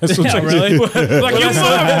sequel to Astral Yeah, Chain. really? Like you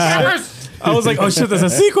motherfuckers! I was like, oh shit, there's a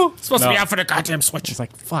sequel? It's supposed to be out for the goddamn Switch. It's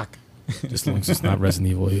like, fuck. As long as it's not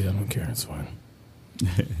Resident Evil 8, I don't care. It's fine.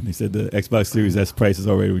 And they said the Xbox Series S price is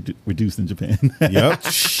already reduced in Japan. Yep.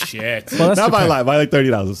 Shit. Well, that's Not by a Japan. lot, by like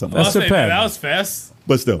 $30 or something. That's Japan. That was fast.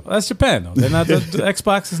 But still. That's Japan, though. They're not, the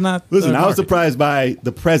Xbox is not. Listen, the I was market. surprised by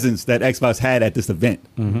the presence that Xbox had at this event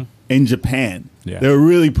in Japan. Yeah. They were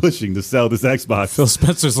really pushing to sell this Xbox. Phil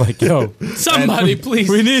Spencer's like, yo, Somebody, please.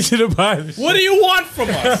 we need you to buy this. What do you want from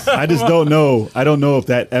us? I just don't know. I don't know if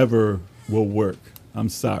that ever will work. I'm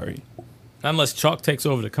sorry. Unless Chalk takes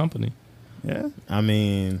over the company. Yeah. I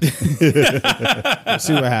mean, we'll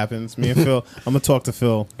see what happens. Me and Phil, I'm going to talk to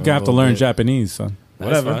Phil. You're gonna have to learn Japanese, son.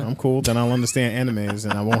 Whatever. fine. I'm cool. Then I'll understand animes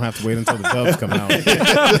and I won't have to wait until the dubs come out.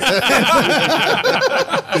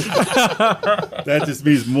 That just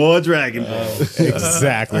means more Dragon Ball.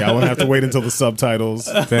 Exactly. I won't have to wait until the subtitles.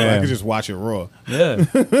 I Damn. can just watch it raw. Yeah,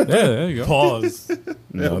 there you go. Pause.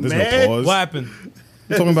 No, there's Man. no pause. What happened?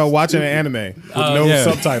 I'm talking about watching an anime with no yeah.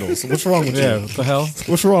 subtitles. What's wrong with Yeah, you? what the hell?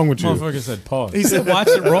 What's wrong with you? Motherfucker said pause. He said watch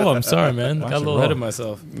it raw. I'm sorry, man. Got a it little raw. ahead of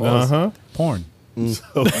myself. Uh-huh. Porn.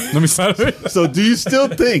 Let me start it. So do you still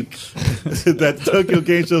think that Tokyo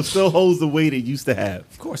Game Show still holds the weight it used to have?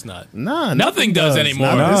 Of course not. Nah, Nothing does anymore.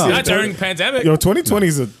 Nah, Not during pandemic. Yo, 2020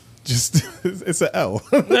 is it's an L.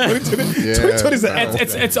 2020 is an L.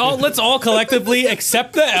 It's all. Let's all collectively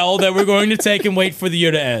accept the L that we're going to take and wait for the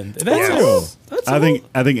year to end. That's all. That's I all.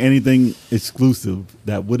 think anything exclusive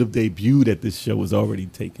that would have debuted at this show was already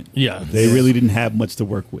taken. Yeah. They really didn't have much to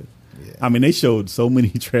work with. I mean, they showed so many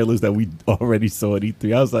trailers that we already saw at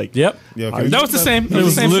E3. I was like, Yep. Yeah, Are you- That was the same. It It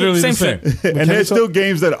was literally same the same. shit. and there's still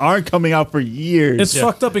games that aren't coming out for years. It's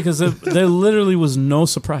fucked up because there literally was no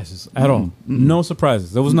surprises at all. No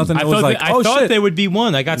surprises. There was nothing I that was thought, like, I oh thought shit. they would be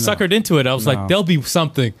one. I got suckered into it. I was No. like, there'll be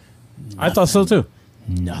something. I thought so too.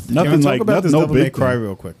 Nothing. Can we Nothing talk like about this no Devil May big Cry thing.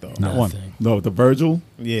 real quick though? Not one. Nothing. No, the Virgil.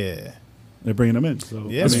 Yeah. They're bringing them in. So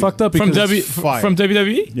Yeah, It's man. fucked up From because fire. from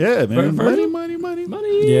WWE. Yeah, man. Virgil?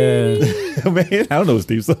 Money. yeah, Man, I don't know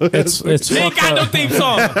Steve. So it's They ain't fucked got no up. theme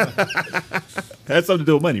song. has something to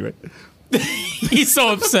do with money, right? He's so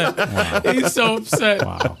upset. He's so upset.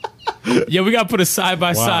 Wow. Yeah, we got to put a side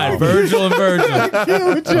by Wow. side, Virgil and Virgil.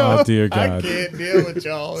 Oh dear I God. can't deal with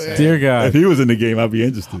y'all. Man. Dear If God. he was in the game, I'd be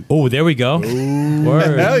interested. Oh, there we go.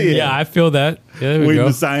 Word. Hell yeah. Yeah, I feel that. Yeah, there we Waiting go.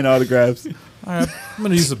 to sign autographs. All right, I'm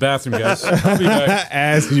gonna use the bathroom, guys. I'll be back.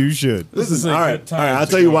 As you should. This is All right. I'll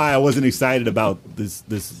tell you why I wasn't excited about this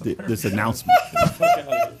announcement.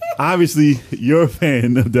 Obviously, you're a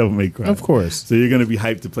fan of Devil May Cry, Of course. so you're gonna be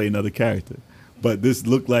hyped to play another character. But this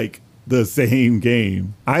looked like the same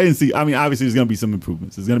game. I didn't see. I mean, obviously, there's gonna be some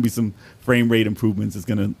improvements. There's gonna be some frame rate improvements.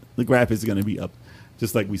 The graphics are gonna be up,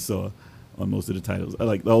 just like we saw on most of the titles.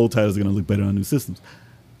 Like the old titles are gonna look better on new systems.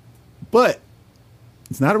 But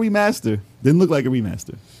it's not a remaster. Didn't look like a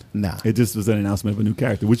remaster. Nah. It just was an announcement of a new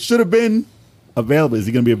character, which should have been available. Is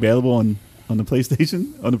he going to be available on the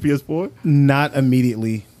PlayStation, on the PS4? Not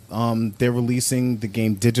immediately. They're releasing the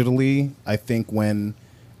game digitally, I think, when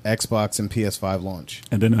Xbox and PS5 launch.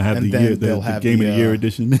 And then they'll have And the then year, they'll the have Game the, of the Year uh,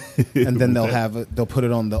 edition. And then they'll put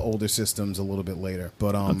it on the older systems a little bit later.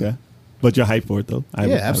 But Okay. But you're hyped for it, though. I yeah,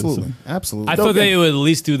 would absolutely. assume. Absolutely. I thought they would at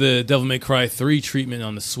least do the Devil May Cry 3 treatment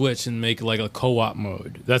on the Switch and make like a co-op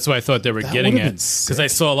mode. That's what I thought they were That getting would've at. been sick. Because I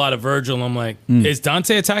saw a lot of Virgil and I'm like, is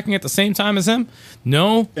Dante attacking at the same time as him?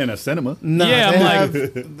 No. In a cinema. Nah, Yeah, they I'm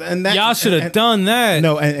have- and that, Y'all should have and- done that.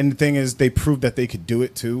 No, and the thing is, they proved that they could do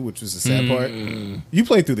it too, which was the sad part. You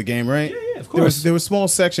played through the game, right? of There was course. there were small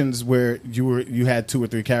sections where you had 2 or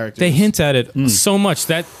 3 characters. They hint at it so much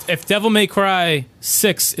that if Devil May Cry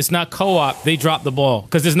 6 is not co-op, they drop the ball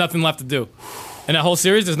because there's nothing left to do. In that whole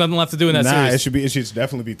series, there's nothing left to do in that Nah, series. it should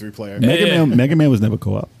definitely be 3-player. Mega Man was never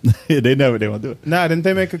co-op. they want to do it. Nah, didn't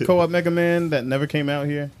they make a co-op Mega Man that never came out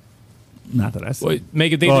here? Not that I see. Well, they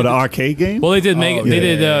The did, arcade game? well, they did Mega, Oh, they yeah,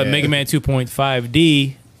 did yeah, yeah. Mega Man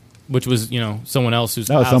 2.5D, which was someone else who's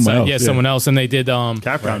That was outside. someone else, yeah, yeah. someone else, and they did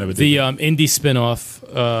Capcom never did the that. indie spin-off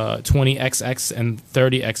 20XX and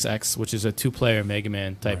 30XX, which is a 2-player Mega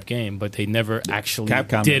Man type game, but they never actually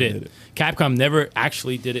Capcom did never it. did it. Capcom never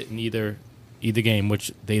actually did it in either game,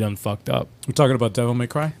 which they done fucked up. We're talking about Devil May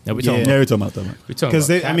Cry. Now we Yeah. talking Yeah, we're talking about that. Because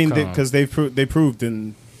Capcom. because they proved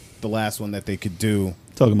in the last one that they could do.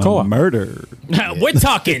 Talking about Co-op. murder. we're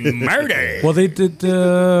talking murder. Well, they did.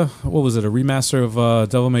 What was it? A remaster of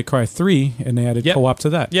Devil May Cry 3, and they added Yep. co-op to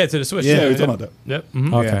that. Yeah, to the Switch. Yeah, Yeah, we're yeah. talking about that. Yep.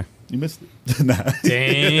 Mhm. Okay. Yeah. You missed it. Nah.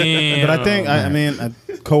 Damn. But I think I mean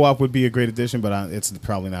co-op would be a great addition, but it's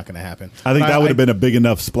probably not going to happen. I think But that would have been a big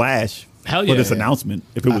enough splash Hell for yeah. this announcement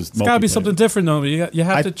if it was It's got to be multiplayer. something different, though. You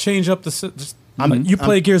have I- to change up the. Just, I'm- you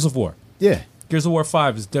play I'm- Gears of War. Yeah, Gears of War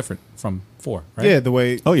 5 is different from 4, right? yeah. The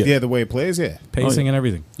way Oh, yeah. the way it plays. Yeah. Pacing and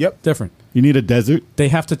everything. Yep. Different. You need a desert. They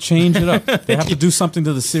have to change it up. They have to do something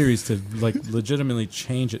to the series to like legitimately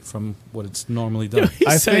change it from what it's normally done. He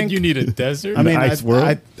I said think- you need a desert. I mean, ice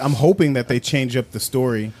world? I'm hoping that they change up the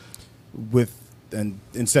story and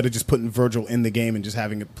instead of just putting Virgil in the game and just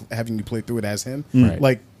having you play through it as him, Right.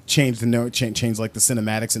 like change the note, change like the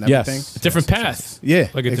cinematics and Yes. everything. a different path. Yeah, Like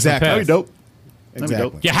a different exactly. path. That'd be dope.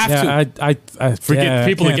 Exactly. You have to. Yeah, I Forget yeah, I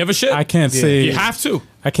people to can't- give a shit? I can't Yeah. see. You have to.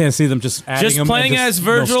 I can't see them just adding Just them playing and as just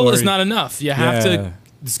no Virgil is story. not enough. You have Yeah. to.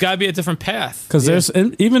 There's got to be a different path. Because there's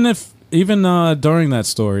and even during that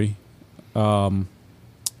story,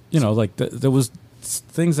 like there was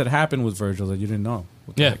things that happened with Virgil that you didn't know.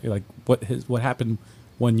 Yeah. like what happened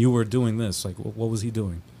when you were doing this. Like what was he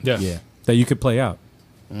doing Yeah. Yeah. that you could play out.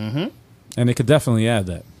 Mm-hmm. And they could definitely add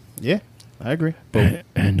that. Yeah, I agree.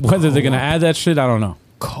 And Whether they're gonna add that shit, I don't know.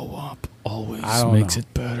 co-op always I don't makes know.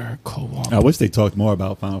 it better. Co-op. I wish they talked more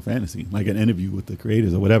about Final Fantasy, like an interview with the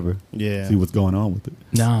creators or whatever. Yeah. See what's going on with it.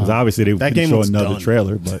 No. Because obviously they That couldn't game show looks another done.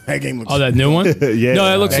 trailer, but That game looks. Oh, that new one? Yeah. No,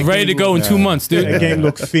 it looks That ready to game go in looks- 2 months, dude. that game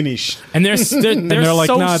looks finished. And they're they're like,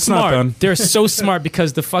 so "Nah, it's not smart. done." They're so smart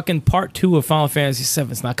because the fucking part 2 of Final Fantasy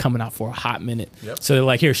VII is not coming out for a hot minute. So they're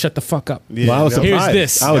like, here, shut the fuck up. Yeah. well, I was Here's surprised.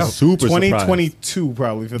 this. I was super surprised. 2022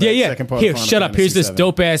 probably for that Yeah, yeah. second part. Here, of Final shut up. Here's Fantasy this VII.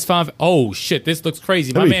 dope ass Final. Oh shit, this looks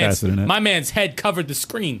crazy. It'll be faster than that. My man's head covered the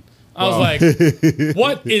screen. I was like,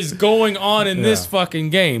 what is going on in this fucking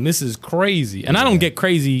game? This is crazy. And I don't get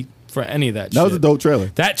crazy for any of that. That was a shit. dope trailer.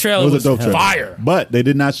 That trailer It was, a dope trailer. fire. But they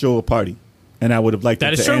did not show a party. And I would have liked That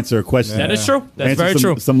them is to true. answer a question. That is true. That's Answer very some,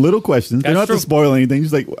 true. Some little questions. They That's don't have true. to spoil anything.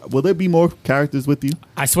 Just like, will there be more characters with you?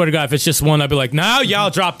 I swear to God, if it's just one, I'd be like, now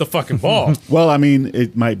y'all drop the fucking ball. Well, I mean,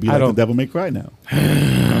 it might be I like the don't- Devil May Cry now.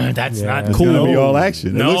 That's Yeah. not It's cool. gonna be all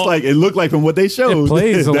action. No. It looked like from what they showed. It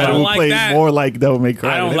plays a that lot. it I don't will like play that. more like Devil May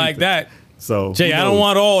Cry. I don't than like anything. that. So Jay, who I don't knows?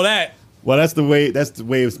 want all that. Well, that's the way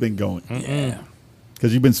it's been going. Yeah.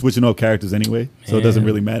 Because you've been switching off characters anyway, so it doesn't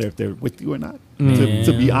really matter if they're with you or not.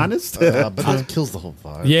 To be honest. But that kills the whole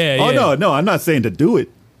vibe. Yeah, yeah. Oh no, I'm not saying to do it,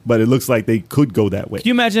 but it looks like they could go that way. Can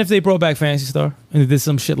you imagine if they brought back Phantasy Star and they did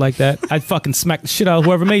some shit like that? I'd fucking smack the shit out of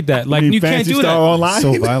whoever made that. Like, you can't Fantasy do Star that. Online.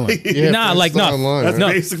 So violent. Yeah, Nah, Fantasy like, Star no. Online, That's right? No,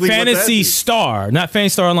 basically what that Fantasy is. Star, not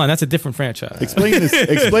Fantasy Star Online. That's a different franchise. Explain this.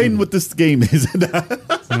 Explain what this game is.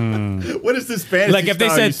 What is this fantasy? Like if they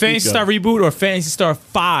Star said you speak Fantasy of? Star Reboot or Fantasy Star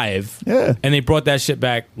 5, Yeah. and they brought that shit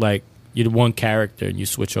back, like you're the one character and you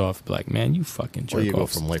switch off, be like, man, you fucking jerk Well, you go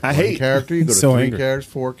off. from like I one hate- character, you go to So 3 angry.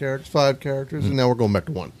 characters, 4 characters, 5 characters, and now we're going back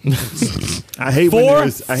to 1. I hate when Four?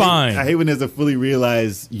 there's Fine. I hate when there's a fully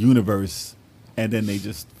realized universe and then they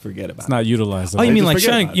just forget about It's not utilized. Oh, you They mean just like forget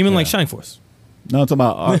Shining? about it. You mean Yeah. like Shining Force? it. No, I'm talking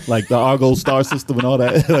about like the Argo Star System and all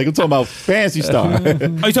that. Like I'm talking about Fantasy Star. Are you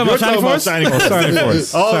talking about You're Shining Force? Shining Force. Shining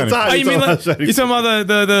Force. All the Shining time. Oh, you mean talking like about Shining you talking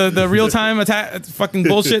about the real time attack fucking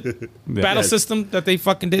bullshit battle Yes. system that they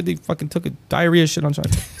fucking did? They fucking took a diarrhea shit on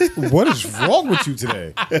Shining. What is wrong with you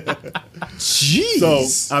today? Jeez.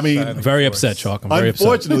 So I mean, Very upset, Chalk. I'm very upset.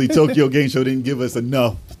 unfortunately, Tokyo Game Show didn't give us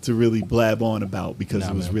enough to really blab on about because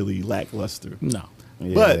it was man. really lackluster. No.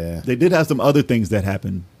 But they did have some other things that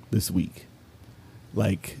happened this week,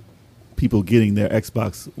 like people getting their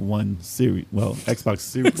Xbox One Series. Well, Xbox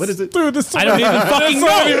Series. What is it? Dude, this I don't even fucking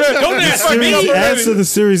know. Don't ask Series me. X to the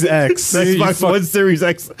Series X. Xbox One Series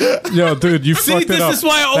X. Yo, dude, you See, fucked it up. this is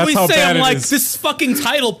why I That's always how say bad I'm it like, is. this fucking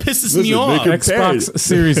title pisses me Listen, off. they Xbox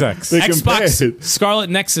Series X. They compared. Xbox Scarlet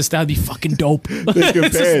Nexus, that'd be fucking dope. They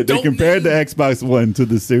compared. They compared the Xbox One to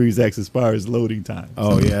the Series X as far as loading time.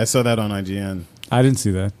 Oh yeah, I saw that on IGN. I didn't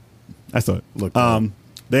see that. I saw it. Look,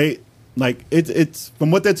 They like it's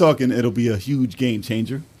from what they're talking, it'll be a huge game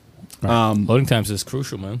changer. Loading times is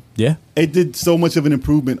crucial, man. Yeah. It did so much of an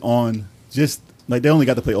improvement on just like they only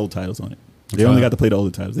got to play old titles on it. They only got to play the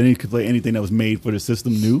older titles. They didn't play anything that was made for the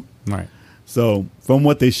system new. Right. So from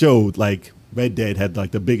what they showed, like Red Dead had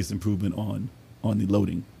like the biggest improvement on the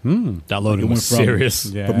loading. That loading It was went from- serious.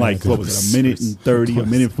 Yeah. From like what was it, a minute and 30, a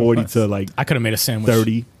minute 40 to like I could have made a sandwich.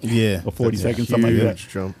 30 yeah. or 40 That's a seconds, something like that. huge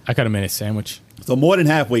jump. I could have made a sandwich. So more than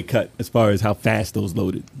halfway cut as far as how fast those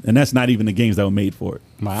loaded, and that's not even the games that were made for it.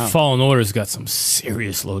 Wow. Fallen Order's got some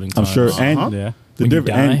serious loading I'm times. sure, and Yeah. the When you different,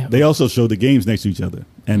 and die? they also showed the games next to each other,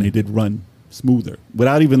 and they did run smoother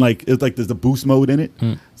without even like it's like there's a boost mode in it,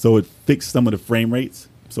 so it fixed some of the frame rates.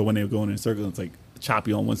 So when they were going in circles, it's like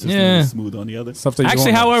choppy on one system Yeah. and smooth on the other. Stuff that you Actually,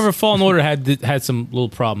 don't know. however, Fallen Order had some little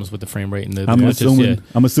problems with the frame rate and the I'm glitches, assuming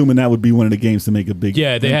I'm assuming that would be one of the games to make a big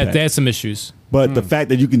Yeah, they impact. had some issues. But the fact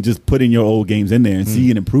that you can just put in your old games in there and see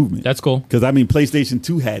an improvement. That's cool. Because, I mean, PlayStation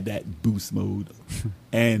 2 had that boost mode.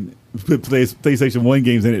 And put PlayStation 1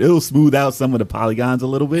 games in it. It'll smooth out some of the polygons a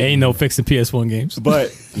little bit. Ain't no fixing PS1 games. But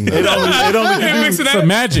it only can do, It's the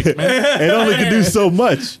magic, man. it only can do so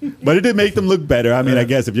much. But it did make them look better. I mean, I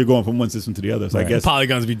guess if you're going from one system to the other. So I guess,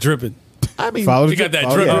 Polygons be dripping. I mean, Follow the You got drip. that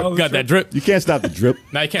Follow drip. the You got that drip. you can't stop the drip.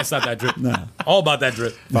 Now you can't stop that drip. Nah. All about that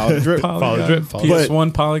drip. Follow the drip. Follow the drip. Follow the drip.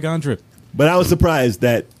 PS1 polygon drip. But I was surprised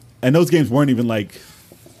that, and those games weren't even like,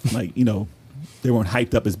 you know, they weren't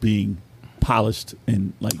hyped up as being polished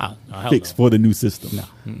and like Oh, hell fixed no. for the new system.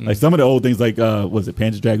 Like some of the old things, like was it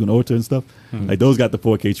Panzer Dragoon Orta and stuff? Like those got the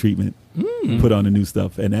 4K treatment put on the new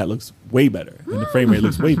stuff, and that looks way better, and the frame rate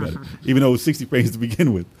looks way better, even though it was 60 frames to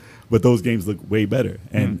begin with. But those games look way better,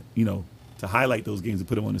 and you know, to highlight those games and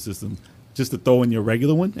put them on the system, just to throw in your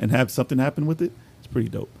regular one and have something happen with it, it's pretty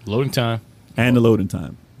dope. Loading time. And the loading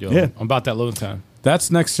time, Yo, yeah, I'm about that loading time.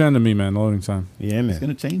 That's next gen to me, man. Loading time. Yeah, it's man.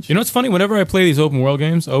 gonna change. You know what's funny? Whenever I play these open world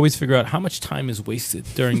games, I always figure out how much time is wasted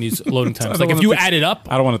during these loading times. don't Like if wanna you think- add it up,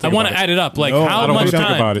 I don't wanna think I want to about it. add it up. Like No, how I don't much wanna think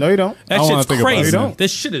time? about it. No, you don't. That I don't wanna shit's think about it. crazy. You don't.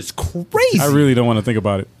 This shit is crazy. I really don't want to think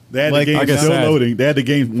about it. They had Like, the I game get still sad. loading. They had the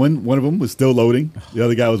game. One of them was still loading. The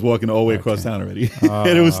other guy was walking all the way across town already, and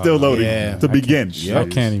it was still loading yeah. to begin. I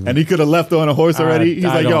can't even. And he could have left on a horse already. He's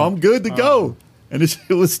I like, "Yo, don't. I'm good to go," and the shit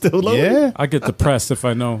was still loading. Yeah. I get depressed if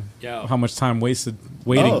I know Yo. how much time wasted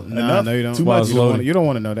waiting. Oh, Nah, enough. no, you don't. Too While much. it's loading. You don't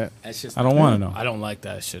want to know that. That's just I don't want to know. I don't like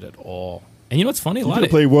that shit at all. And you know what's funny? A You lot could of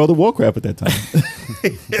have played World of Warcraft at that time.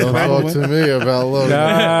 Don't talk to me about loading.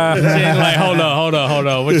 like, hold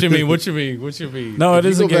on. What you mean? What you mean? No, it If you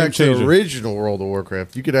is a go game back to the changer. original World of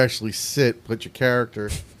Warcraft, you could actually put your character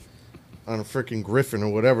on a freaking griffin or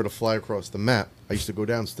whatever to fly across the map. I used to go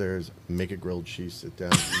downstairs, make a grilled cheese, sit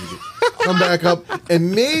down, eat it, come back up,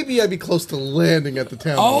 and maybe I'd be close to landing at the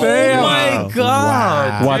town. Oh Damn. my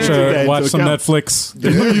god! Watch Take that watch into some account.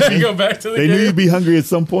 Netflix. You go back to the They game. knew you'd be hungry at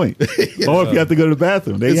some point, or if you have to go to the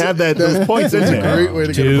bathroom. They have those points in That's a there. great way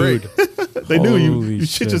to get a break. They knew you. Holy You shit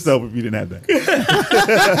shit. yourself if you didn't have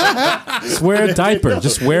that. Just wear a diaper.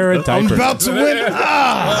 Just wear a I'm diaper. about to win.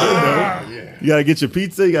 You gotta get your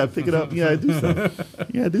pizza. You gotta pick it up. You gotta do stuff.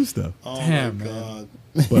 You gotta do stuff. Damn, man.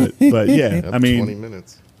 But yeah, I mean, 20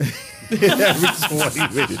 minutes. every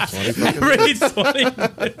 20 minutes. 20 fucking, Really 20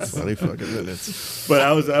 minutes. 20 fucking minutes. But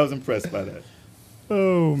I was impressed by that.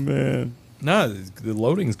 Oh man. No, the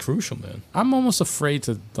loading's crucial, man. I'm almost afraid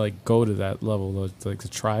to like go to that level, though, like to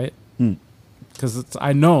try it, because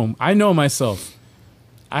I know myself.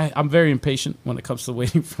 I'm very impatient when it comes to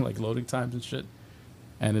waiting for like loading times and shit.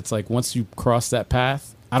 And it's like once you cross that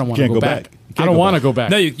path, I don't want to Can't go go back. back. You I can't don't go want to back. go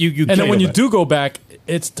back. No, you and can't then when go you back. do go back,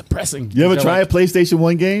 it's depressing. You ever You're try like, a PlayStation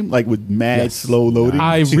 1 game like with mad Yes. slow loading?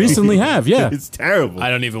 I recently have, yeah. It's terrible. I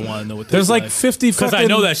don't even want to know what There's like 50 because I fucking-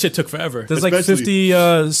 know that shit took forever. There's like Especially-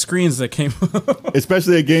 50 screens that came.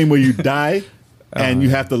 Especially a game where you die and you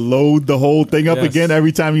have to load the whole thing up Yes. again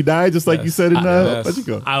every time you die, just like you Yes. said in Yes. where'd you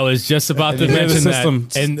go? I was just about to And you hear the mention system.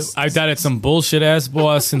 that, and I died at some bullshit ass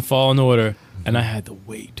boss in Fallen Order, and I had to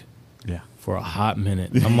wait Yeah. for a hot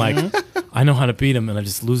minute. I'm like, I know how to beat him, and I'm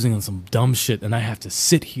just losing on some dumb shit, and I have to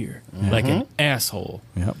sit here like an asshole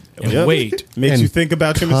Yep. and Yep. wait. Makes And you think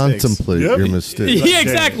about your mistakes. Contemplate Yep. your mistakes. Yeah,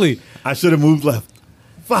 exactly. I should have moved left.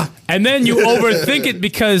 Fuck. And then you overthink it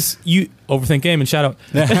because you overthink game and shout out.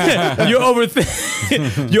 you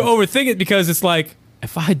overthink it because it's like,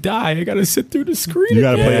 if I die, I gotta sit through the screen. You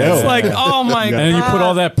gotta play again. It's L. like, oh my You god! gotta- And then you put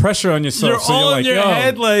all that pressure on yourself. You're so all you're like, in your yo,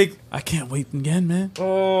 head, like, I can't wait again, man.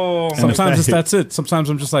 oh. Sometimes fact- that's it. Sometimes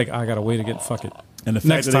I'm just like, I gotta wait again. Fuck it. And the fact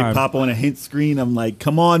Next that time. they pop on a hint screen, I'm like,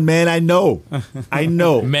 come on, man, I know. I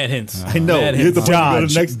know. Mad hints. I know. Mad You hit the hints. button, you go to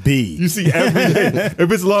Dodge the next B. You see every hint.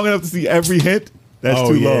 If it's long enough to see every hint, that's Oh,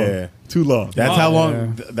 too yeah. long. Too long. That's Oh, how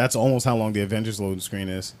long. yeah. That's almost how long the Avengers loading screen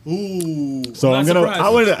is. Ooh. So I'm not gonna. surprised. I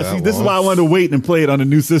wanted. To, That see, this is why I long. wanted to wait and play it on the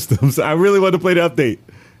new systems. I really wanted to play the update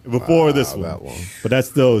before this one. that long. But that's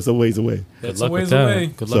still it's a ways away. Good It's luck a with ways that. away.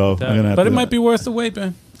 Good So luck with I'm gonna that. have But to, it might be worth the wait,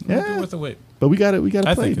 man. It might Yeah. be worth the wait. But we got to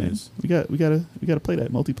I play, think it man. is. We got to play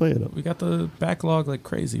that multiplayer though. We got the backlog like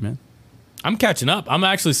crazy, man. I'm catching up. I'm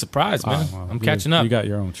actually surprised, man. Oh, well, I'm you- catching up. You got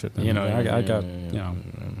your own shit, man. You know, I got, yeah, you know.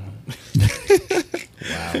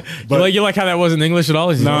 You like how that wasn't English at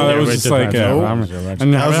all? No, it was just like, I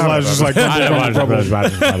was just like,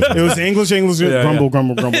 it was English, Yeah, grumble, yeah.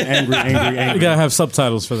 grumble, grumble, angry, angry, You angry. gotta have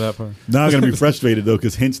subtitles for that part. Now I'm gonna be frustrated though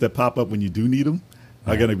because hints that pop up when you do need them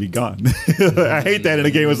are gonna be gone. I hate that in a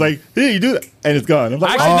game. It's like, here you do that, and it's gone. I'm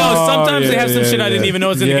like, Actually, no. Oh, Sometimes they yeah, have some yeah, shit I didn't yeah. even know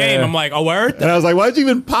was in the Yeah. game. I'm like, oh, word? and I was like, why'd you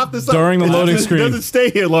even pop this up During the It loading doesn't- screen. Doesn't stay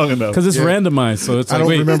here long enough. Because it's randomized, so it's I like, don't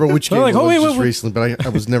wait. remember which They're game like, it oh, was wait, just wait. recently, but I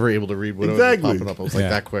was never able to read what Exactly. was popping up. I was like, Yeah.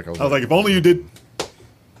 that quick. I was I was like, if only you did.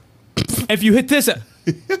 If you hit this,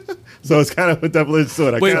 So it's kind of a double-edged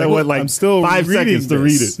sword. I Wait, kind of well, went like I'm still 5 reading seconds to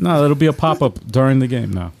read this. it. No, it'll be a pop up during the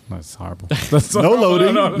game. No, that's horrible. That's No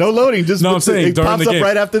loading, no loading. Just No, I'm with the- saying it during pops the up game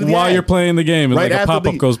right after the while ad. you're playing the game, and Right like a after pop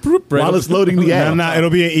up the- goes right while up. it's loading the ad. No, it'll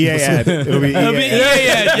be an EA ad. It'll be it'll be, EA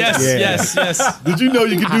ad. yes, Yeah. yes. Did you know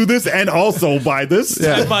you could do this and also buy this?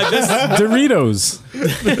 Yeah. By this, Doritos.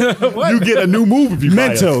 You get a new move if you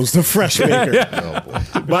buy it. Mentos, the fresh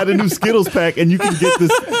maker. Buy the new Skittles pack and you can get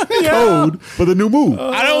this code for the new move.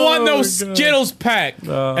 I don't want no Skittles pack, and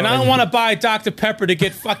I don't want to buy Dr. Pepper to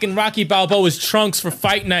get fucking Rocky Balboa's trunks for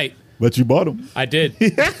fight night. But you bought them. I did.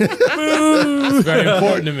 It's very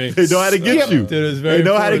important to me. They know how to get you. Dude, it's very They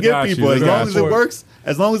know how to important. get Got you. people. They As got long as you. it works,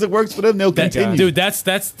 as long as it works for them, they'll continue. Dude,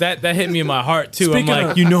 that hit me in my heart too. Speaking I'm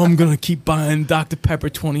like, of- you know, I'm gonna keep buying Dr. Pepper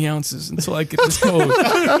 20 ounces until I get this code.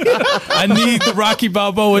 I need the Rocky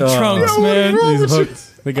Balboa trunks, man. He's hooked.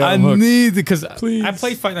 They got I him hooked. need because Please. I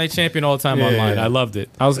played Fight Night Champion all the time online. I loved it.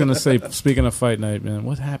 I was gonna say, speaking of Fight Night, man,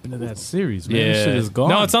 what happened to that series? Man, this shit is gone.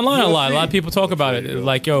 No, it's online a lot. A lot of people talk about it.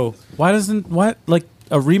 Like, yo, Why doesn't like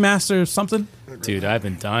a remaster or something? dude, I've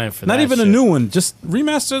been dying for Not that. even a shit. new one. Just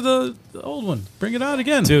remaster the old one. Bring it out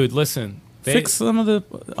again. Dude, listen. Fix some of the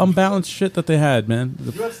unbalanced shit that they had, man.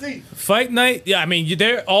 UFC. Fight Night, yeah, I mean,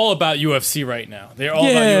 they're all about UFC right now. They're all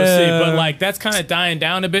about Yeah. UFC, but like that's kind of dying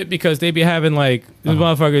down a bit because they be having like these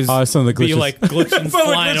motherfuckers Oh, some of the be glitches. like glitching, Some of the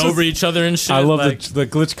flying glitches. over each other and shit. I love like, the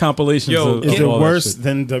glitch compilations. Yo, of Is it all that worse shit.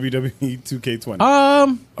 than WWE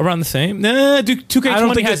 2K20? around the same. Nah, 2K20 I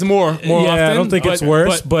don't think has it- more Yeah, often. I don't think it's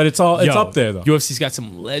worse, but it's all it's yo, up there though. UFC's got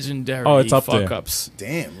some legendary Oh, it's up fuck there. ups.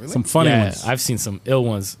 Damn, really? Some funny Yeah, ones. I've seen some ill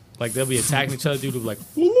ones. Like they'll be attacking each other, dude, will be like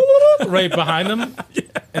right behind them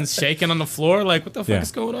and shaking on the floor. Like, what the fuck Yeah.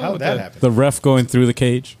 is going on? How with would that happen? The ref going through the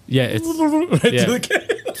cage. Yeah, it's yeah,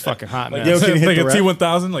 it's fucking hot, man. yo, can you hit like the a ref?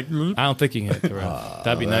 T1000. Like I don't think you can hit the ref.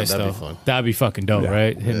 That'd be nice that'd though. be fun. That'd be fucking dope,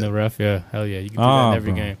 right? Hitting the ref, yeah, hell yeah, you can do that Oh, in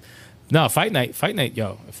every bro. game. No, Fight Night,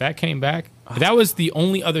 yo. If that came back, that was the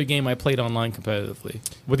only other game I played online competitively,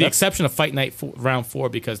 with the exception of Fight Night round 4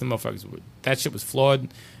 because the motherfuckers that shit was flawed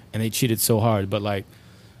and they cheated so hard. But like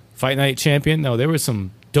Fight Night Champion, no, there were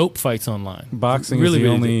some dope fights online. Boxing is the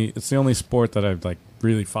only. It's the only sport that I've like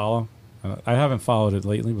really follow. I haven't followed it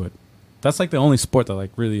lately, but that's like the only sport that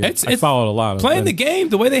like really I followed a lot of. Playing the game,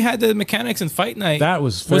 the way they had the mechanics in Fight Night, that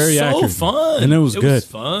was very so accurate, fun, and it was good. It was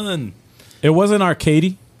fun. It wasn't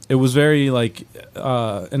arcadey. It was very like,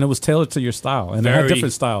 and it was tailored to your style, and it had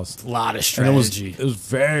different styles. A lot of And strategy. it was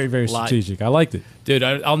very, very strategic. I liked it. Dude,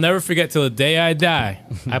 I'll never forget till the day I die.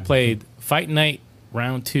 I played Fight Night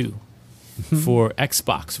Round 2 for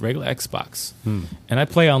Xbox, regular Xbox. And I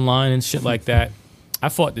play online and shit like that. I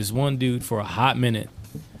fought this one dude for a hot minute.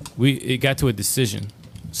 It got to a decision,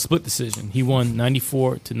 split decision. He won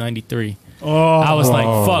 94 to 93. I was like,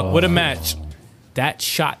 fuck, what a match. That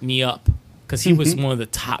shot me up because he was one of the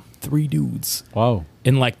top 3 dudes Wow.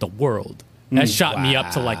 in like the world. That shot me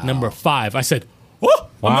up to like number 5. I said, "Oh,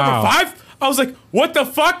 I'm Wow. number 5." I was like, "What the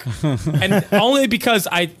fuck?" And only because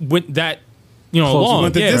I went that, Close. long.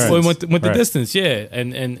 Went the Yeah, distance. went the Right. distance. Yeah,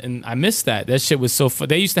 and I missed that. That shit was so fun.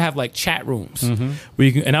 They used to have like chat rooms where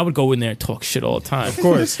you can, and I would go in there and talk shit all the time. Of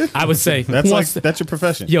course. I would say, That's "Who like wants to-" that's your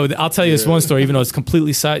profession. Yo, I'll tell you this one story, even though it's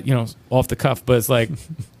completely off the cuff, but it's like.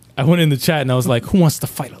 I went in the chat and I was like, "Who wants to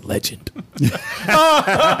fight a legend?"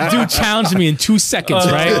 Dude challenged me in 2 seconds,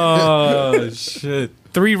 right? Oh shit!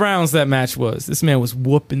 3 rounds that match was. This man was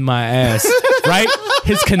whooping my ass, right?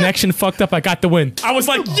 His connection fucked up. I got the win. I was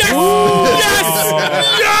like, yes,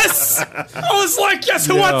 yes, yes. I was like, yes.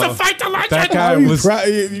 Who wants to fight the legend? That guy was.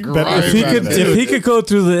 If he could go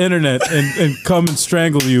through the internet and come and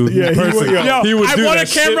strangle you in he person, would, yo. he would I do want that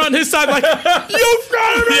a camera shit. on his side, like, you've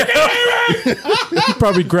got to He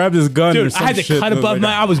probably grabbed his gun or Dude, some I had to shit. cut and was above like,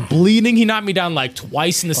 my. I was bleeding. He knocked me down like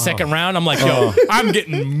twice in the second round. I'm like, yo, I'm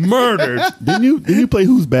getting murdered. Didn't you play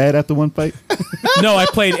Who's Bad after one fight? No, I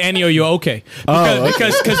played Annie, Are You Okay?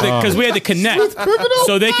 Because we had to connect,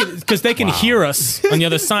 so they can hear us on the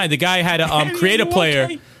other side. The guy had a creative player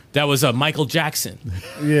that was Michael Jackson,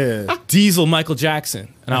 Yeah. Diesel Michael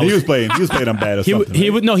Jackson, and I He was. was playing I'm bad or He something. he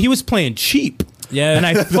right? would no, he was playing cheap. Yeah. And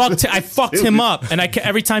I fucked him up. And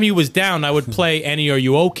every time he was down, I would play Annie, Are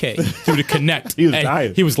You Okay? To connect. He was And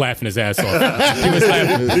tired. He was laughing his ass off. He was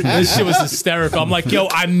laughing. This shit was hysterical. I'm like, yo,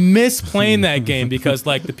 I miss playing that game because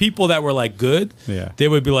like the people that were like good, Yeah. they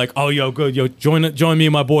would be like, oh, yo, good, yo, join me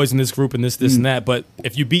and my boys in this group and this and that. But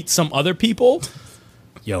if you beat some other people.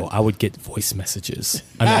 Yo, I would get voice messages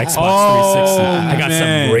on the Xbox 360. I got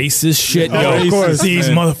man. some racist shit. Yo, of course, these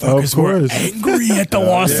man. motherfuckers were angry at the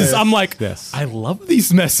losses. I'm like, Yes. I love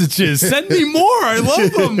these messages. Send me more. I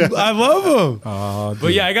love them. I love them. Oh,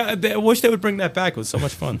 But yeah, I wish they would bring that back. It was so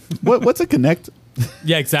much fun. What's a Connect?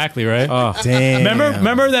 Yeah, exactly, right? Damn.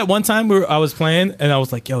 Remember that one time I was playing and I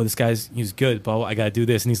was like, yo, this guy's he's good, but I gotta do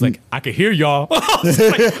this. And he's like, I can hear y'all. I was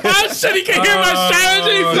like, oh shit, he can hear my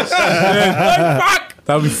strategy. Like, fuck.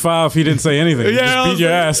 that would be foul if he didn't say anything. He Yeah, I just was beat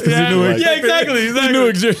your like- ass because yeah, he knew it. yeah, exactly. He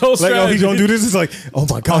knew your whole Like, oh, strategy. he's gonna do this. It's like, oh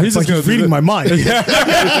my god, he's it's like just he's gonna do reading my mind.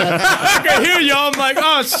 I can hear y'all. I'm like,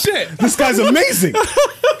 oh shit. This guy's amazing.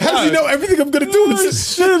 How does he know everything I'm gonna do?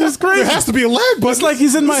 It's, Shit, it's crazy. there has to be a lag, but It's like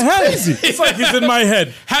he's in my head. It's like he's in my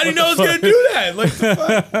head. How do you know he's gonna do that? Like, the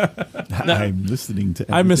fuck? I'm listening to.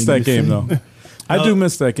 I missed that game though. I do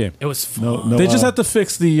miss that game. It was fun. No, They just had to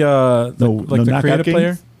fix the the knockout creative games?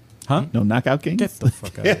 player. No knockout games. Get the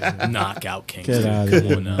fuck out of here. Knockout King. Get out of Come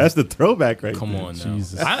here. on now. That's the throwback, right? Come there. on now.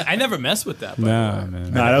 Jesus. I never messed with that. by the Nah, way.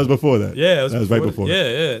 man. Nah, that was before that. Yeah, it was that was right before. Yeah,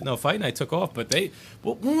 yeah. No, Fight Night took off, but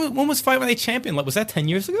when was Fight Night champion? Like, was that 10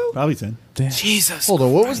 years ago? Probably 10. Jesus. Hold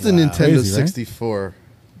on, what was the Nintendo Crazy, right? 64?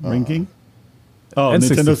 Ring King. Oh, N64.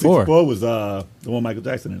 Nintendo 64 was the one Michael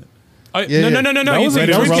Jackson in it. Oh, Yeah, no, yeah. no. That was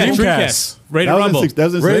Dreamcast. Dreamcast. Ready to That was in Rumble. six- that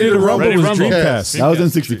was in Ready to Rumble Ready to was Rumble. Dreamcast. That was in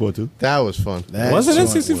 64 too. That was fun. Was it in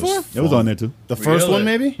 64? It was on there too. the first Really? one,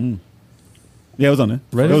 maybe. Yeah, it was on there.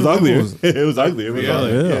 Ready it was to uglier. Rumble was- It was uglier. It was on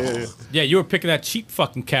there. Yeah. Yeah, you were picking that cheap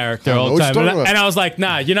fucking character I know all the what time. you're And talking I, about. and I was like,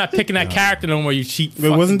 nah, you're not picking that character no more, you cheap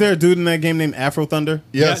But wasn't there a dude in that game named Afro Thunder?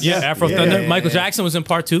 Yes. Yeah, Afro Yeah, Thunder. yeah, Michael yeah. Jackson was in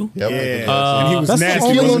part 2. Yep. and he was That's the nasty.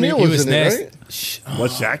 only Shaquille wasn't he? O'Neal He was was in it, nasty. right?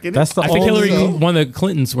 What's Shaq in it? That's the I think only. Hillary, one of the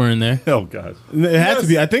Clintons were in there. Oh god. It had to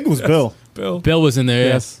be. I think it was Bill. Bill was in there,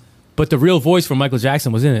 Yes. yes. But the real voice for Michael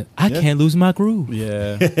Jackson was in it. I can't lose my groove.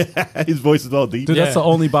 Yeah. His voice is all deep. Dude, that's the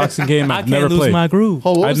only boxing game I I've can't never lose played. my groove.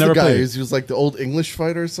 Oh, what I'd was never the guy? played. He was like the old English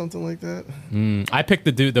fighter or something like that. I picked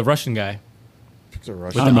the Russian guy. Picked a I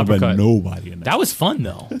Russian. don't remember uppercut. nobody in that. That was fun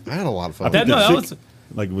though. I had a lot of fun. That, with no, that. that was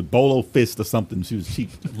like with Bolo Fist or something. She was cheap.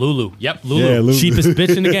 Lulu. Yep, Lulu. Yeah, Lulu. Cheapest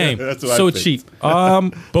bitch in the game. That's what I So think. cheap.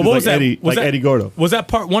 But what Like was that? Eddie, was like that Eddie Gordo. Was that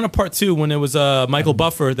part 1 or part 2 when it was Michael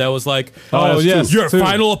Buffer that was like, Oh, that's yes. your two.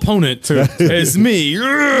 final opponent is me.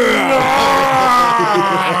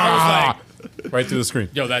 I was like, Right through the screen.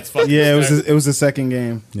 yo, that's fucking Yeah, hysterical. it was the second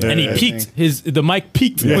game. And he I peaked think. the mic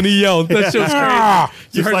peaked when he yelled. That shit was crazy.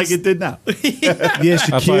 You Just heard like this- it did now. Yeah,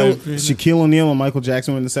 Shaquille O'Neal and Michael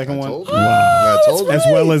Jackson were in the second one, Told you. I told you. as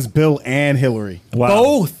well as Bill and Hillary. Wow.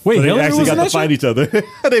 Both. Wait, So they Hillary actually was got in to that fight shit? each other. They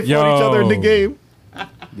fought each other in the Yo. game.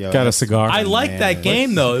 Yo, Got a cigar. I like that Man.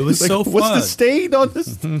 game though. It was Like, so fun. what's the stain on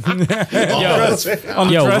this? Yo,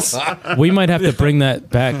 we might have to bring that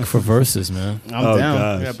back for verses, man. I'm Oh, down.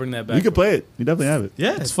 gosh. Yeah, bring that back. You can play it. You definitely have it.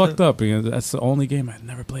 Yeah, It's fucked up because that's the only game I've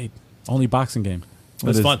never played. Only boxing game. It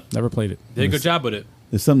was It is. fun. Never played it. Did a good job with it.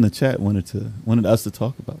 There's something the chat wanted us to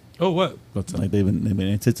talk about. Oh, what? What's up? Like they've been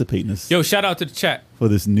anticipating this Yo, shout out to the chat. for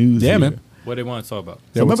this news. Yeah, here. man. What they want to talk about? So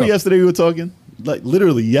Yeah, remember what's up? yesterday we were talking, like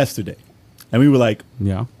literally yesterday, and we were like,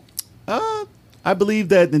 Yeah. I believe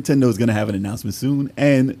that Nintendo is going to have an announcement soon,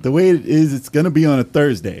 and the way it is, it's going to be on a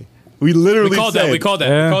Thursday. We literally We called said that. We called that.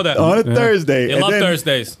 Yeah. We called that. on a Yeah. Thursday. They and love then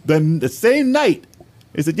Thursdays. Then the same night,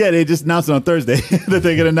 they said, yeah, they just announced it on Thursday that they're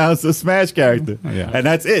going to announce a Smash character, Yeah. and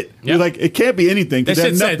that's it. Yep. We're like, it can't be anything They because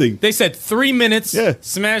they said, had nothing. they said 3 minutes. Yeah.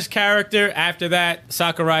 Smash character. After that,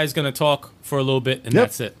 Sakurai is going to talk for a little bit, and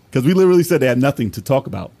that's it. Because we literally said they had nothing to talk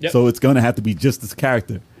about. Yep. So it's going to have to be just this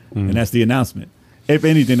character. And that's the announcement. If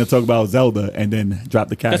anything, they'll talk about Zelda and then drop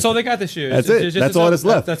the character. That's all they got this year. That's It's it. just That's all that's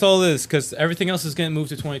left. That's all it is, because everything else is getting moved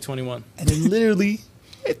to 2021. And then literally,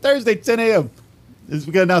 hey, Thursday, 10 a.m. We're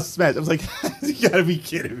going to announce Smash. I was like, you got to be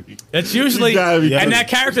kidding me. It's usually, You gotta be and kidding. that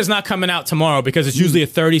character's not coming out tomorrow because it's usually a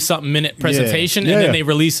 30-something minute presentation, Yeah. and then they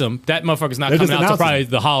release them. That motherfucker's not They're coming just out until announcing probably it.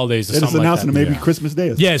 the holidays or They're just something like announcing that. it maybe Christmas Day.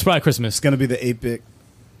 Or Yeah, it's probably Christmas. It's gonna be the 8-bit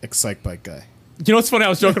Excite Bike guy. You know what's funny? I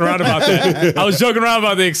was joking around about that. I was joking around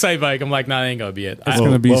about the Excite Bike. I'm like, nah, that ain't gonna be it. It's I-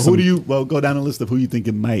 gonna be well, some- who do you? Well, go down the list of who you think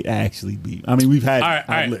it might actually be. I mean, we've had all right,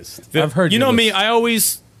 all our right. list. The- I've heard You your know me. list. I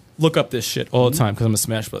always look up this shit all the time because I'm a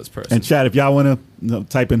Smash Bros. person. And chat, if y'all want to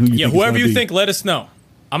type in who you Yeah, think, whoever it's you gonna think, let us know.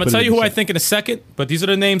 I'm gonna Put it tell in you the who I chat. think in a second, but these are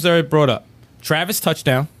the names that I brought up: Travis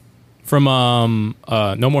Touchdown from No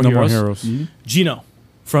More No More Heroes, Heroes. Gino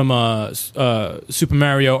from Super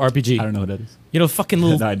Mario RPG. be. I don't know who that is. You know, fucking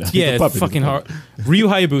little No, I know. He's yeah, a puppet, fucking he's a hard. Ryu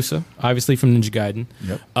Hayabusa, obviously from Ninja Gaiden.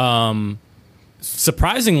 Yep.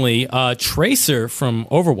 Surprisingly, Tracer from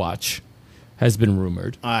Overwatch has been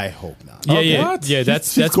rumored. I hope not. Yeah, yeah, what? yeah.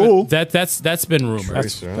 That's She's that's cool. that's been rumored.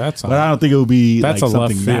 That's But I don't think it will be that's like a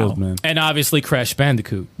left something field, now. man. And obviously, Crash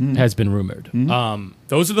Bandicoot has been rumored.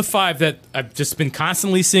 Those are the 5 that I've just been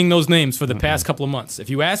constantly seeing those names for the past couple of months. If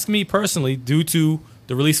you ask me personally, due to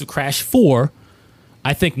the release of Crash 4,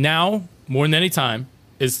 I think now more than any time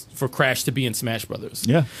is for Crash to be in Smash Brothers.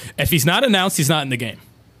 Yeah. If he's not announced, he's not in the game.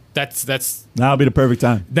 That's Now will be the perfect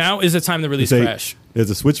time. now is the time to release Say, Crash. there's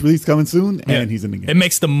a Switch release coming soon, Yeah. and he's in the game. It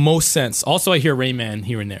makes the most sense. Also, I hear Rayman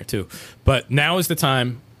here and there too. But now is the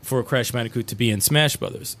time for Crash Bandicoot to be in Smash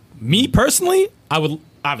Brothers. Me personally, I would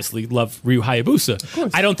obviously love Ryu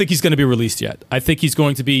Hayabusa. I don't think he's going to be released yet. I think he's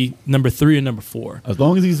going to be number 3 or number 4. As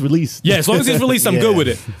long as he's released. Yeah, as long as he's released, I'm good Yeah. with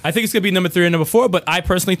it. I think it's going to be number 3 or number 4, but I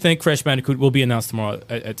personally think Crash Bandicoot will be announced tomorrow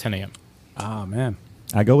at 10 a.m. Ah, man.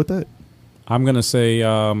 I go with that. I'm gonna say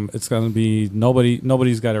it's gonna be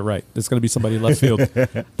nobody's got it right. It's gonna be somebody left field.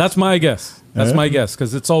 That's my guess. That's my guess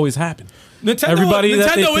because it's always happened. Nintendo that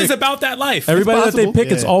they is pick- about that life. Everybody that they possible.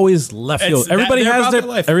 pick, it's Yeah. always left It's field. that- Everybody they're has about their their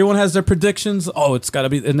life. everyone has their predictions. Oh, it's got to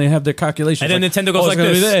be, and they have their calculations. And then Like, Nintendo goes oh, like it's gonna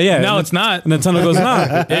be this. there. Yeah, No, and it's not. And Nintendo goes,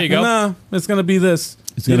 nah. There you go. Nah, it's gonna be this.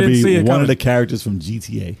 It's You going to didn't see be it one coming. of the characters from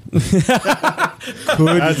GTA. Could you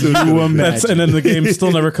imagine? That's, and then the game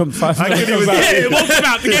still never comes. I couldn't even Yeah, it won't come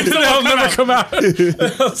out. The game still won't It'll come never out. come out.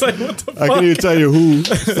 I was like, what the I fuck? can't even tell you who.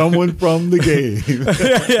 Someone from the game.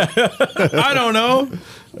 I don't know.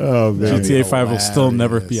 Oh, man. GTA 5 will still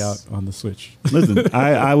never be out Hilarious. on the Switch. Listen,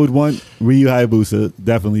 I would want Ryu Hayabusa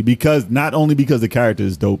definitely because not only because the character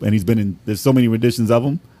is dope and he's been in. There's so many renditions of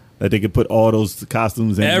him that they could put all those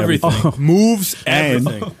costumes and Everything. Moves, and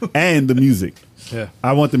everything. and the music. Yeah.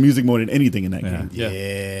 I want the music more than anything in that game. Yeah.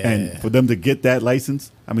 And for them to get that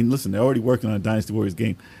license, I mean, listen, they're already working on a Dynasty Warriors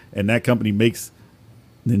game, and that company makes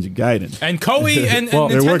Ninja Gaiden, And Koei and Well,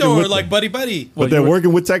 they're working Nintendo are with like them. buddy. but they're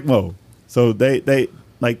working with Tecmo, so they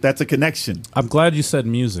like that's a connection. I'm glad you said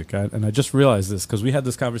music, and I just realized this because we had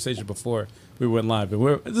this conversation before we went live,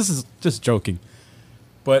 and this is just joking.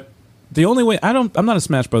 But the only way I'm not a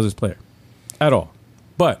Smash Brothers player at all,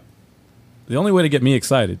 but the only way to get me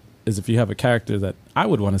excited is if you have a character that I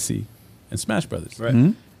would want to see in Smash Brothers.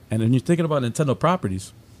 Right. And then you're thinking about Nintendo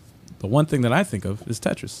properties. The one thing that I think of is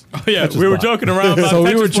Tetris. Oh, yeah, Tetris we were block. joking around about So we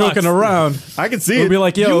Tetris were blocks. joking around. I can see We'd it. be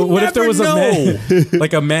like, yo, You what if there never was know. a man,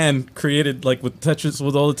 like a man created like with Tetris,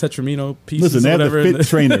 with all the Tetramino pieces Listen, they or have the whatever. fit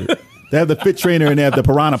trainer. They have the fit trainer and they have the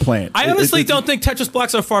piranha plant. I honestly don't think Tetris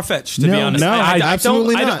blocks are far fetched. To be No, honest, no, I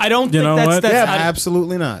absolutely don't, not. I don't You think know that's what? that's. Yeah, I-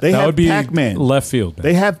 Absolutely not. They That have would be Pac-Man. left field. man.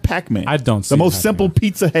 They have Pac-Man. I don't see The most Pac-Man. simple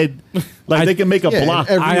pizza head. Like they can make a Yeah, block.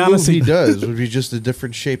 and every I move honestly- he does would be just a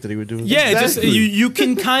different shape that he would do. Yeah, just Exactly. you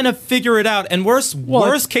can kind of figure it out. And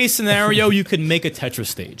worst case scenario, you can make a Tetris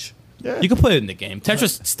stage. Yeah. You can put it in the game.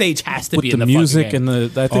 Tetris stage has to with be the in the music fucking game.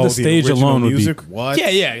 and the I think the stage original alone would music. be. What?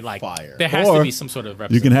 Yeah, like Fire. there has Or to be some sort of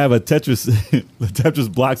You can representation. have a Tetris, the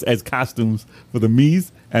Tetris blocks as costumes for the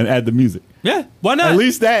Mii's and add the music. Yeah, why not? At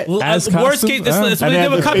least that. As Worst costume? case, that's what And they they did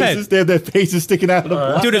have with their faces, Cuphead. they have their faces sticking out of the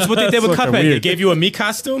block. Dude, it's what they did with fucking Cuphead. They weird. gave you a me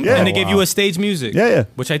costume Yeah. and they Oh, gave you a stage music. Yeah, yeah.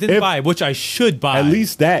 Which I didn't If- buy, which I should buy. At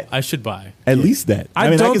least that. I should buy. At least that. I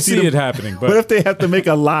mean, don't can see them- it happening, but- what if they have to make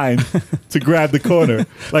a line to grab the corner?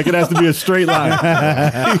 Like it has to be a straight line.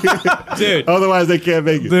 Dude, Otherwise, they can't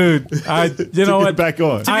make it. Dude, you know Get what? back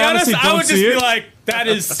on. to be I honest, honestly I don't would just see be it. like, that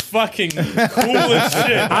is fucking cool as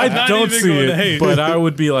shit. I I'm not don't even see going to it, hate. but I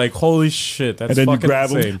would be like, holy shit, that's And then you fucking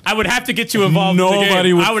grab 'em. insane. I would have to get you involved in the Nobody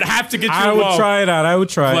game. would. I would have to get you I involved. would try it out. I would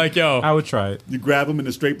try it. Like, yo. I would try it. You grab them and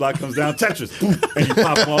the straight block comes down. Tetris. Boom, and you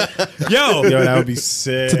pop them off. Yo, Yo, that would be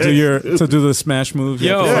sick. To do the smash move. You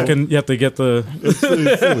Yo. have to get the. It's silly.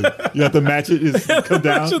 You have to match it. It's come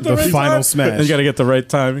down. the final smash. You got to get the right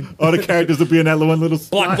timing. All the characters will be in that one little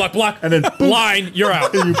block, spot. block, block. And then boom, line, you're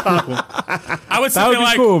out. and you pop them. I would sit That would there be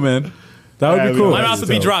like, cool, man. That would Yeah, be we cool. don't my have mouth to would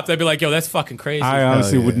be tell. dropped. I'd be like, yo, that's fucking crazy. I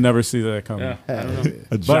honestly yeah. would never see that coming. Yeah, I don't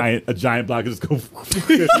know. A giant block just go.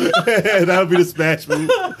 That would be the smash move.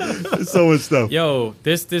 There's so much stuff. Yo,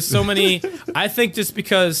 there's so many. I think just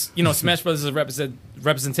because Smash Brothers is a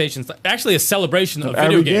representation, actually a celebration of video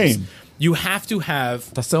every games. game. You have to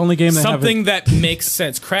have That's the only game that something that makes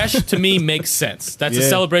sense. Crash to me makes sense. That's a Yeah.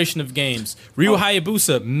 celebration of games. Ryu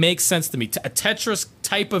Hayabusa makes sense to me. A Tetris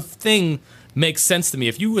type of thing makes sense to me.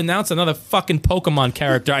 If you announce another fucking Pokemon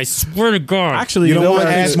character, I swear to God. Actually, You you know know what what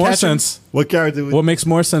makes adds more Tetris? sense? What character would What makes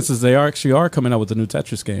more sense is they actually are coming out with a new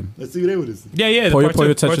Tetris game. Let's see what they would have. yeah, the Puyo part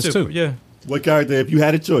Puyo two, part Tetris two. 2. Yeah. What character, if you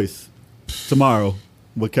had a choice tomorrow,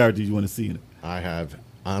 what character do you want to see in it? I have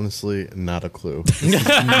honestly not a clue.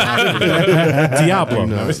 Diablo.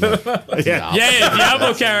 No, no. Yeah,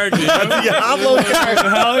 Diablo character. Diablo character.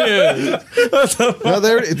 Hell yeah. No,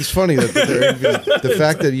 it's funny that they're even, the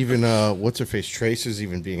fact that even what's her face Tracer's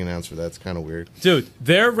even being announced for that's kind of weird. Dude,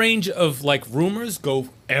 their range of like rumors go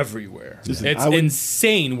everywhere. Listen, It's I would-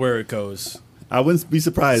 insane where it goes. I wouldn't be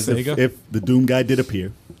surprised Sega? if the Doom guy did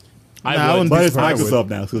appear. I Nah, I would. wouldn't But be it's surprised. Microsoft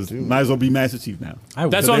now, so it might as well be Master Chief now. I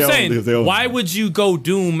would. That's But what I'm they saying. own- they own- Why would you go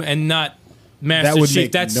Doom and not Master That would Chief?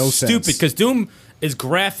 make That's no stupid sense. because Doom is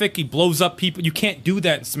graphic. He blows up people. You can't do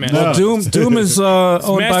that in Smash. No. Brothers. Doom is owned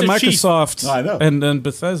by Master Chief. Microsoft. I know. And then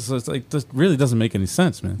Bethesda. It's like this really doesn't make any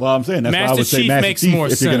sense, man. Well, I'm saying that's why I Master would say Chief Master makes Chief more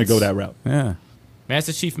if you're going to sense. go that route. Yeah.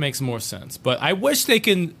 Master Chief makes more sense, but I wish they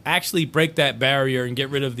can actually break that barrier and get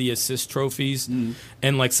rid of the assist trophies,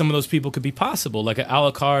 and like some of those people could be possible, like an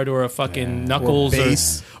Alucard or a fucking Knuckles, Or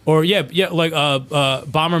Base. or like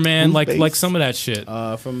Bomberman, Who's like Base? some of that shit.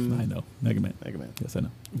 From I know. Mega Man. Mega Man. Yes, I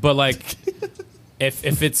know. But like,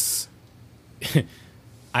 if it's,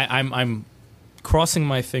 I'm crossing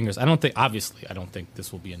my fingers. I don't think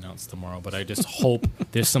this will be announced tomorrow, but I just hope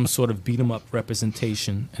there's some sort of beat 'em up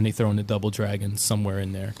representation and they throw in the Double Dragon somewhere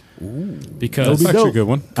in there. Because That would be actually a dope. good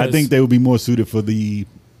one. I think they would be more suited for the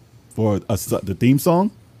theme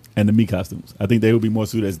song and the Mii costumes. I think they would be more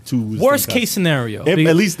suited as two worst same case scenario, costumes.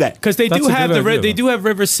 At least that. because they That's do a have good idea, they though. do have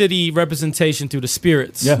River City representation through the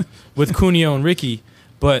spirits, Yeah. with Kunio and Ricky,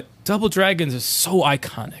 but Double Dragons are so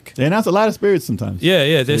iconic. They announce a lot of spirits sometimes. Yeah,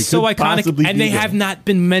 they're they so could iconic, possibly and be they there. have not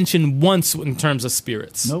been mentioned once in terms of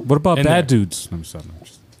spirits. Nope. What about In Bad there. Dudes? I'm sorry.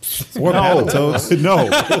 or Battletoads. no.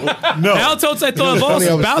 No. Battletoads, I thought of Funny, I also. was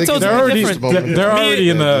thinking Battletoads that are already- just a different. moment. They're already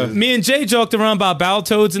in the. Me and Jay joked around about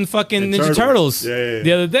Battletoads and fucking And Ninja Turtles. Turtles Yeah.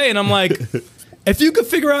 the other day, and I'm like, if you could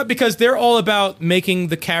figure out, because they're all about making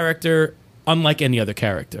the character unlike any other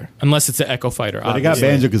character, unless it's an Echo Fighter. But they got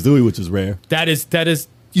obviously. Banjo-Kazooie, which is rare. That is.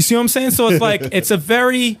 You see what I'm saying? So it's like it's a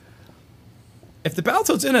very. If the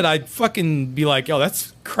Battletoads in it, I'd fucking be like, yo,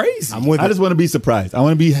 that's crazy. I'm with I it. just want to be surprised. I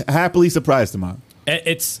want to be happily surprised tomorrow.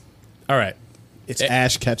 It's all right. It's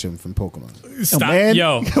Ash Ketchum from Pokemon. Stop, man.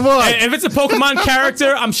 yo! Come on. And if it's a Pokemon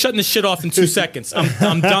character, I'm shutting this shit off in 2 seconds.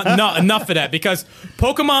 I'm done. No, enough of that, because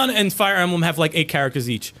Pokemon and Fire Emblem have like 8 characters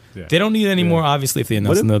each. Yeah. They don't need any more. Obviously, if they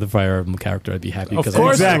announce if- another Fire Emblem character, I'd be happy. Of because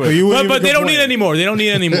course Exactly. they would. You wouldn't But even they don't need complain. any more. They don't need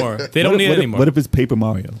any more. They don't need any more. What if it's Paper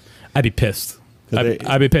Mario? I'd be pissed. 'Cause they-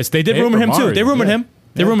 I'd be pissed. They did Paper rumor him too. Mario. They rumored him.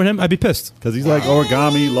 They rumored him. I'd be pissed. Because he's like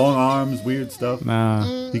origami, long arms, weird stuff.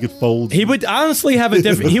 Nah. He could fold. He would honestly have a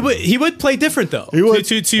different. He would play different though. He would.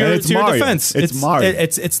 To your And it's your Mario. defense. It's Mario.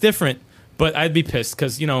 It's different. But I'd be pissed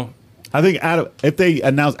because I think if they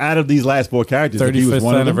announced out of these last 4 characters, if he was 35th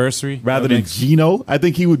one of them, anniversary, rather that than makes- Gino, I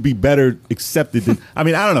think he would be better accepted than. I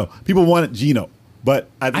mean, I don't know. People wanted Gino, but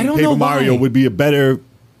I think don't Paper know Mario why. would be a better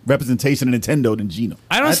representation of Nintendo than Gino.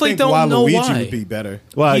 I I honestly think don't know Waluigi why. would be better.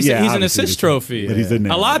 Well, He's an obviously assist he's- trophy. but he's in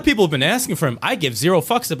there. A lot of people have been asking for him. I give 0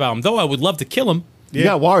 fucks about him, though. I would love to kill him. You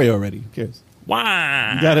got Wario already. Who cares?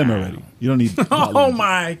 Wow. You got him already. You don't need. Oh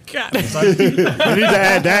my god! You need to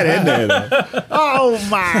add that in there. Though. Oh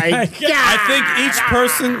my god! I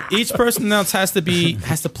think each person announced has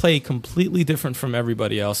to play completely different from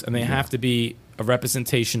everybody else, and they have to be a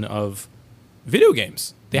representation of video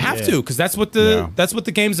games. They have to, because that's what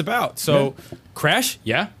the game's about. So, Crash,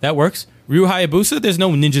 that works. Ryu Hayabusa, there's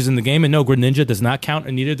no ninjas in the game, and no Greninja does not count,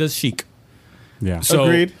 and neither does Sheik. Yeah. So,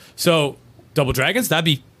 Agreed. So, Double Dragons, that'd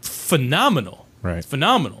be phenomenal. Right.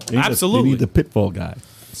 Phenomenal. You need Absolutely. You need the Pitfall guy.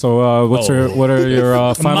 So what are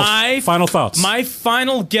your final thoughts? My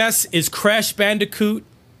final guess is Crash Bandicoot.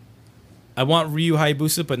 I want Ryu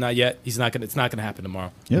Hayabusa, but not yet. It's not gonna happen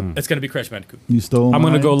tomorrow. Yep. It's gonna be Crash Bandicoot. You stole. I'm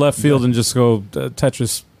gonna mine. go left field and just go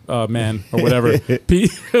Tetris man or whatever. whatever.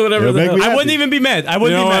 It'll the make hell. me I happy. wouldn't even be mad. I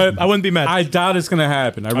wouldn't You be know mad. what? I wouldn't be mad. I doubt it's gonna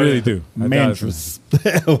happen. I really do. I doubt it's Mantras.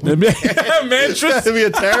 Mantras. That'd be a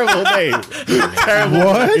terrible name. Terrible.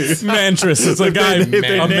 What? Mantras. It's a guy, If they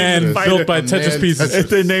a name man the fighter built by a Tetris man pieces. If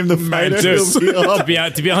they name the fighter, Mantras. it'll be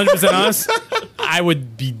all- to be 100% honest, I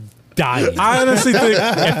would be dying I honestly think, if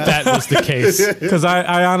that was the case. because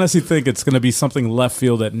I honestly think it's going to be something left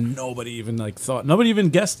field that nobody even thought, nobody even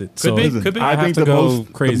guessed it. Could be. Could be. I I have think to the go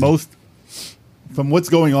most, crazy. the most, from what's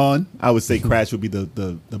going on, I would say Crash would be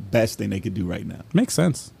the best thing they could do right now. Makes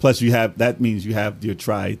sense. Plus, that means you have your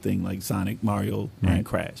try thing like Sonic, Mario, Right. and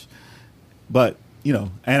Crash. But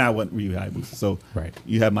and I want Ryu Hayabusa, so Right.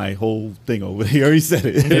 you have my whole thing over here. You already said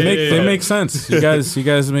it. They make sense. You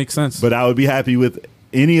guys make sense. But I would be happy with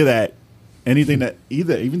any of that. Anything that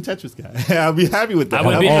even Tetris guy, I'll be happy with that. I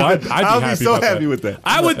would be- I'd be I'll be happy so about happy that. with that.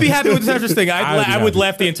 I would be happy with the Tetris thing. I'd be I would happy.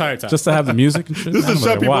 laugh the entire time. just to have the music and shit. Just to I'm shut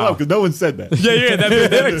like, people wow. up because no one said that. yeah,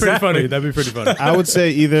 that'd be pretty Exactly. funny. That'd be pretty funny. I would say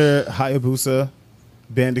either Hayabusa,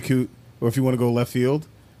 Bandicoot, or if you want to go left field,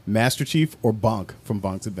 Master Chief or Bonk from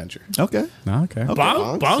Bonk's Adventure. Okay. Okay.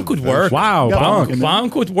 Bonk would work. Wow. Yeah, Bonk. Bonk.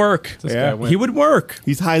 Bonk would work. This Yeah. guy went- He would work.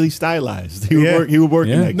 He's highly stylized. He would Yeah. work. He would work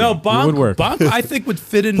in Yeah. that No, game. Bonk would work. Bonk, I think would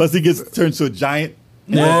fit in. Plus, he gets turned to a giant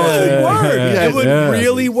No, it would work. Yeah. It would Yeah.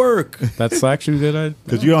 really work. That's actually good.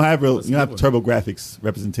 because you don't have TurboGrafx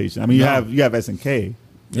representation. I mean, you have SNK.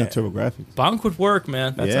 You have TurboGrafx. Bonk would work,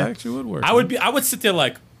 man. That's Yeah. actually would work. I would sit there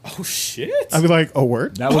like, oh shit. I'd be like, oh,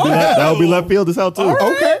 word? That would be left field as hell too. All right.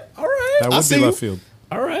 Okay. All right. That I would see be you. left field.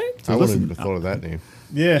 All right. I wouldn't listen, even have thought of that name.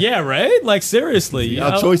 Yeah. Yeah, right? Like seriously.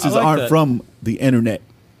 Our I choices like aren't that. from the internet.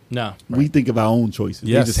 No. We think of our own choices.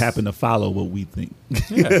 Yes. They just happen to follow what we think.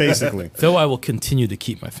 Basically. Though I will continue to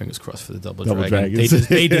keep my fingers crossed for the Double Double Dragon. Dragons.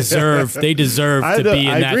 They deserve I to know, be in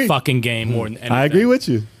I that agree. fucking game more than anything. I agree with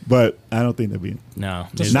you, but I don't think they'll be in. No.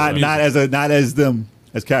 Not as them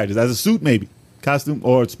as characters, as a suit maybe, costume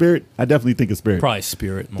or spirit. I definitely think of spirit. Probably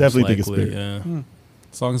Spirit. Most Definitely think it's likely, Spirit. Yeah.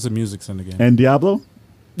 As long as the music's in the game. And Diablo.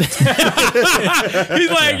 He's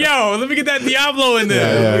like, yo, let me get that Diablo in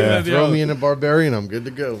there. Let me get that Throw Diablo. me in a barbarian, I'm good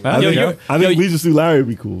to go. Yo, yo, I think Leisure Suit Larry would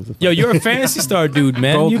be cool. Yo, you're a Fantasy Star dude,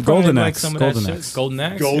 man. Gold- You probably Golden like Axe, some of Golden that Axe. shit. Golden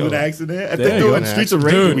Axe. Golden yo. Axe in there. If There they you do go. it, Streets of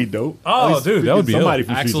Rage Dude. would be dope. Oh, At least dude, that would be somebody dope.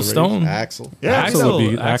 from Axel Streets of Rage. Stone. Axel. Yeah,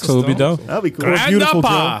 Axel would be Stone. dope. That'd be cool. Beautiful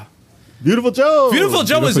Joe. Beautiful Joe. Beautiful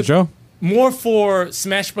Joe Beautiful is Joe. more for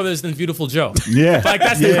Smash Brothers than Beautiful Joe. Yeah. Like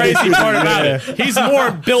that's the crazy part about it. He's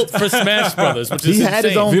more built for Smash Brothers, which is He had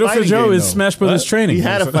his insane. own Beautiful fighting Joe game, is though. Smash Brothers training. He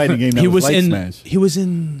had a fighting game that He was was like in. Smash. He was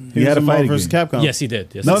in. He had a fighting versus game. Capcom. Yes, he did.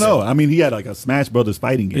 Yes, No, he did. no. I mean, he had like a Smash Brothers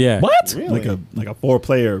fighting game. Yeah. What? Really? Like a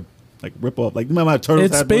 4-player like rip off. Like remember how Turtles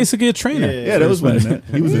It's had one? basically a trainer. Yeah, that was one in that.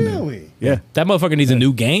 He was in there. Really? Yeah. That motherfucker needs a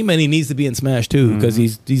new game, and he needs to be in Smash too, because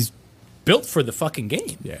he's built for the fucking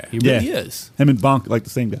game. Yeah. he really is. Him and Bonk like the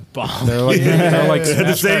same guy. They're like, they're like They had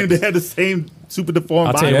the Smash same. They had the same super deformed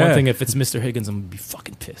I'll tell body. you one Yeah. thing: if it's Mr. Higgins, I'm gonna be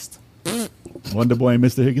fucking pissed. Wonder Boy and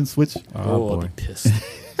Mr. Higgins switch. Oh, I'll boy. be pissed.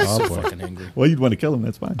 so fucking angry. Well, you'd want to kill him.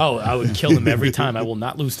 That's fine. Oh, I would kill him every time. I will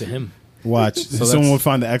not lose to him. Watch. that's- Someone would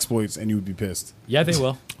find the exploits and you would be pissed. Yeah, they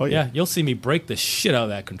will. Oh, yeah. yeah, you'll see me break the shit out of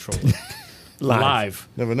that controller. Live.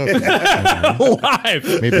 Never know. Live.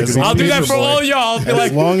 Maybe it could be I'll do that Peter for Boy. all y'all. I'll be As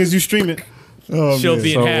like, long as you stream it. she'll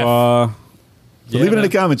be in So, half. So leave it in the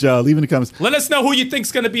comments, y'all. Leave it in the comments. Let us know who you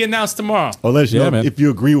think's going to be announced tomorrow. Or let us Yeah, know man. if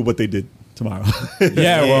you agree with what they did tomorrow.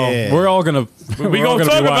 yeah, well, we're all gonna We gonna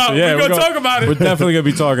talk about it. We gonna talk about it. We're definitely gonna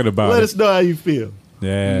be talking about Let it. us know how you feel.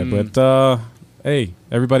 Yeah, but hey,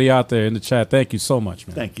 everybody out there in the chat, thank you so much,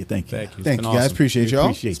 man. Thank you. Thank you. Thank you. It's Thank been you, guys. awesome. Appreciate y'all.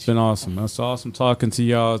 Appreciate It's been awesome. It's awesome talking to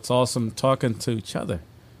y'all. It's awesome talking to each other.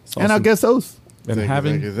 It's And our awesome. guest host. and Thank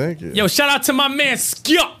having you, thank you. Yo, shout out to my man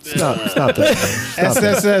Skip. Stop that. Man. Stop that.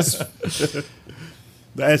 SSS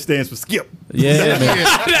The S stands for skip. yeah, man.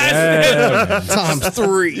 Yeah. Times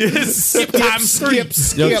 3. Skip time skip,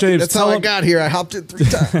 Yo, James, That's how I got here. I hopped in 3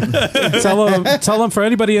 times. tell them for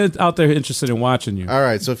anybody out there interested in watching you. All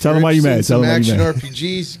right, so if Tell you're 'em why you interested in mad. some Tell 'em why you action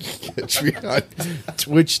RPGs, you can catch me on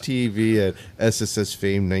Twitch TV at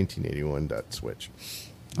SSSFame1981.switch.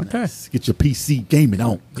 Okay. Get your PC gaming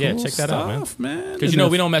on. Yeah, check that out, man. Stuff, man. Because you know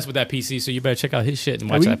we don't mess with that PC, so you better check out his shit and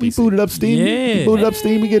watch We that PC. booted up Steam. Yeah. We booted up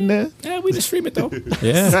Steam. We getting there. Yeah, we just stream it though.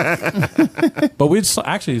 Yeah. But we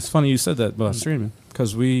actually, it's funny you said that about streaming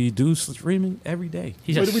because we do streaming every day.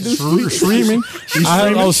 He What just do we do? Streaming?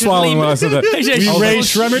 I was swallowing when I said that. He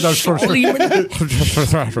just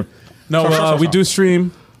No, we do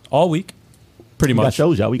stream all week, pretty We got much.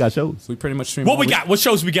 shows, y'all. We got shows. We pretty much stream. What all we week. got? What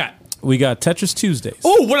shows we got? We got Tetris Tuesdays.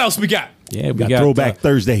 Oh, what else we got? Yeah, we We got got Throwback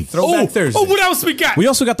Thursday. Throwback Oh, Thursday. oh, what else we got? We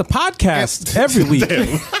also got the podcast every week,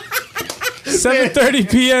 7:30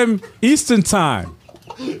 p.m. Eastern time.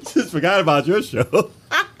 Just forgot about your show.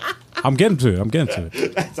 I'm getting to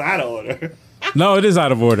it. That's out of order. No, it is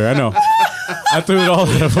out of order. I know. I threw it all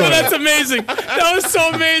out of Oh, order. that's amazing. That was so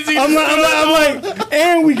amazing. I'm like,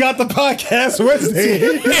 and we got the podcast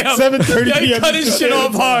Wednesday, Damn. 7:30 Yeah, he p.m. cut his shit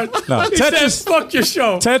off hard. No, He said, Tetris, fuck your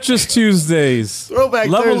show. Tetris Tuesdays. Throwback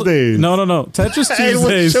Thursdays. No. Tetris Hey, what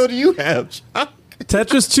Tuesdays. show do you have, Chuck?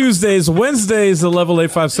 Tetris Tuesdays. Wednesdays, the Level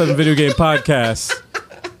 857 video game podcast.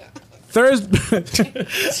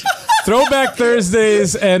 Thursday, Throwback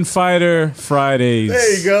Thursdays and Fighter Fridays.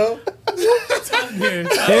 There you go.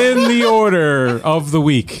 In the order of the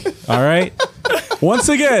week. All right. Once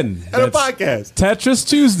again, And a that's podcast. Tetris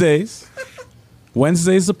Tuesdays.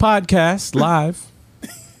 Wednesdays, the podcast live.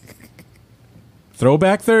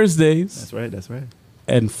 Throwback Thursdays That's right. That's right.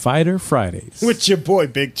 and Fighter Fridays. with your boy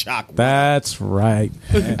Big Choc. That's right.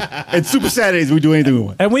 And Super Saturdays, we do anything we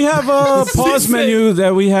want. And we have a pause menu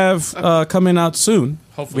that we have coming out soon.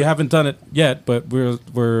 Hopefully. We haven't done it yet, but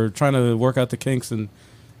we're trying to work out the kinks and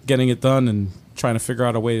getting it done and trying to figure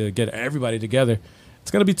out a way to get everybody together. It's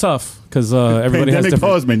gonna be tough because everybody has Pandemic different.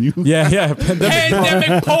 pause menu. Yeah.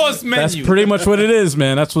 Pandemic pause menu. That's pretty much what it is,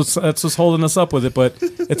 man. That's what's holding us up with it. But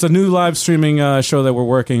it's a new live streaming show that we're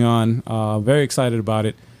working on. Very excited about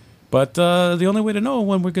it. But the only way to know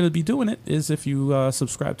when we're going to be doing it is if you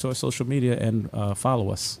subscribe to our social media and follow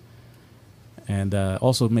us. And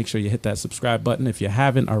also make sure you hit that subscribe button if you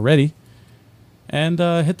haven't already. And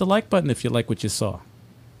hit the like button if you like what you saw.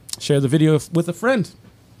 Share the video with a friend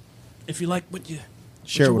if you like what you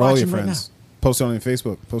Share it you're with all your watching right friends. Post it on your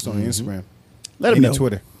Facebook. Post it on your Instagram. Let them And know. your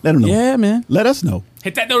Twitter. Let them know. Yeah, man. Let us know.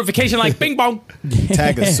 Hit that notification like bing bong.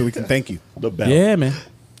 Tag us so we can thank you. The bell. Yeah, man.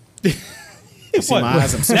 You see my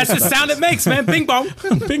eyes. I'm serious That's the about sound it makes, man. Bing bong.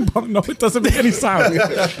 Bing bong. No, it doesn't make any sound.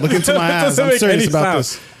 this. Look into my eyes. doesn't I'm make serious any about sound.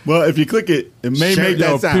 this. Well, if you click it, it may make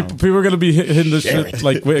that sound. People are gonna be hitting this shit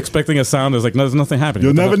like we're expecting a sound. There's like there's nothing happening.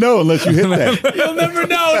 You'll What the never know unless you hit that. You'll never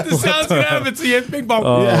know if the sound's gonna happen to you. Hit bing bong.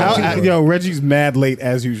 Yo, Reggie's mad late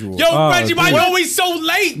as usual. Yo, Reggie, why you always so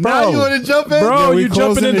late? Now you want to jump in? Bro, Yeah, we you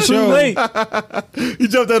jumping closing in the too show. late. You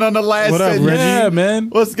jumped in on the last What up, sentence. Reggie? Yeah, man.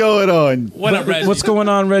 What's going on? What up, Reggie? What's going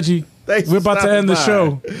on, Reggie? Thanks We're for about to stopping end the by.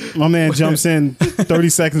 show. My man jumps in 30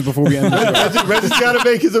 seconds before we end the show. Reggie's got to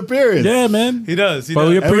make his appearance. Yeah, man. He does. He But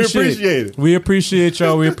we does. And we appreciate, appreciate it. We appreciate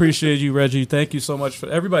y'all. We appreciate you, Reggie. Thank you so much for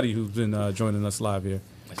everybody who's been joining us live here.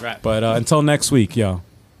 That's right. But until next week, y'all.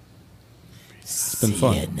 It's been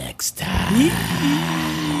fun. next time.